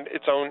and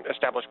its own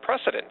established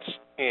precedents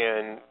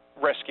in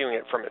rescuing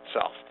it from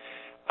itself.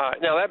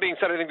 Now, that being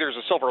said, I think there's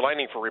a silver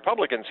lining for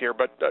Republicans here,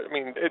 but I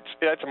mean,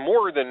 that's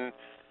more than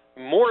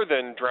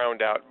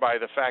drowned out by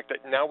the fact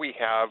that now we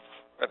have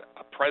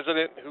a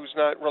president who's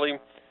not really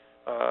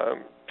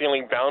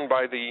feeling bound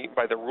by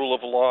the rule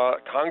of law,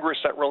 Congress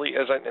that really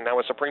isn't, and now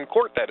a Supreme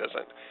Court that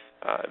isn't.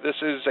 This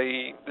is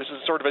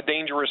sort of a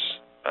dangerous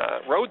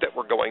road that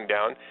we're going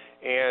down,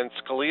 and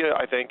Scalia,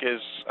 I think,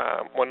 is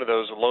one of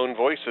those lone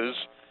voices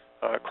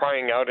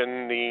crying out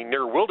in the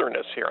near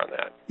wilderness here on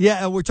that.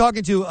 Yeah, we're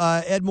talking to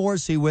Ed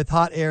Morrissey with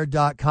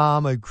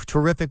hotair.com, a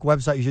terrific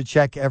website you should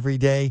check every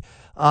day.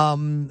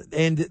 And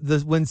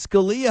when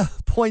Scalia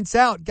points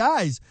out,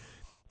 guys,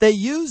 they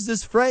use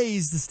this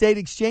phrase, the state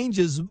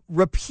exchanges,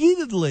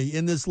 repeatedly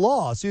in this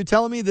law. So you're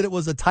telling me that it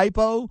was a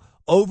typo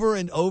over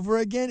and over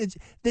again?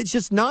 It's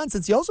just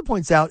nonsense. He also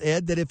points out,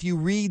 Ed, that if you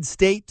read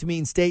state to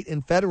mean state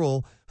and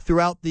federal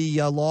throughout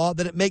the law,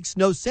 that it makes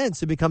no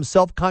sense. It becomes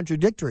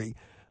self-contradictory.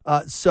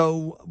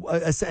 So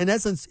in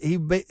essence,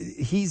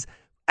 he's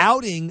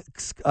outing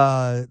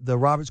the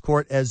Roberts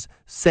Court as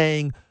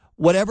saying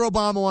whatever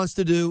Obama wants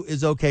to do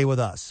is okay with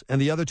us, and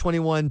the other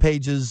 21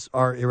 pages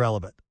are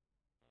irrelevant.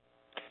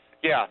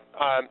 Yeah,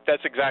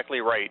 that's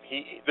exactly right.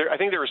 I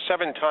think there were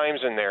 7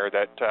 times in there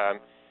that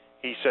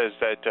he says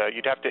that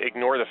you'd have to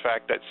ignore the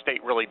fact that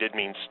state really did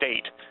mean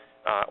state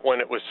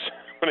when it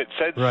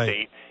said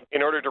state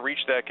in order to reach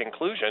that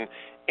conclusion.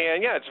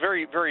 And yeah, it's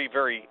very, very,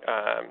 very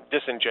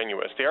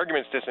disingenuous. The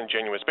argument's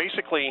disingenuous.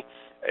 Basically,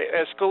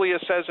 as Scalia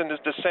says in his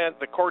dissent,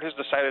 the court has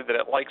decided that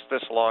it likes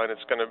this law and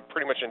it's going to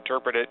pretty much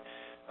interpret it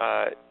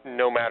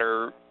no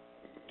matter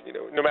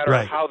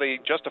how they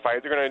justify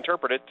it. They're going to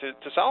interpret it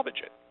to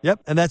salvage it.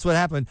 Yep, and that's what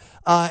happened.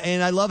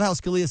 And I love how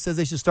Scalia says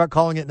they should start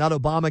calling it not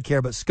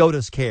Obamacare, but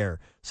SCOTUS care,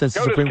 since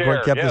the Supreme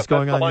Court kept this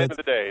going on. That's the line of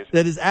the day.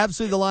 That is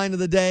absolutely the line of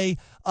the day.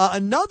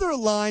 Another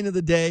line of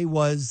the day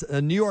was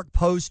a New York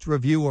Post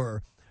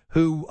reviewer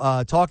who,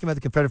 talking about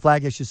the Confederate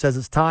flag issue, says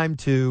it's time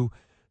to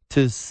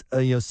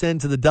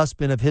send to the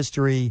dustbin of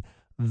history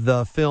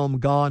the film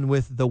Gone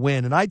with the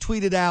Wind. And I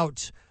tweeted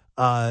out,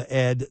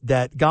 Ed,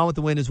 that Gone with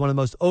the Wind is one of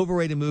the most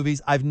overrated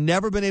movies. I've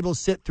never been able to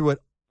sit through it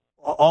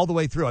all the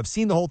way through. I've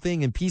seen the whole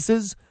thing in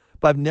pieces,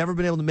 but I've never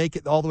been able to make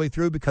it all the way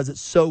through because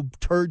it's so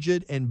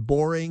turgid and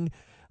boring.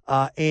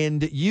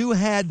 And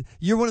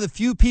you're one of the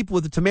few people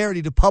with the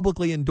temerity to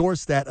publicly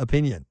endorse that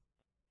opinion.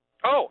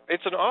 Oh,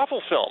 it's an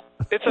awful film.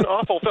 It's an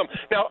awful film.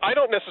 Now, I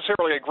don't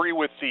necessarily agree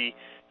with the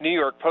New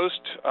York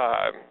Post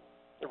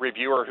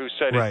reviewer who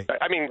said it.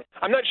 I mean,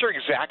 I'm not sure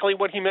exactly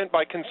what he meant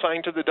by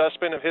consigned to the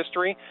dustbin of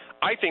history.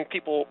 I think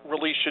people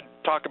really should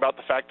talk about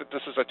the fact that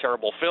this is a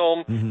terrible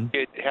film. Mm-hmm.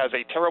 It has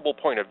a terrible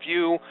point of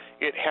view.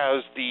 It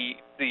has the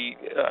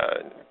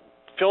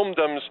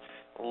filmdom's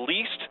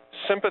least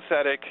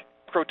sympathetic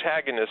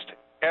protagonist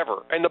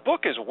ever. And the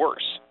book is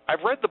worse.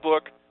 I've read the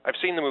book. I've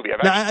seen the movie.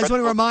 I just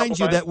want to remind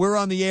you that we're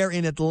on the air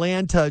in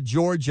Atlanta,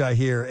 Georgia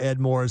here, Ed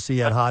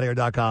Morrissey at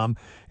hotair.com,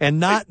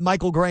 and not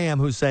Michael Graham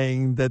who's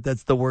saying that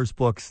that's the worst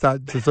book. So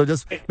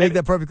just make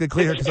that perfectly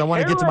clear because I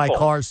want to get to my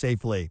car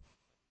safely.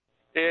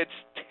 It's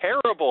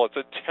terrible. It's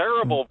a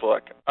terrible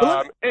book.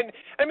 And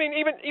I mean,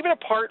 even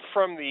apart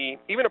from the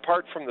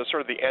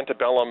sort of the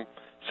antebellum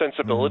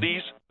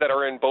sensibilities that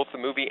are in both the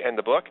movie and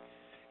the book,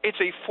 it's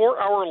a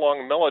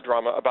 4-hour-long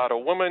melodrama about a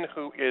woman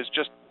who is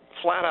just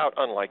flat out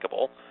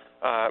unlikable,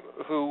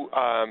 who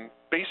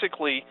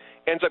basically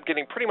ends up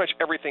getting pretty much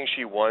everything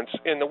she wants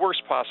in the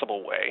worst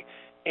possible way.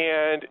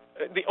 And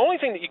the only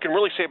thing that you can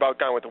really say about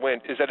Gone with the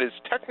Wind is that it's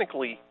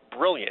technically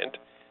brilliant.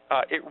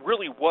 It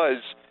really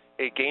was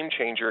a game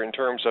changer in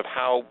terms of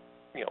how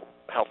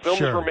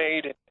films were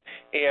made.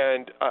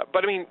 And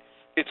but I mean,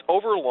 it's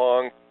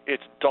overlong,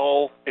 it's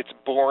dull, it's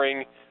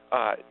boring.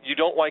 You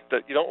don't like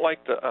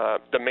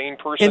the main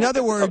person. In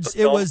other words,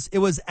 it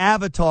was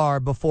Avatar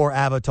before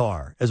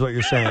Avatar, is what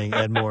you're saying,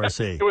 Ed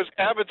Morrissey.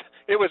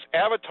 It was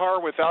Avatar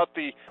without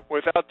the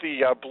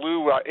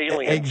blue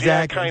aliens. Exactly.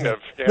 Yeah, kind of.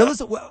 Yeah. Now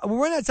listen,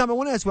 we're out of time. I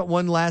want to ask about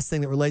one last thing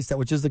that relates to that,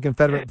 which is the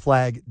Confederate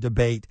flag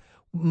debate.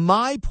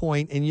 My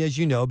point, and as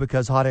you know,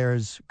 because Hot Air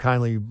has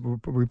kindly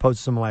reposted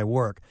some of my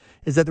work,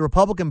 is that the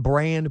Republican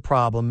brand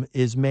problem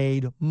is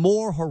made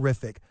more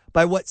horrific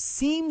by what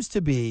seems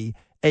to be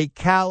a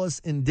callous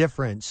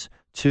indifference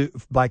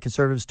by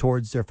conservatives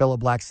towards their fellow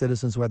black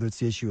citizens, whether it's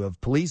the issue of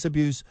police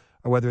abuse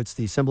or whether it's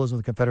the symbolism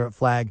of the Confederate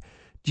flag.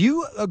 Do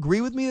you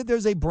agree with me that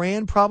there's a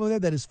brand problem there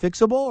that is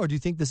fixable, or do you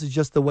think this is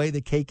just the way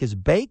the cake is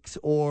baked,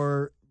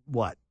 or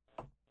what?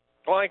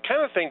 Well, I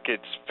kind of think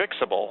it's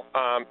fixable,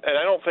 and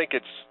I don't think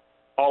it's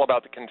all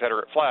about the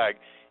Confederate flag.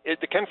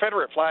 The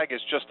Confederate flag is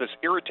just this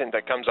irritant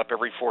that comes up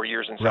every 4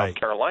 years in South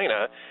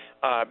Carolina.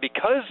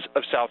 Because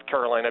of South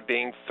Carolina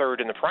being third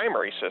in the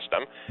primary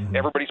system,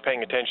 everybody's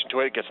paying attention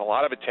to it. It gets a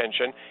lot of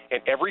attention.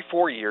 And every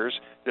 4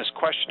 years, this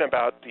question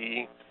about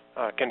the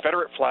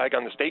Confederate flag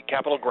on the state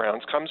capitol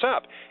grounds comes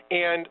up.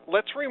 And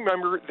let's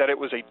remember that it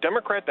was a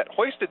Democrat that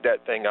hoisted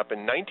that thing up in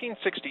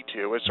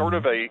 1962 as sort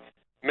of a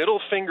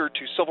middle finger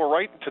to the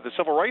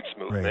civil rights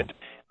movement.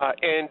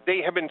 And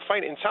they have been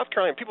fighting in South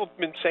Carolina. People have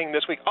been saying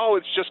this week, "Oh,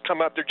 it's just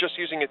come up. They're just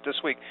using it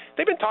this week."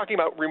 They've been talking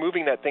about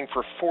removing that thing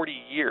for 40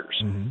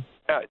 years.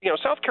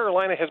 South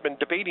Carolina has been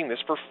debating this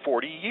for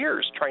 40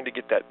 years, trying to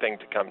get that thing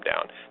to come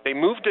down. They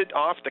moved it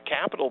off the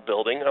Capitol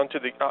building onto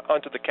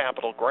the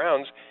Capitol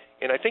grounds,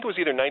 and I think it was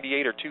either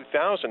 98 or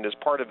 2000 as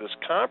part of this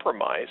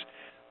compromise.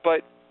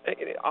 But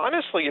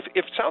honestly,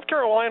 if South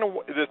Carolina,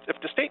 if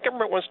the state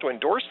government wants to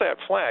endorse that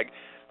flag,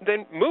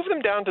 then move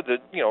them down to the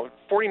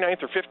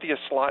 49th or 50th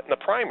slot in the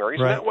primaries,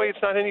 and that way it's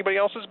not anybody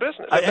else's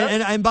business.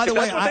 And by the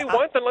way, if that's what they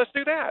want, then let's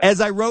do that. As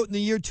I wrote in the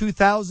year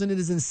 2000, it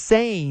is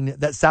insane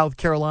that South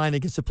Carolina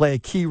gets to play a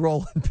key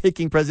role in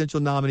picking presidential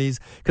nominees,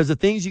 because the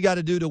things you got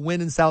to do to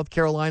win in South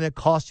Carolina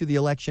cost you the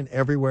election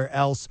everywhere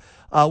else.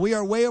 We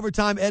are way over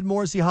time. Ed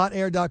Morrissey,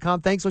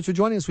 hotair.com. Thanks so much for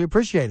joining us. We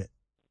appreciate it.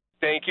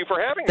 Thank you for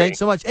having me. Thanks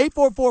so much.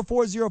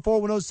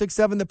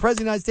 844-404-1067. The President of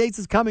the United States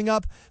is coming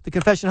up. The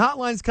Confession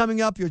Hotline is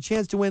coming up. Your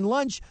chance to win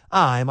lunch.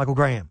 I'm Michael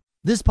Graham.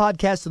 This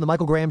podcast of The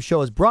Michael Graham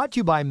Show is brought to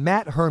you by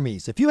Matt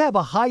Hermes. If you have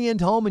a high-end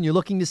home and you're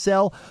looking to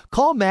sell,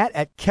 call Matt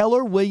at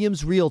Keller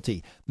Williams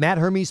Realty. Matt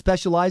Hermes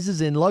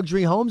specializes in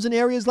luxury homes in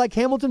areas like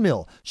Hamilton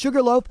Mill,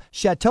 Sugarloaf,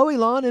 Chateau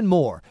Elan, and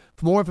more.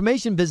 For more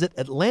information, visit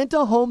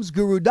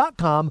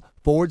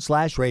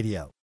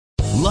AtlantaHomesGuru.com/radio.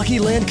 Lucky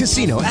Land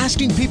Casino,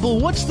 asking people,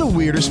 what's the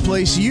weirdest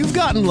place you've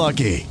gotten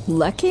lucky?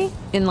 Lucky?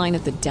 In line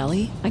at the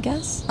deli, I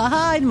guess?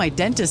 Aha, in my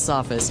dentist's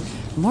office.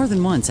 More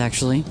than once,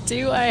 actually.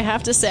 Do I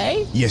have to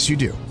say? Yes, you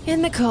do.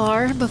 In the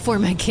car before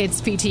my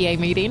kids' PTA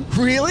meeting.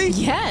 Really?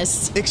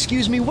 Yes.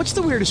 Excuse me, what's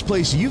the weirdest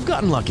place you've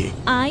gotten lucky?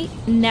 I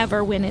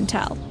never win and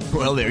tell.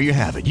 Well, there you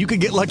have it. You can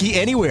get lucky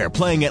anywhere,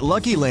 playing at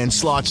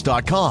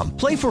LuckyLandSlots.com.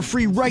 Play for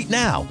free right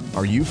now.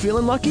 Are you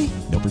feeling lucky?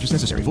 No purchase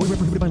necessary. Void where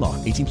prohibited by law.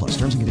 18+.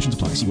 Terms and conditions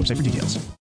apply. See website for details.